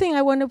one more thing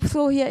I want to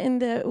throw here in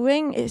the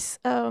ring is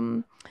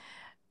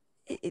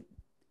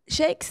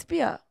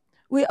Shakespeare.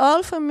 We're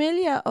all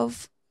familiar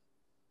of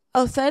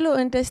Othello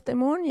and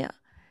Desdemona,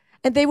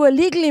 and they were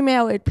legally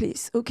married,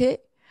 please, okay?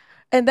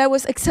 And that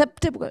was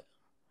acceptable.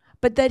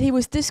 But that he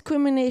was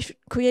discrimination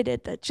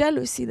created that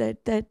jealousy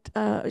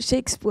that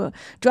Shakespeare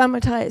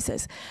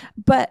dramatizes.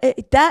 But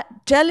that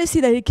jealousy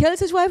that he kills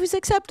his wife is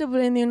acceptable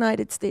in the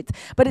United States.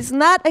 But it's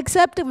not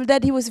acceptable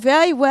that he was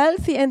very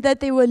wealthy and that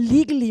they were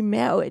legally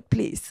married,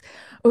 please.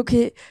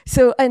 Okay,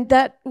 so, and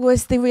that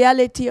was the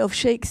reality of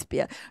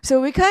Shakespeare. So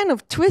we kind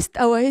of twist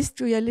our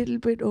history a little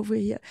bit over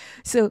here.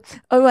 So,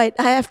 all right,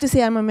 I have to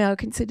say I'm an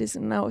American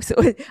citizen now, so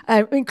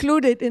I'm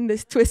included in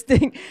this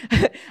twisting.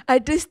 I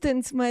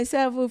distance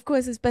myself, of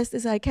course, as best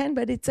as I can,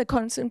 but it's a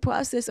constant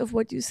process of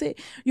what you say.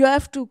 You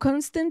have to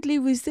constantly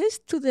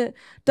resist to the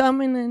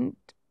dominant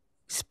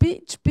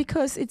speech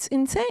because it's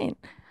insane.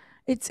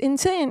 It's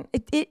insane.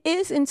 It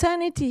is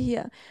insanity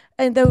here.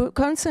 And the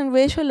constant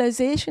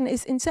racialization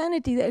is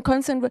insanity. The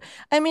constant,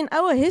 I mean,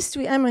 our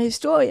history, I'm a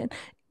historian.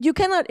 You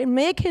cannot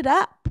make it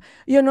up.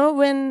 You know,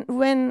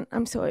 when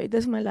I'm sorry,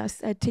 this is my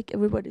last, I take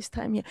everybody's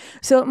time here.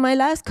 So my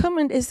last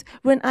comment is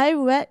when I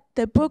read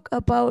the book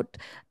about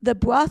the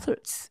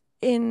brothels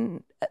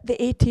in the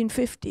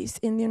 1850s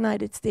in the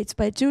United States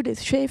by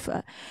Judith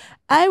Schaefer,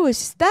 I was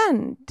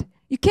stunned.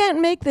 You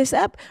can't make this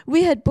up.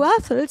 We had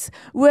brothels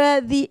where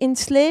the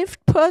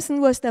enslaved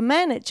person was the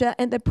manager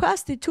and the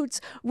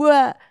prostitutes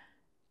were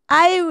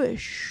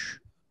Irish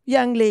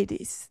young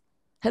ladies.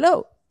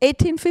 Hello,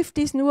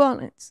 1850s New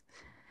Orleans.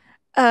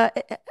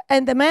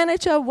 And the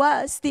manager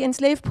was the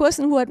enslaved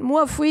person who had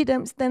more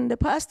freedoms than the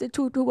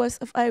prostitute who was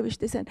of Irish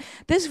descent.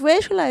 This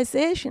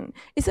racialization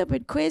is a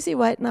bit crazy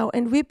right now,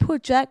 and we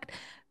project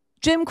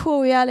Jim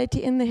Crow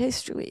reality in the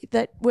history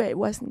where it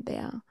wasn't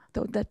there.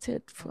 So that's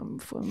it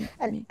from me.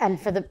 And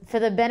for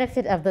the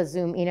benefit of the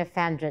Zoom, Ina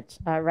Fandrich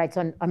writes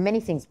on many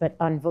things, but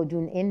on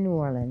Vodun in New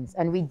Orleans.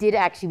 And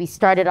we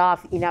started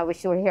off, I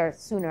wish you were here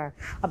sooner,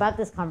 about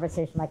this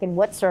conversation, like in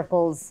what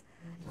circles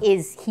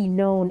is he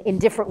known in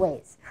different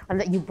ways? And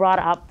that you brought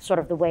up sort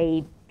of the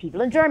way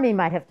people in Germany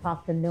might have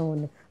talked and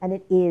known, and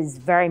it is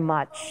very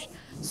much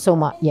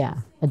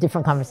a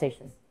different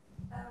conversation.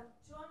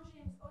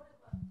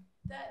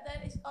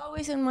 That is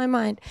always in my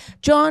mind.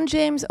 John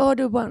James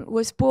Audubon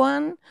was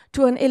born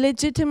to an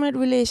illegitimate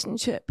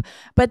relationship,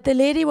 but the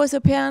lady was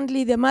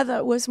apparently, the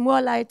mother was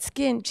more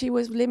light-skinned. She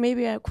was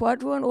maybe a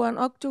quadroon or an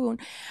octoroon,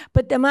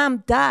 but the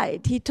mom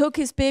died. He took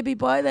his baby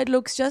boy that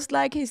looks just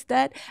like his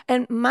dad,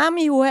 and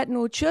mommy, who had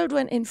no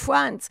children in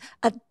France,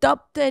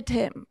 adopted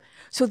him.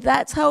 So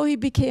that's how he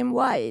became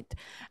white.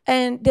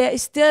 And there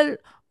is still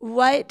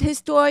white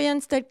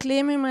historians that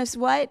claim him as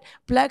white,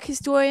 black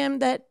historian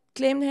that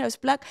claimed him as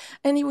black,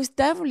 and he was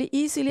definitely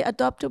easily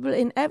adoptable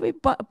in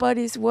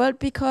everybody's world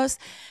because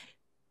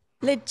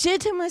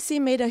legitimacy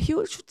made a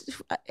huge,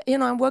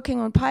 I'm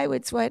working on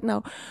pirates right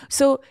now.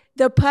 So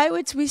the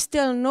pirates we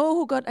still know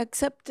who got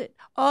accepted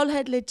all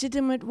had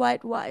legitimate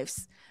white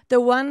wives. The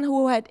one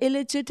who had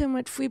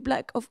illegitimate free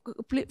black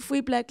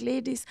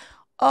ladies,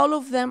 all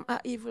of them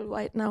are evil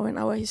right now in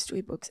our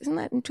history books. Isn't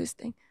that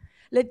interesting?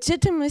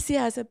 Legitimacy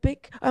has a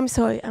big, I'm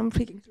sorry, I'm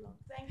speaking too long.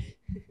 Thank you.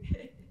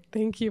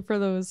 Thank you for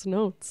those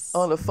notes.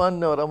 On a fun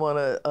note, I want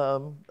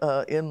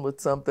to end with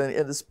something.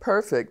 It is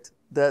perfect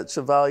that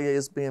Chevalier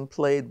is being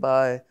played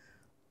by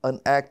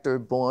an actor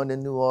born in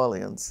New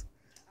Orleans.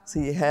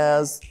 So he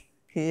has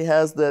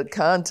the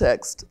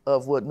context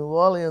of what New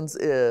Orleans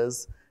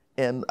is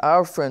and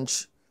our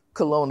French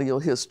colonial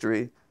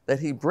history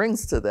that he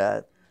brings to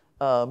that.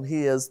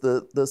 He is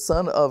the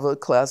son of a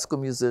classical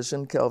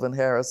musician, Kelvin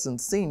Harrison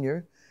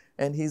Sr.,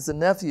 and he's the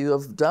nephew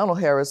of Donald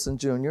Harrison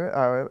Jr.,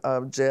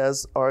 our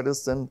jazz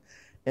artist and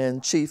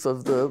chief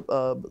of the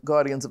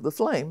Guardians of the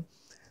Flame.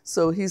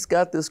 So he's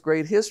got this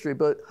great history,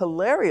 but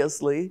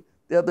hilariously,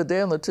 the other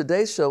day on the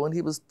Today Show, when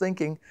he was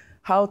thinking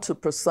how to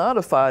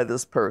personify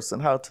this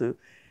person,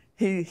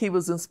 he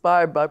was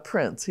inspired by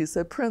Prince. He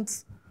said,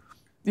 Prince,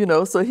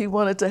 so he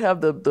wanted to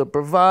have the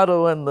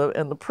bravado and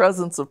the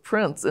presence of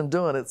Prince in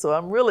doing it. So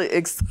I'm really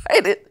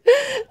excited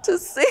to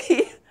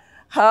see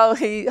how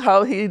he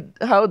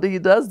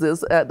does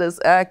this at this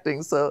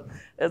acting. So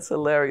it's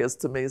hilarious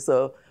to me.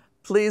 So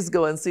please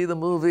go and see the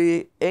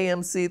movie.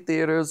 AMC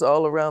theaters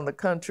all around the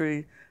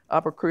country.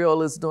 Opera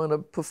Creole is doing a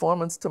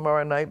performance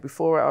tomorrow night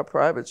before our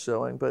private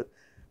showing, but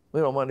we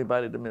don't want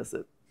anybody to miss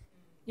it.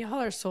 Y'all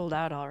are sold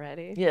out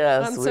already.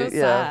 Yes, I'm so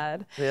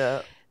sad.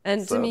 Yeah.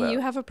 And Demi, you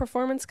have a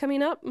performance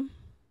coming up?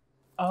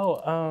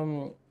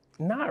 Oh,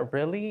 not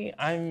really.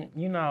 I'm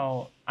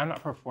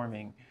not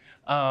performing.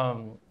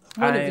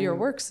 One of your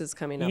works is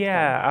coming up.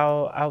 Yeah,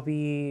 I'll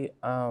be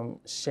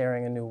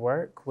sharing a new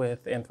work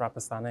with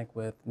Anthroposonic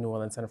with New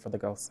Orleans Center for the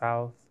Gulf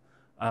South,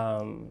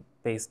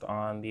 based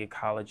on the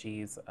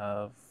ecologies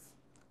of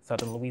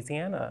southern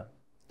Louisiana.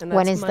 And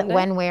When that's Monday?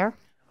 when, where?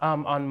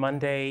 On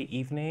Monday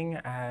evening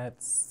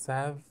at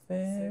 6.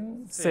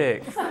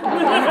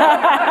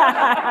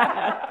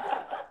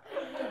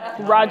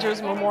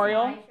 Rogers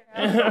Memorial.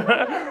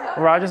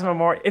 Rogers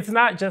Memorial. It's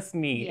not just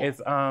me. Yeah.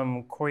 It's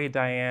Corey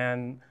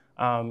Diane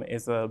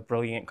is a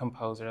brilliant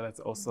composer that's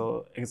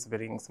also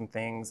exhibiting some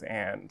things,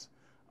 and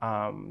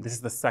this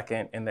is the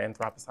second in the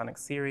Anthroposonic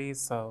series,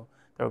 so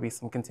there will be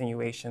some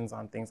continuations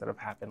on things that have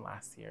happened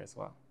last year as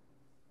well.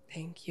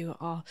 Thank you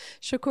all.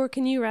 Shakur,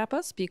 can you wrap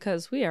us?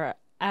 Because we are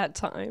at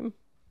time.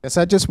 Yes,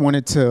 I just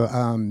wanted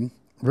to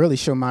really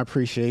show my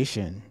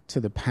appreciation to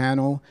the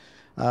panel,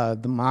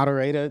 the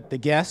moderator, the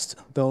guests,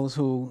 those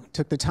who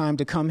took the time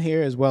to come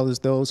here, as well as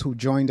those who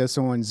joined us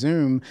on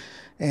Zoom.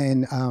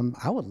 And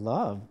I would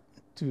love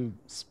to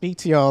speak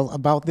to y'all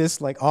about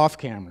this like off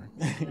camera.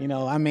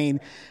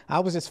 I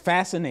was just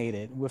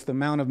fascinated with the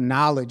amount of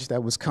knowledge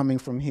that was coming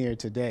from here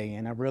today,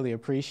 and I really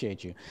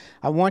appreciate you.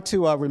 I want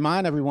to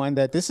remind everyone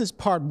that this is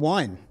part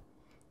 1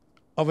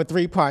 of a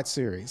 3-part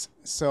series.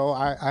 So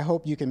I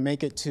hope you can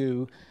make it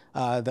to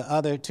the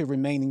other 2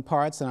 remaining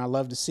parts, and I'd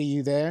love to see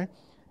you there.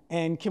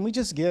 And can we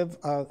just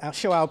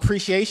show our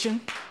appreciation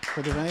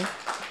for the rain?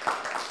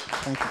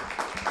 Thank you.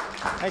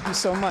 Thank you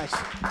so much.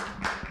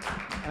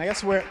 And I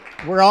guess we're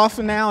off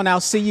now, and I'll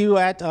see you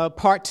at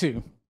part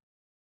 2.